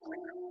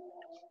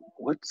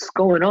 what's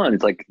going on?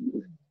 It's like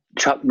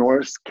Chuck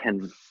Norris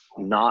can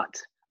not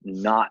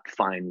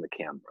find the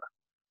camera.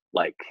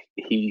 Like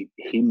he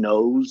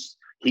knows,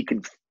 he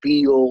can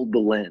feel the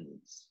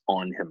lens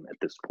on him at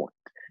this point.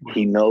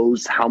 He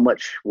knows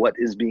what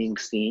is being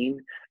seen,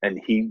 and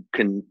he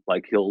can,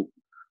 like, he'll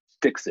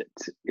fix it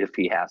if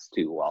he has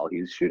to while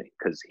he's shooting,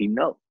 because he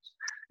knows.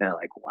 And I'm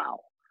like, wow,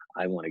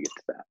 I want to get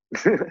to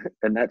that.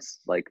 And that's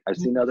like, I've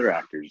seen other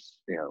actors,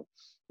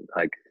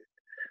 like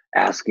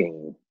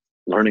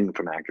learning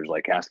from actors,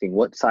 like asking,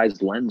 what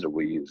size lens are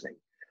we using?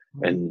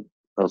 And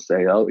they'll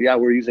say, oh yeah,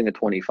 we're using a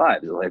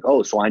 25. They're like,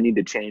 oh, so I need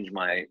to change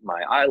my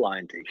eye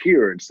line to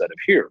here instead of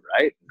here,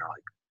 right? And they're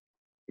like,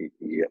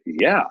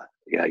 yeah,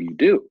 you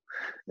do.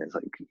 And it's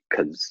like,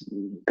 because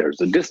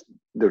there's a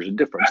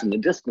difference in the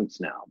distance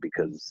now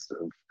because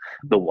of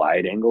the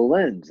wide angle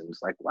lens. And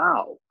it's like,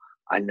 wow,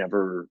 I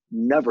never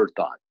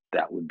thought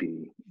that would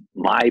be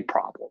my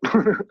problem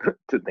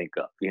to think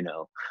of.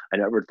 I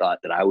never thought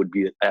that I would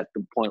be at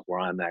the point where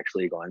I'm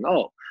actually going,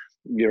 oh,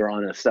 you're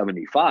on a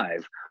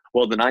 75.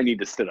 Well, then I need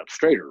to sit up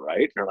straighter,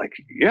 right? And they're like,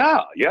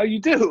 yeah, you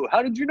do.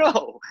 How did you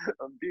know?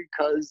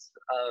 Because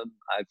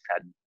I've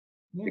had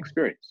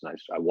experience. And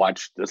I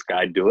watched this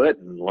guy do it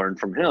and learned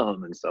from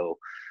him. And so,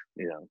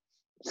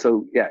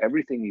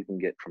 everything you can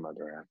get from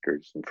other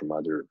actors and from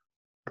other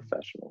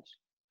professionals.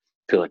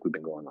 I feel like we've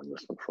been going on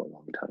this one for a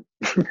long time.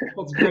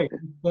 That's great.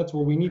 That's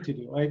what we need to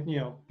do, right?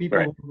 People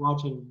right.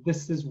 Watching,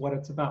 this is what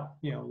it's about.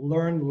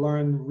 Learn,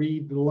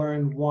 read,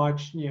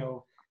 watch,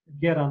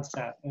 get on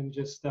set and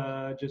just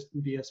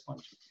be a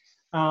sponge.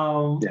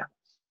 All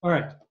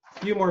right. A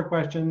few more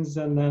questions,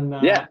 and then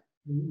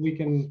we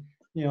can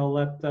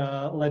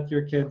let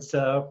your kids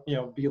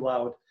be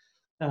loud.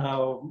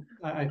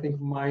 I think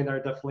mine are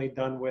definitely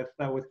done with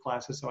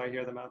classes, so I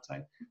hear them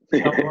outside.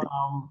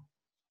 So,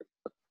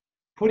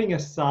 putting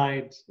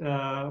aside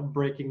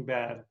Breaking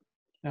Bad,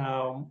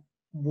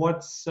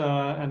 what's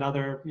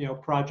another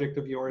project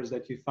of yours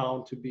that you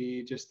found to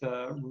be just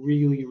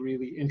really,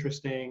 really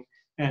interesting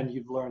and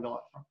you've learned a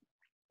lot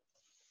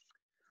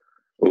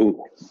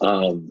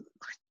from?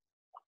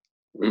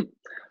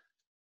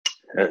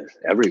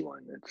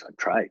 Everyone. I've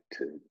tried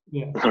to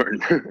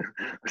learn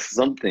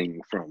something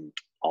from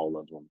all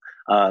of them.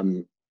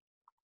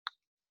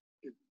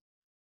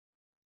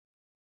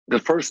 The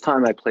first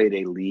time I played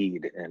a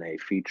lead in a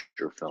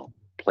feature film,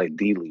 played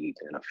the lead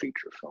in a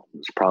feature film,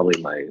 was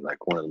probably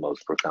one of the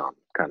most profound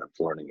kind of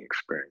learning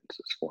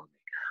experiences for me.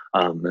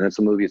 And it's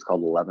a movie. It's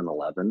called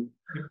 11/11.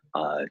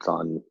 It's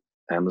on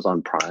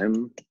Amazon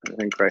Prime, I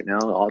think, right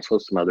now. Also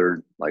some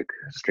other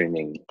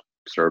streaming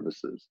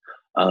services.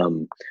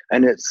 And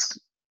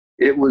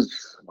it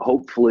was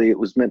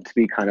meant to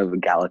be kind of a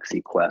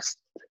Galaxy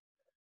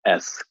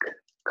Quest-esque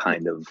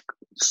kind of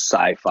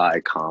sci-fi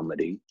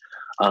comedy.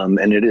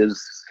 And it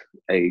is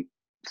a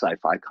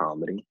sci-fi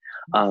comedy.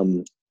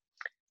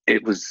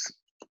 It was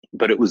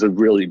a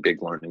really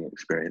big learning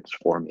experience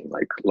for me,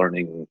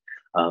 learning,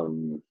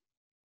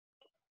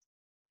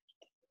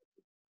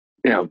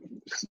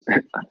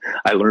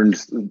 I learned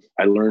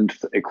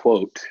a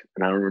quote,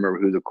 and I don't remember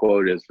who the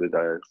quote is, but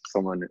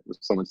someone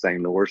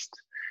saying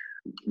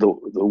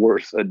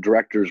a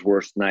director's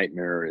worst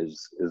nightmare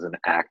is an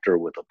actor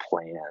with a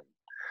plan.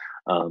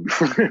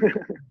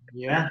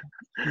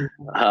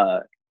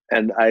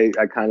 And I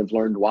kind of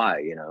learned why,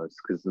 it's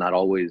because not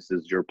always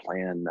does your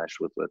plan mesh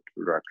with what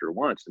the director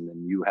wants. And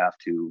then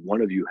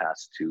one of you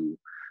has to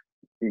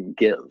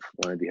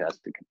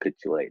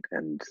capitulate.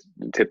 And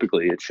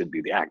typically it should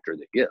be the actor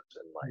that gives,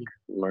 and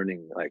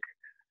learning,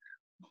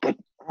 but,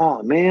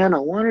 oh man, I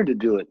wanted to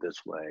do it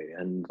this way.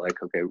 And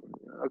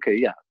okay.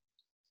 Yeah.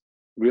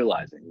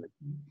 Realizing that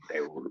they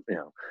were,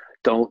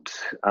 don't,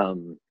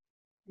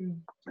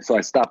 so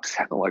I stopped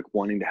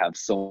wanting to have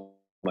so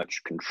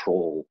much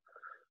control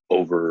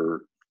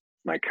over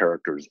my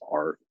character's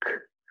arc,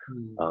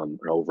 and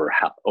over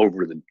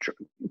the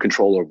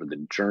control over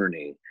the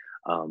journey,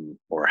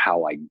 or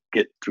how I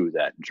get through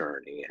that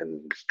journey,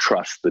 and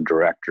trust the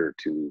director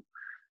to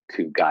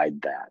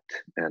guide that.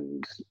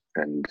 And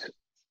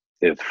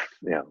if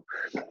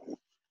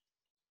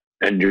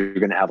and you're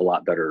going to have a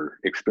lot better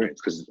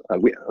experience because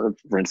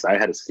for instance, I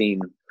had a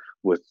scene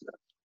with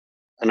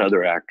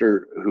another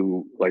actor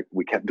who, like,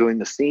 we kept doing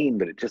the scene,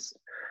 but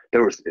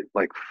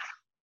like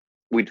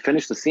we'd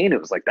finish the scene, it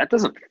was like, that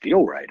doesn't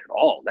feel right at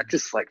all. That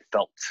just like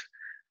felt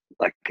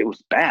like it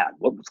was bad.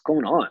 What was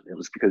going on? It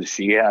was because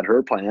she had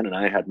her plan and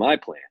I had my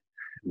plan.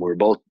 We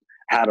both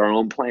had our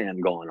own plan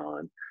going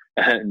on.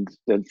 And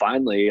then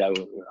finally I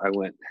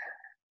went,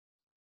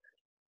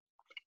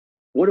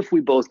 what if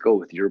we both go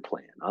with your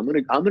plan? I'm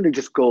gonna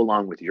just go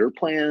along with your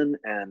plan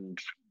and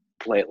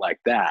play it like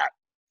that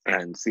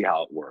and see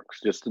how it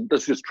works.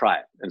 Let's just try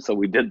it. And so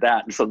we did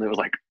that, and suddenly it was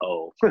like,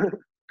 oh,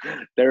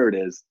 there it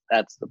is.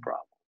 That's the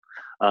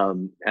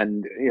problem.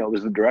 And it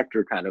was the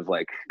director kind of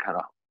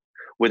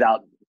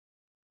without.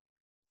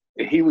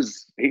 He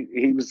was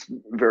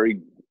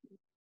very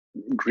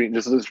green.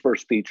 This is his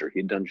first feature.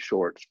 He'd done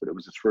shorts, but it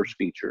was his first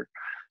feature,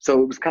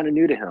 so it was kind of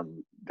new to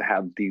him to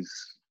have these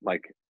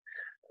like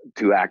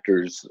two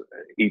actors,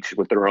 each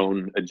with their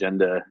own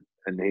agenda,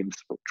 and he's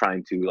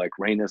trying to like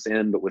rein us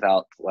in, but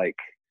without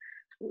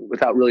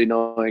really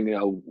knowing,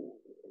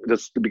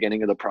 this is the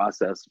beginning of the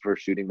process for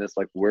shooting this.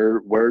 Like,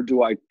 who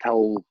do I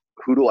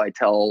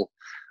tell?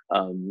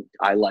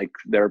 I like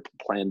their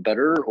plan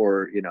better,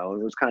 or it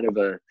was kind of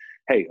a,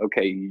 hey,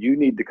 okay, you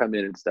need to come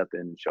in and step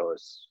in and show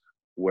us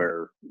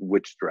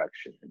which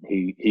direction. And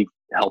he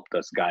helped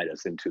us, guide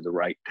us into the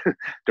right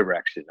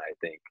direction, I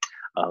think,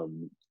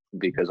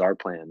 because our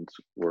plans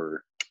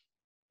were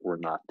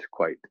not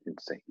quite in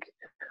sync.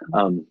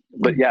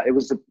 But yeah, it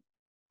was a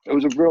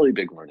really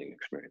big learning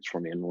experience for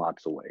me in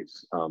lots of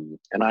ways.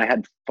 And I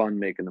had fun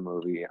making the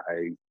movie.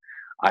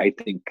 I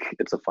think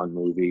it's a fun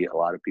movie. A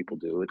lot of people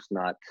do. It's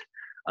not.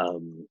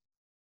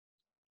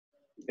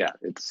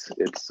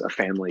 It's a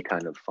family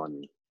kind of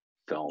fun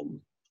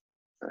film,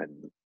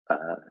 and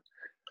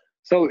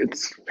so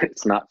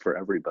it's not for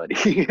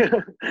everybody,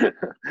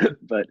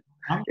 but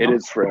it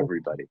is for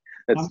everybody.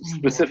 That's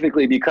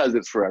specifically because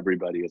it's for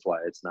everybody is why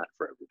it's not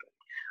for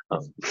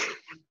everybody.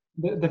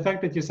 The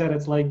fact that you said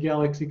it's like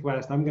Galaxy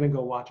Quest, I'm gonna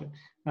go watch it.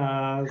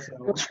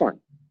 So it's fun.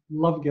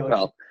 Love Galaxy.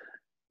 Well,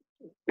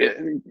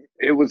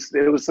 it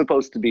was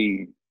supposed to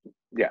be,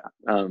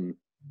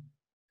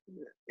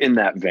 in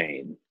that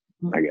vein,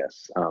 I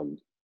guess.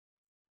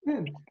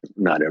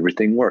 Not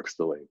everything works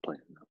the way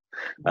planned,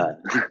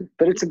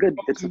 but it's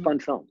a fun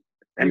film,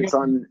 and it's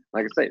on,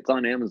 like I say, it's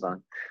on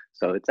Amazon,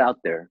 so it's out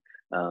there,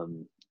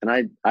 and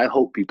I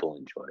hope people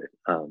enjoy it.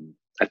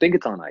 I think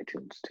it's on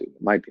iTunes too.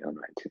 It might be on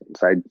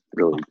iTunes.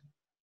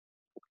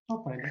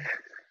 I'll find it.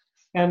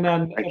 And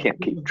then I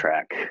can't keep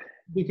track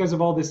because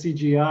of all the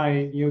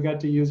CGI. You got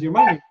to use your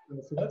money,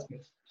 so that's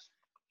good.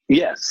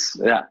 Yes,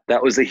 yeah,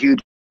 that was I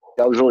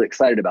was really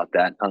excited about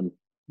that. And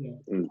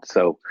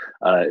so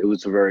it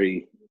was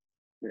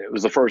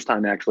the first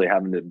time actually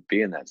having to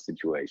be in that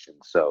situation.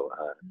 So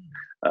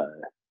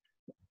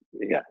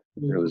it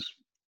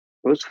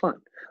was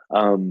fun.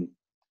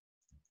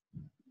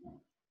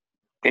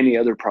 Any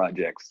other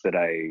projects that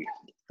I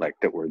like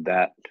that were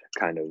that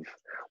kind of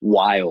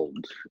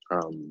wild?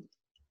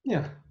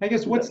 I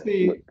guess what's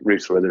the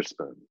Reese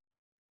Witherspoon?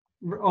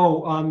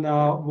 Oh, on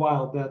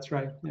Wild, that's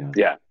right.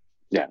 Yeah,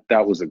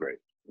 that was a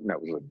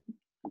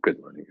good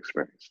learning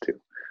experience too.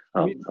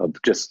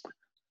 Of just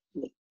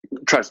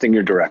trusting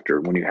your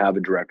director. When you have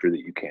a director that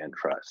you can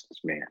trust,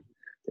 man,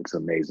 it's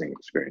an amazing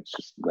experience.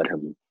 Just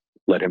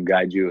let him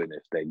guide you, and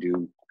if they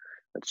do,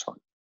 that's fun.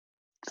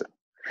 So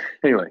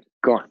anyway,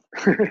 go on.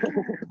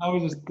 I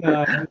was just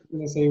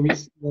going to say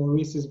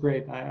Reese is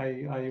great.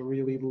 I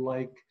really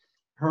like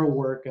her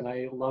work, and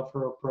I love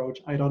her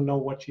approach. I don't know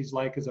what she's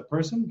like as a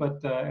person,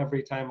 but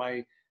every time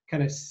I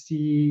kind of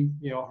see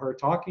her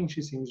talking,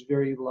 she seems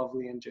very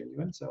lovely and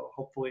genuine. So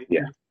hopefully,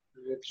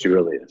 she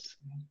really is.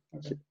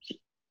 Okay.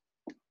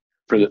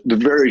 For the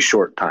very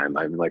short time,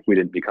 I'm like, we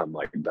didn't become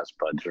like best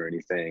buds or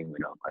anything. We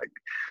don't like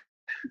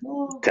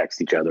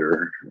text each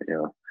other,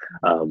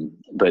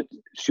 but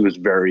she was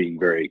very,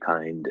 very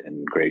kind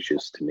and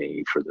gracious to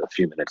me for the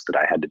few minutes that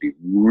I had to be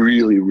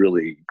really,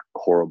 really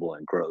horrible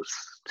and gross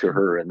to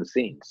her in the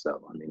scene.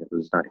 So, I mean, it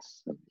was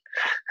nice.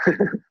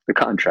 The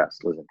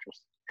contrast was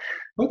interesting.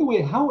 By the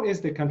way, how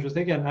is the contrast?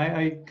 Again,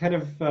 I kind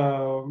of,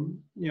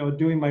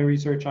 doing my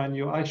research on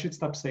you, I should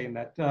stop saying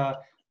that.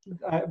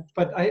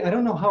 But I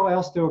don't know how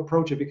else to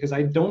approach it because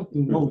I don't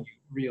know you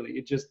really.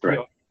 It just,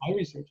 my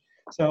research.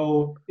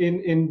 So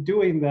in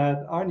doing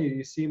that, Anya,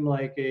 you seem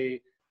like a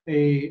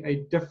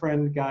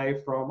different guy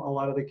from a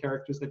lot of the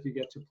characters that you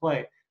get to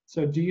play.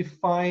 So do you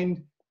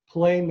find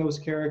playing those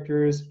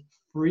characters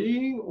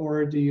freeing,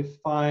 or do you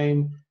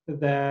find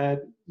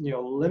that,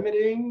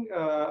 limiting?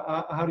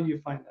 How do you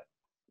find that?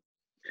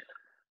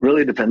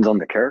 Really depends on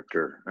the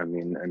character. I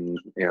mean, and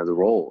the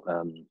role.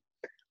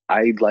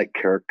 I like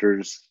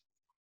characters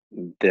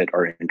that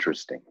are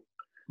interesting,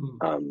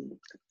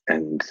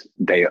 and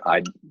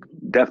I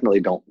definitely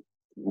don't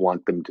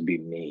want them to be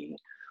me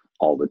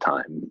all the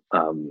time.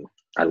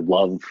 I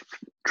love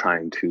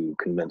trying to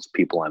convince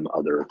people I'm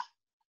other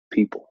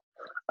people,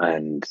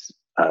 and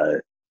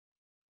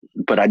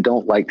but I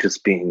don't like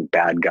just being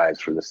bad guys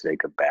for the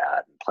sake of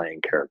bad and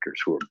playing characters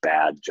who are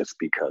bad just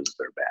because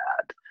they're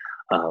bad.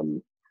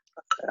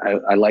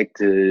 I like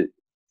to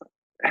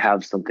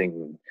have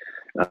something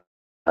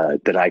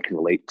that I can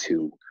relate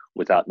to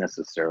without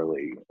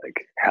necessarily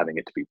like having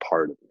it to be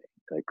part of me,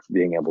 like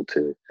being able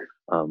to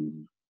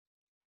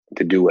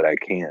do what I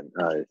can.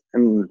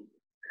 And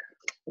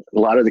a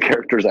lot of the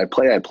characters I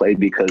play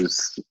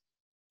because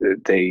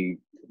they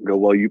go,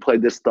 well, you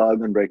played this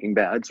thug on Breaking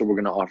Bad, so we're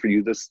going to offer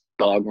you this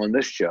thug on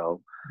this show.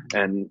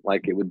 And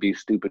like, it would be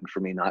stupid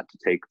for me not to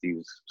take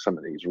some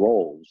of these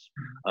roles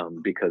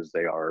because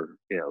they are,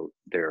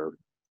 they're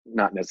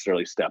not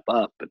necessarily step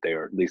up, but they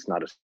are at least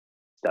not a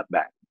step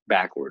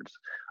backwards.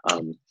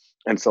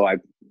 And so I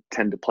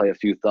tend to play a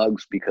few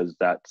thugs because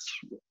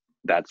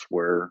that's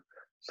where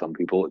some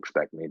people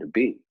expect me to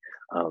be.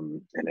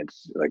 And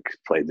it's like,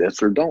 play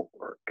this or don't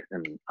work.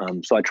 And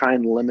so I try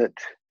and limit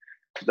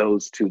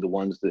those to the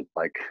ones that,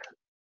 like,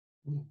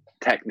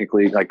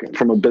 technically, like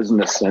from a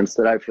business sense,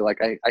 that I feel like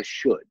I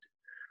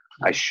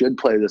should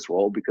play this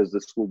role because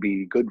this will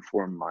be good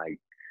for my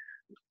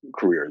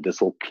career. This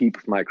will keep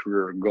my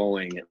career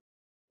going at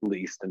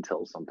least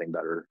until something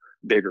better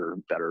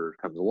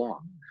comes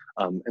along.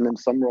 And then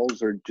some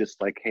roles are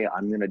just like, hey,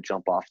 I'm going to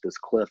jump off this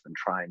cliff and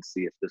try and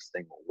see if this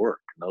thing will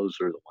work. And those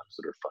are the ones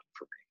that are fun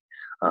for me.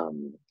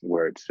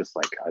 Where it's just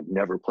like, I've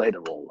never played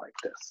a role like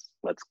this.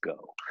 Let's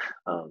go.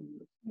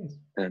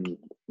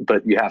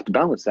 But you have to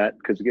balance that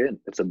because, again,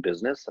 it's a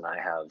business, and I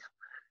have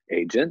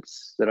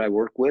agents that I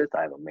work with.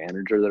 I have a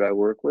manager that I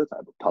work with. I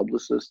have a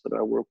publicist that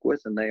I work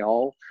with, and they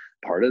all,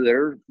 part of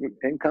their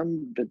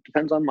income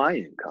depends on my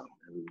income.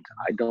 And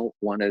I don't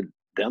want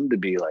them to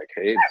be like,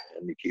 hey,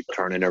 and you keep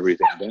turning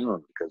everything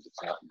down because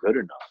it's not good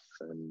enough.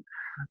 And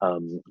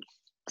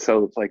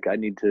so it's like,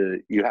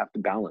 you have to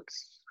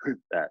balance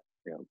that.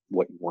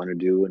 What you want to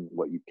do and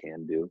what you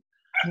can do.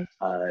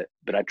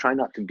 But I try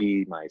not to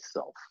be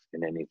myself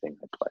in anything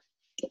I play.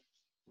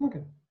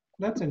 Okay,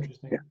 that's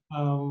interesting.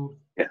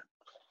 Yeah.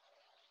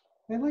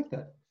 I like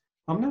that.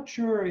 I'm not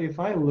sure if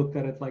I looked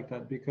at it like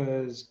that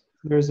because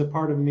there's a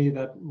part of me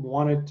that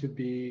wanted to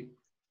be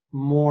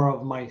more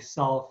of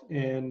myself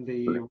in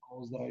the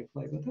roles that I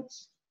play.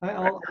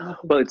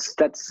 But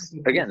that's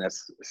again,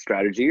 that's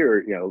strategy,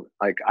 or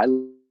like, I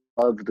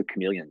love the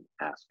chameleon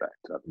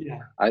aspect of it. Yeah.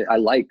 I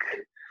like.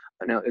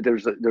 Now,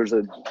 there's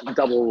a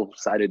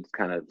double-sided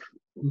kind of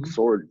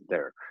sword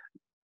there.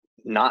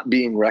 Not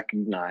being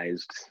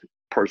recognized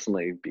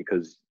personally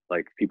because,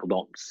 like, people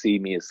don't see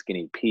me as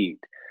Skinny Pete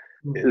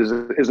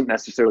isn't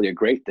necessarily a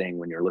great thing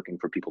when you're looking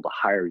for people to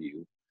hire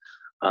you.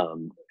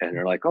 And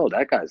they're like, oh,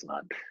 that guy's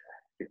not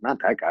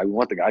that guy. We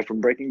want the guy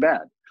from Breaking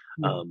Bad.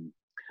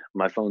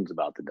 My phone's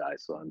about to die,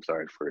 so I'm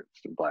sorry for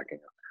blacking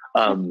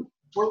out.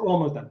 We're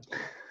almost done.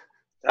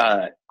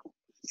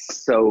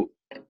 So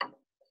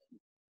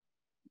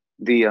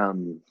the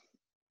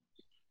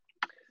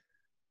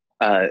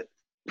I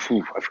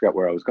forgot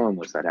where I was going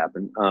once that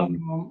happened.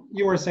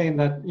 You were saying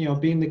that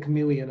being the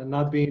chameleon and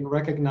not being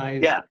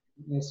recognized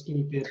as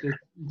Skinny Pete is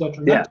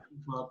detrimental. Yeah.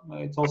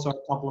 It's also a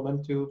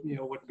compliment to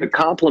what the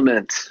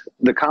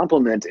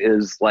compliment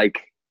is, like,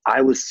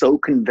 I was so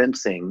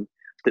convincing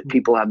that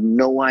people have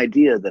no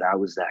idea that I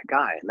was that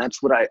guy, and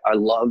that's what I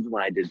loved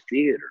when I did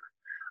theater.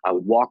 I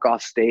would walk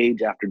off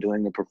stage after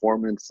doing a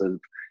performance of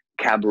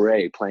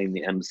Cabaret, playing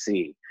the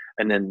MC,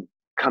 and then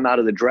come out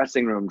of the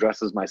dressing room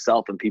dressed as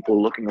myself, and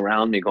people looking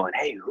around me going,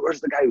 hey,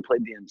 where's the guy who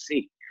played the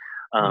MC?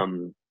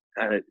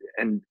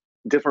 And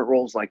different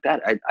roles like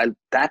that.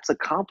 That's a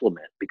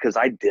compliment because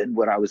I did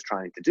what I was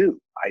trying to do.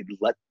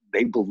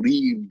 They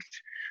believed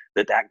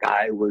that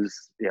guy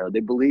was, they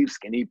believe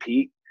Skinny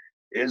Pete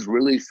is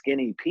really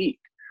Skinny Pete.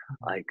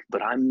 Like,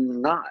 but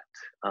I'm not.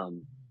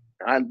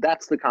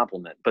 That's the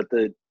compliment. But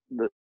the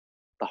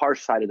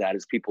harsh side of that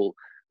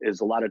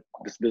is a lot of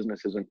this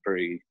business isn't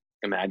very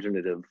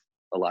imaginative.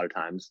 A lot of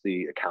times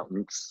the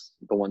accountants,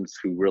 the ones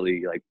who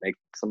really like make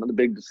some of the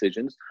big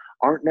decisions,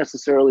 aren't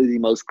necessarily the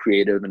most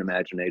creative and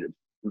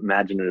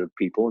imaginative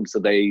people. And so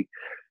they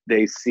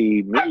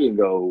see me and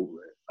go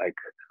like,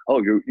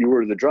 oh, you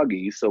were the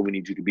druggie, so we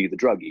need you to be the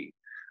druggie.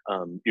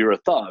 You're a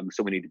thug,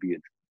 so we need to be a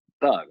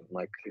thug.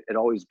 Like, it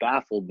always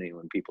baffled me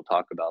when people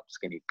talk about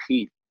Skinny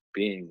Pete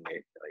being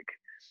like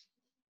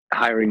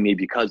hiring me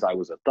because I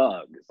was a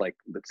thug. It's like,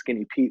 but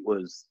Skinny Pete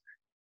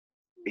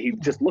he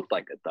just looked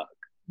like a thug.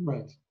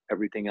 Right.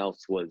 Everything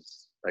else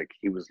was like,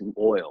 he was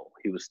loyal,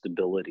 he was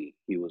stability,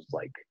 he was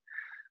like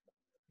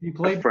he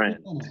played a friend.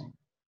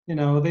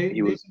 Piano. They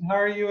can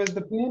hire you as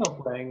the piano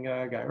playing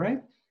guy,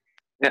 right?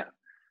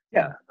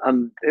 Yeah.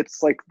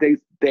 It's like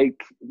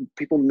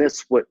people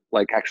miss what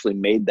like actually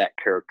made that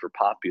character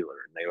popular,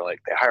 and they were like,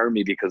 they hired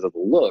me because of the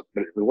look,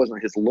 but it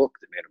wasn't his look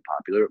that made him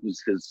popular. It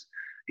was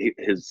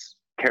his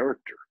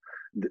character.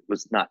 It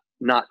was not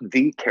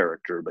the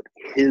character, but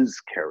his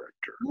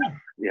character.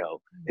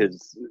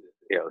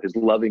 His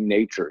loving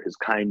nature, his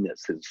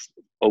kindness, his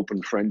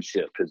open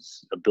friendship,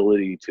 his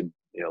ability to,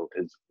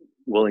 his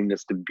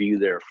willingness to be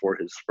there for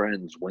his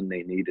friends when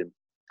they needed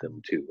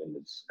them to, and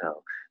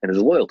his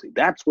loyalty.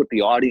 That's what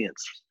the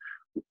audience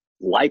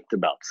liked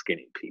about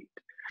Skinny Pete.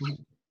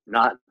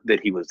 Not that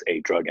he was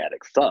a drug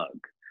addict thug,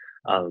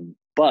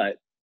 but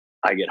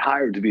I get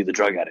hired to be the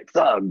drug addict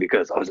thug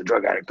because I was a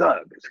drug addict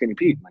thug. Skinny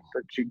Pete, like,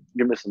 but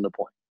you're missing the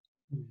point.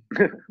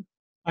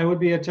 I would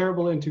be a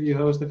terrible interview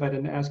host if I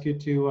didn't ask you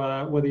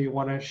to whether you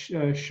want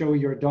to show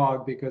your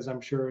dog, because I'm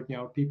sure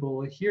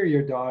people hear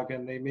your dog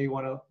and they may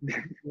want to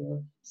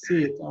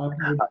see it.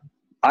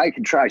 I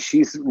can try.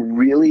 She's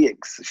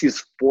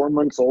 4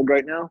 months old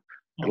right now.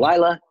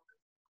 Delilah.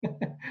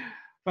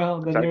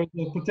 Well, then there's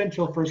the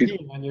potential for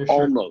being on your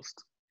shirt.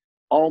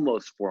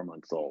 Almost 4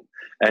 months old,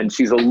 and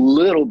she's a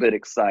little bit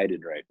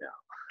excited right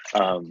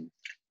now.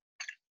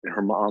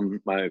 Her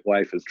mom, my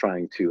wife, is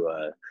trying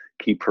to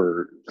keep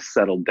her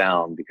settled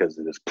down because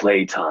it is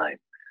playtime.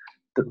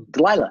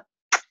 Delilah,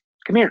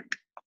 come here.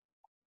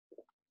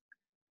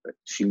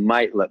 She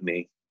might let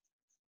me.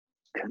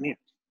 Come here.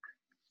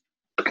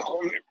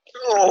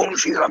 Oh,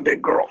 she's a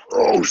big girl.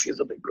 Oh, she's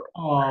a big girl.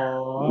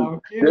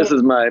 Oh, this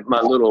is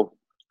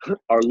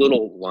our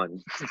little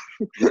one,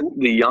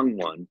 the young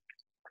one.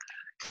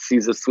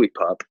 She's a sweet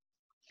pup.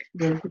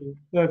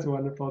 That's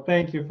wonderful.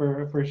 Thank you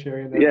for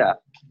sharing that. Yeah,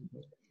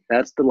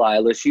 that's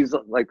Delilah. She's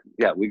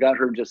we got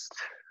her just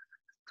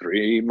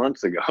 3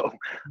 months ago,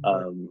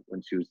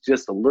 when she was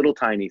just a little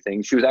tiny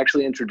thing. She was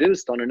actually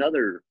introduced on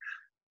another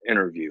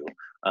interview.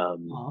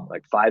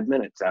 5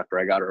 minutes after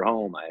I got her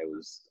home, I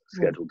was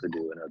scheduled to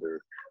do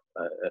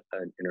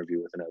an interview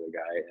with another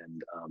guy,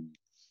 and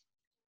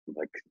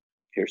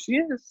here she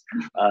is.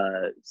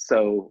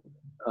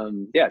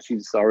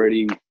 She's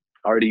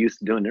already used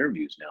to doing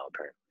interviews now,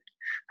 apparently.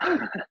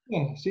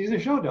 Yeah, she's a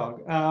show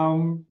dog.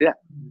 Yeah.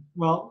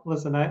 Well,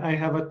 listen, I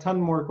have a ton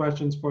more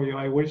questions for you.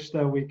 I wish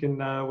that we can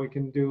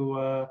do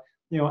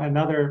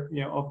another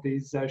of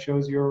these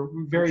shows. You're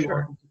very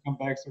welcome to come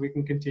back so we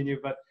can continue.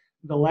 But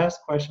the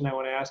last question I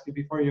want to ask you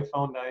before your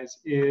phone dies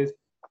is,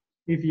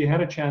 if you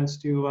had a chance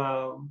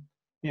to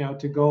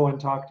to go and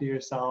talk to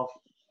yourself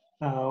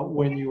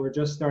when you were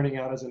just starting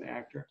out as an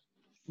actor,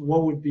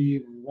 what would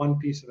be one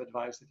piece of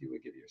advice that you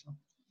would give yourself?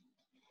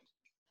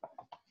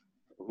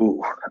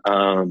 Ooh,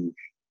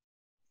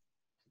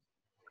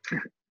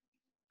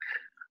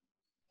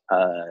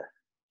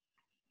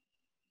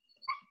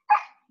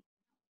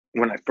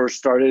 when I first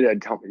started,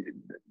 I'd tell me,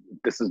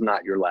 this is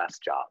not your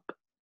last job.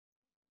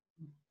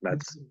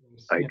 That's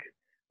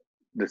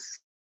the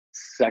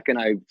second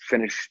I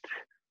finished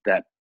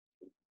that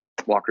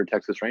Walker,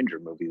 Texas Ranger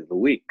movie of the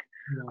week,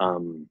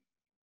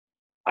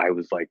 I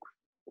was like,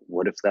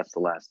 what if that's the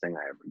last thing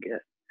I ever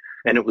get?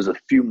 And it was a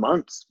few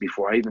months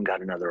before I even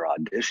got another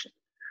audition.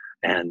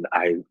 And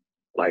I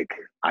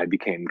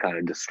became kind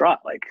of distraught.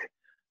 Like,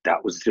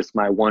 that was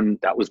my one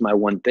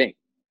thing.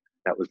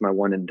 That was my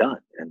one and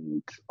done.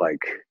 And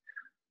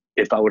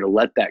if I would have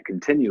let that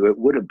continue, it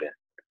would have been.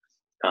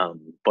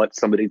 But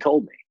somebody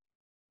told me,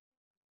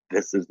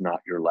 this is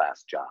not your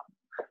last job.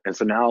 And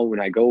so now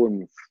when I go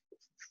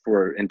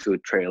into a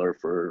trailer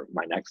for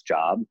my next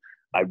job,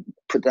 I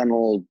put that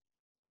little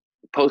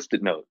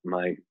Post-it note in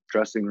my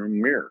dressing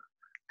room mirror.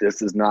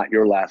 This is not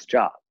your last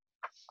job.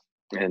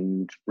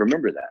 And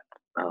remember that.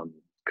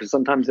 Because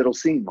sometimes it'll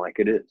seem like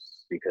it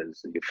is,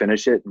 because you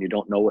finish it and you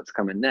don't know what's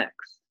coming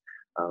next.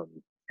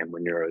 And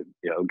when you're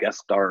a guest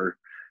star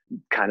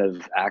kind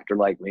of actor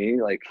like me,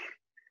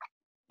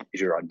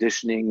 you're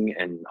auditioning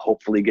and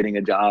hopefully getting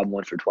a job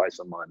once or twice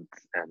a month.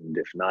 And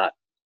if not,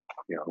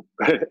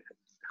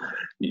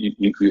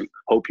 you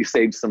hope you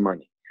save some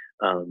money.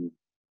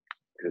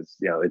 Because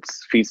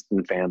it's feast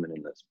and famine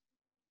in this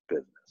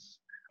business.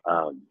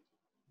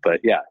 But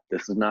yeah,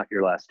 this is not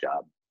your last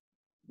job.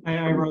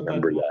 I wrote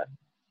Remember that.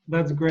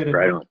 That's great advice.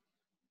 Right on.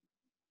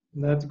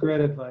 That's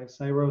great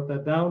advice. I wrote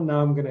that down.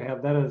 Now I'm going to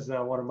have that as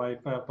one of my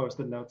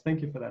Post-it notes.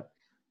 Thank you for that.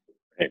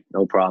 Hey,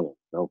 no problem.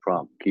 No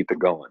problem. Keep it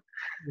going.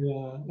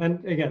 Yeah.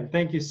 And again,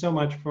 thank you so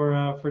much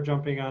for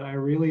jumping on. I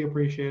really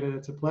appreciate it.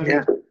 It's a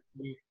pleasure.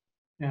 Yeah.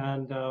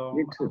 And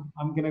Me too.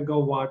 I'm going to go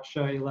watch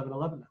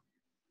 11/11 now.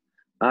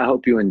 I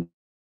hope you enjoy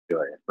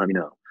it. Let me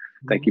know.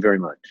 Thank you very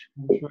much.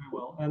 I'm sure I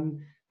will.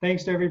 And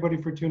thanks to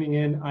everybody for tuning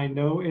in. I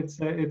know it's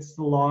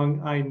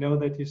long. I know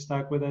that you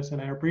stuck with us,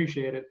 and I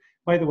appreciate it.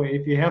 By the way,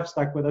 if you have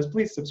stuck with us,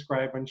 please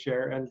subscribe and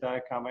share and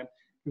comment,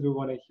 because we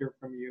want to hear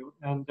from you.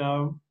 And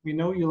we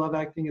know you love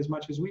acting as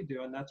much as we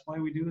do, and that's why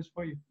we do this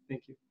for you.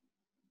 Thank you.